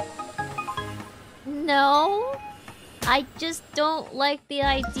 No. I just don't like the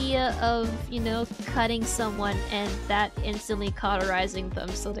idea of, you know, cutting someone and that instantly cauterizing them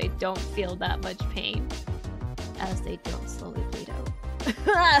so they don't feel that much pain. As they don't slowly bleed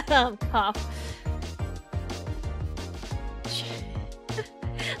out. Cough.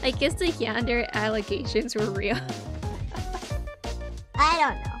 I guess the Yander allegations were real. I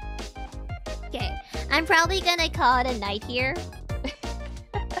don't know. Okay, I'm probably gonna call it a night here.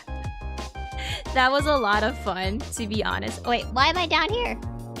 That was a lot of fun, to be honest. Wait, why am I down here?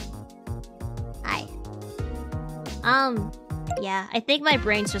 Hi. Yeah, I think my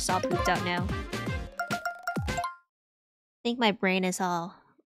brain's just all pooped out now. I think my brain is all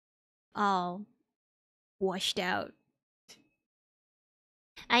washed out.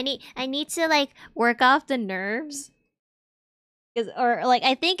 I need to like work off the nerves.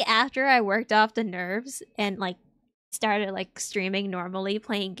 I think after I worked off the nerves and like started like streaming normally,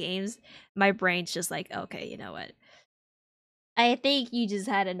 playing games, my brain's just like, okay, you know what? I think you just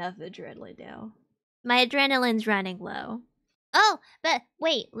had enough adrenaline now. My adrenaline's running low. Oh, but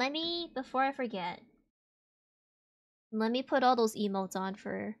wait, before I forget, let me put all those emotes on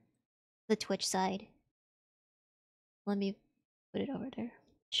for the Twitch side. Let me put it over there.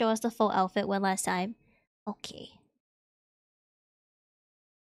 Show us the full outfit one last time. Okay.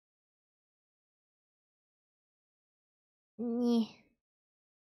 Nyeh.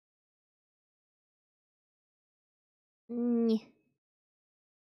 Nyeh.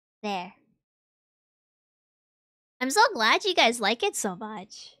 There. I'm so glad you guys like it so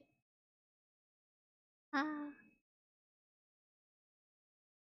much.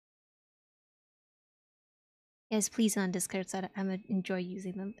 Yes, please on Discord so I'm gonna enjoy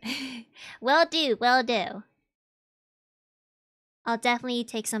using them. Will do, will do. I'll definitely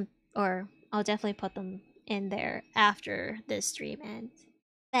take some, or I'll definitely put them in there after this stream ends.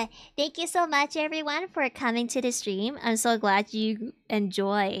 But thank you so much, everyone, for coming to the stream. I'm so glad you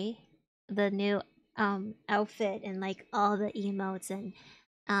enjoy the new outfit and like all the emotes and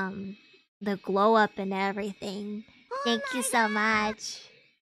the glow up and everything. Thank you so much.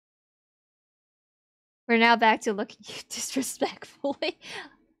 We're now back to looking at you disrespectfully.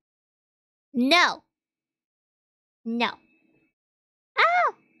 No. No.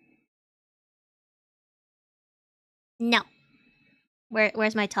 Oh! No.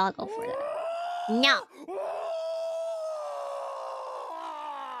 Where's my toggle for that? No.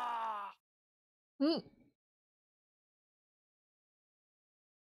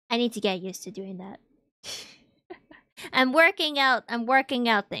 I need to get used to doing that. I'm working out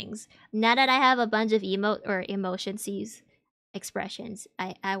things. Now that I have a bunch of emote or emotions expressions,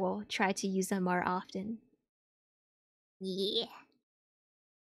 I will try to use them more often. Yeah.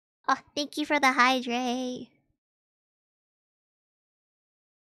 Oh, thank you for the hydrate.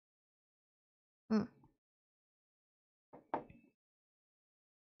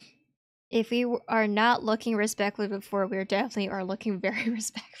 If we are not looking respectfully before, we definitely are looking very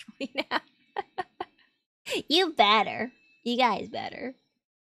respectfully now. You better. You guys better.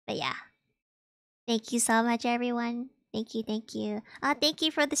 But yeah. Thank you so much, everyone. Thank you, thank you. Thank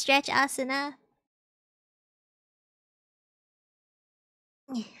you for the stretch asana.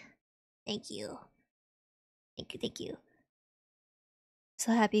 Thank you. Thank you, thank you.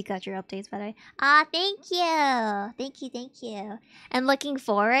 So happy you got your updates, by the way. Thank you. Thank you, thank you. I'm looking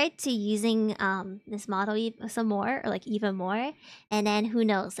forward to using this model some more, or like even more. And then who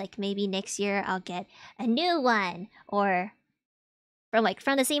knows, like maybe next year I'll get a new one, or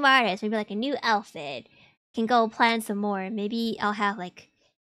from the same artist, maybe like a new outfit. Can go plan some more. Maybe I'll have like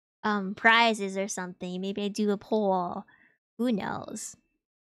prizes or something. Maybe I do a poll. Who knows?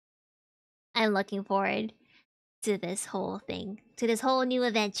 I'm looking forward to this whole thing, to this whole new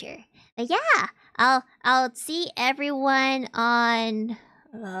adventure. But yeah, I'll see everyone on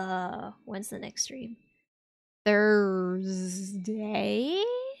when's the next stream? Thursday?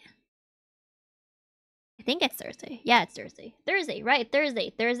 I think it's Thursday. Yeah, it's Thursday. Thursday, right?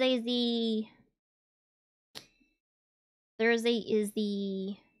 Thursday. Thursday is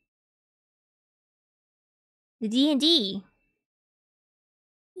the D&D.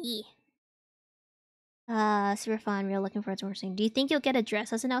 Yeah. Super fun. Real looking forward to watching. Do you think you'll get a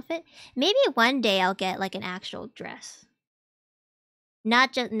dress as an outfit? Maybe one day I'll get like an actual dress.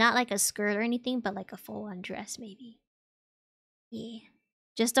 Not like a skirt or anything, but like a full-on dress, maybe. Yeah.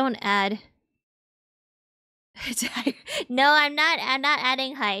 Just don't add. No, I'm not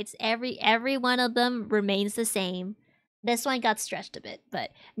adding heights. Every one of them remains the same. This one got stretched a bit,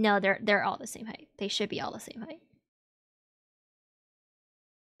 but no, they're all the same height. They should be all the same height.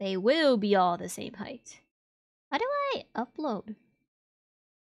 They will be all the same height. How do I upload?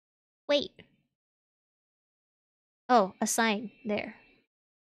 Wait. Oh, assign. There.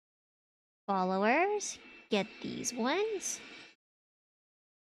 Followers. Get these ones.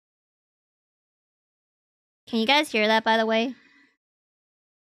 Can you guys hear that, by the way?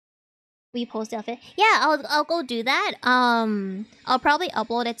 We post outfit. Yeah, I'll go do that. I'll probably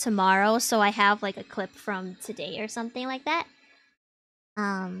upload it tomorrow, so I have like a clip from today or something like that.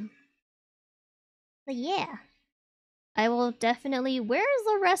 But yeah, I will definitely. Where's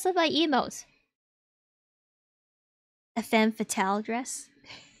the rest of my emotes? A femme fatale dress?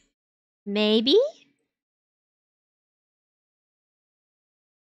 Maybe?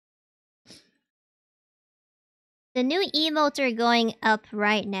 The new emotes are going up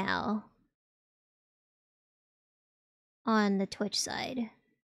right now. On the Twitch side.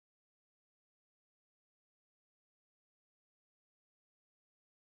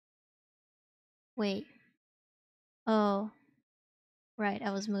 Wait. Oh. Right,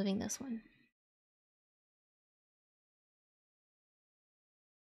 I was moving this one.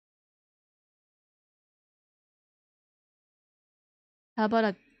 How about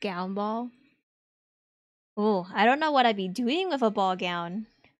a gown ball? Oh, I don't know what I'd be doing with a ball gown.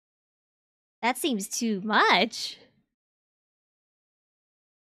 That seems too much.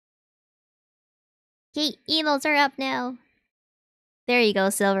 Okay, emotes are up now. There you go,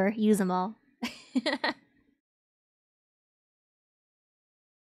 Silver. Use them all.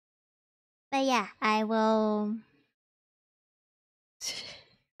 But yeah, I will...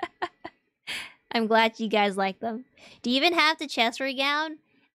 I'm glad you guys like them. Do you even have the chest ray gown?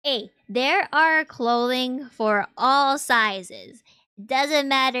 Hey, there are clothing for all sizes. Doesn't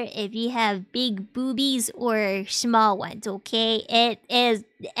matter if you have big boobies or small ones, okay? It is...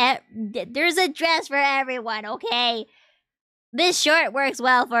 there's a dress for everyone, okay? This short works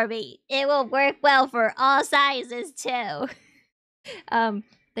well for me. It will work well for all sizes, too.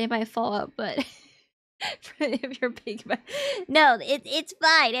 They might fall up, but... if you're big... No, it's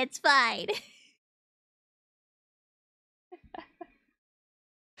fine, it's fine.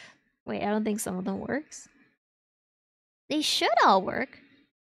 Wait, I don't think some of them works. They should all work.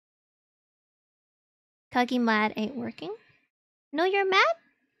 Kagi mat ain't working. No, your mat?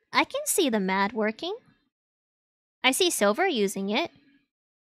 I can see the mat working. I see Silver using it.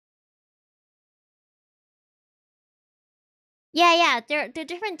 Yeah, they're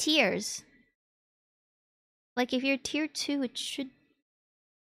different tiers. Like if you're tier 2, it should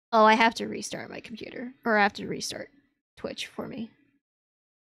Oh, I have to restart my computer. Or I have to restart Twitch for me.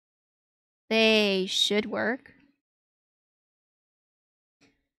 They should work.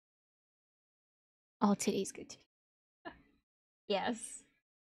 Oh, today's good. Yes.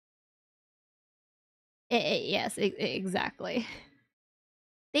 Yes, exactly.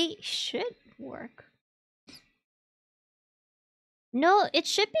 They should work. No, it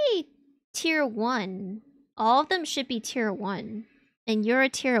should be tier 1. All of them should be tier 1. And you're a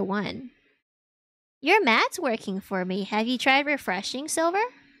tier 1. Your mat's working for me. Have you tried refreshing, Silver?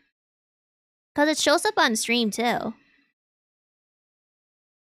 Because it shows up on stream, too.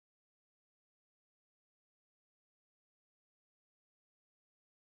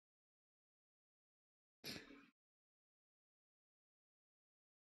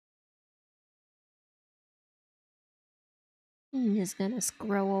 I'm just gonna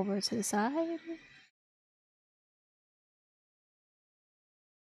scroll over to the side.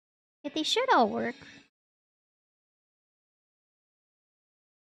 Yeah, they should all work.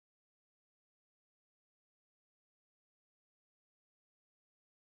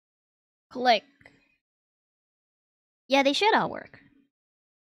 Click. Yeah, they should all work.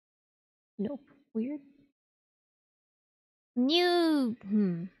 Nope. Weird. New...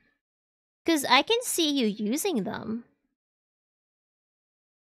 Because I can see you using them.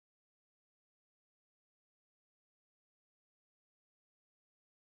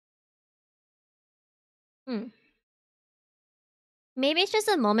 Maybe it's just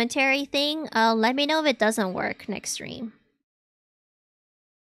a momentary thing. Let me know if it doesn't work next stream.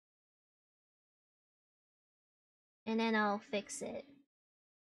 And then I'll fix it.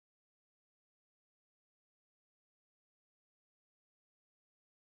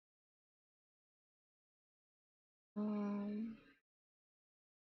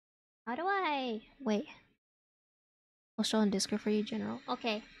 How do I... Wait. I'll show on Discord for you, General.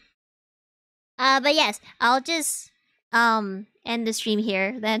 Okay. But yes, I'll just end the stream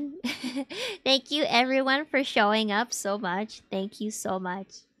here then. Thank you everyone for showing up so much. Thank you so much.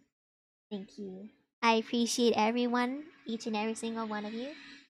 Thank you. I appreciate everyone, each and every single one of you.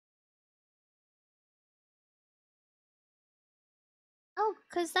 Oh,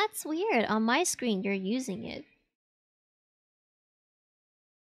 cause that's weird. On my screen you're using it.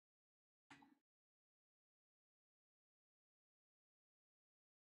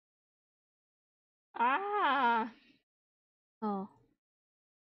 Ah. Oh.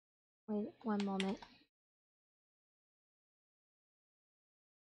 Wait, one moment.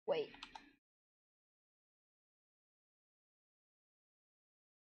 Wait.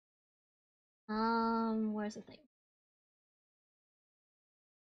 Where's the thing?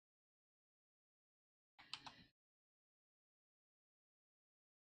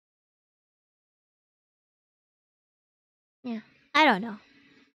 Yeah, I don't know.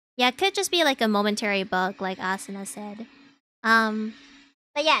 Yeah, it could just be like a momentary bug, like Asuna said.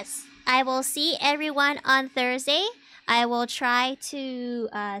 But yes, I will see everyone on Thursday. I will try to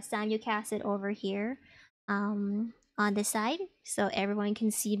simulcast it over here, on this side, so everyone can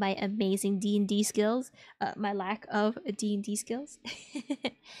see my amazing D&D skills, my lack of D&D skills.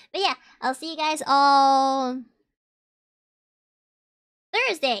 But yeah, I'll see you guys all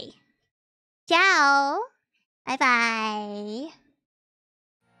Thursday. Ciao. Bye bye.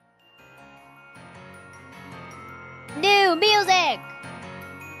 New music.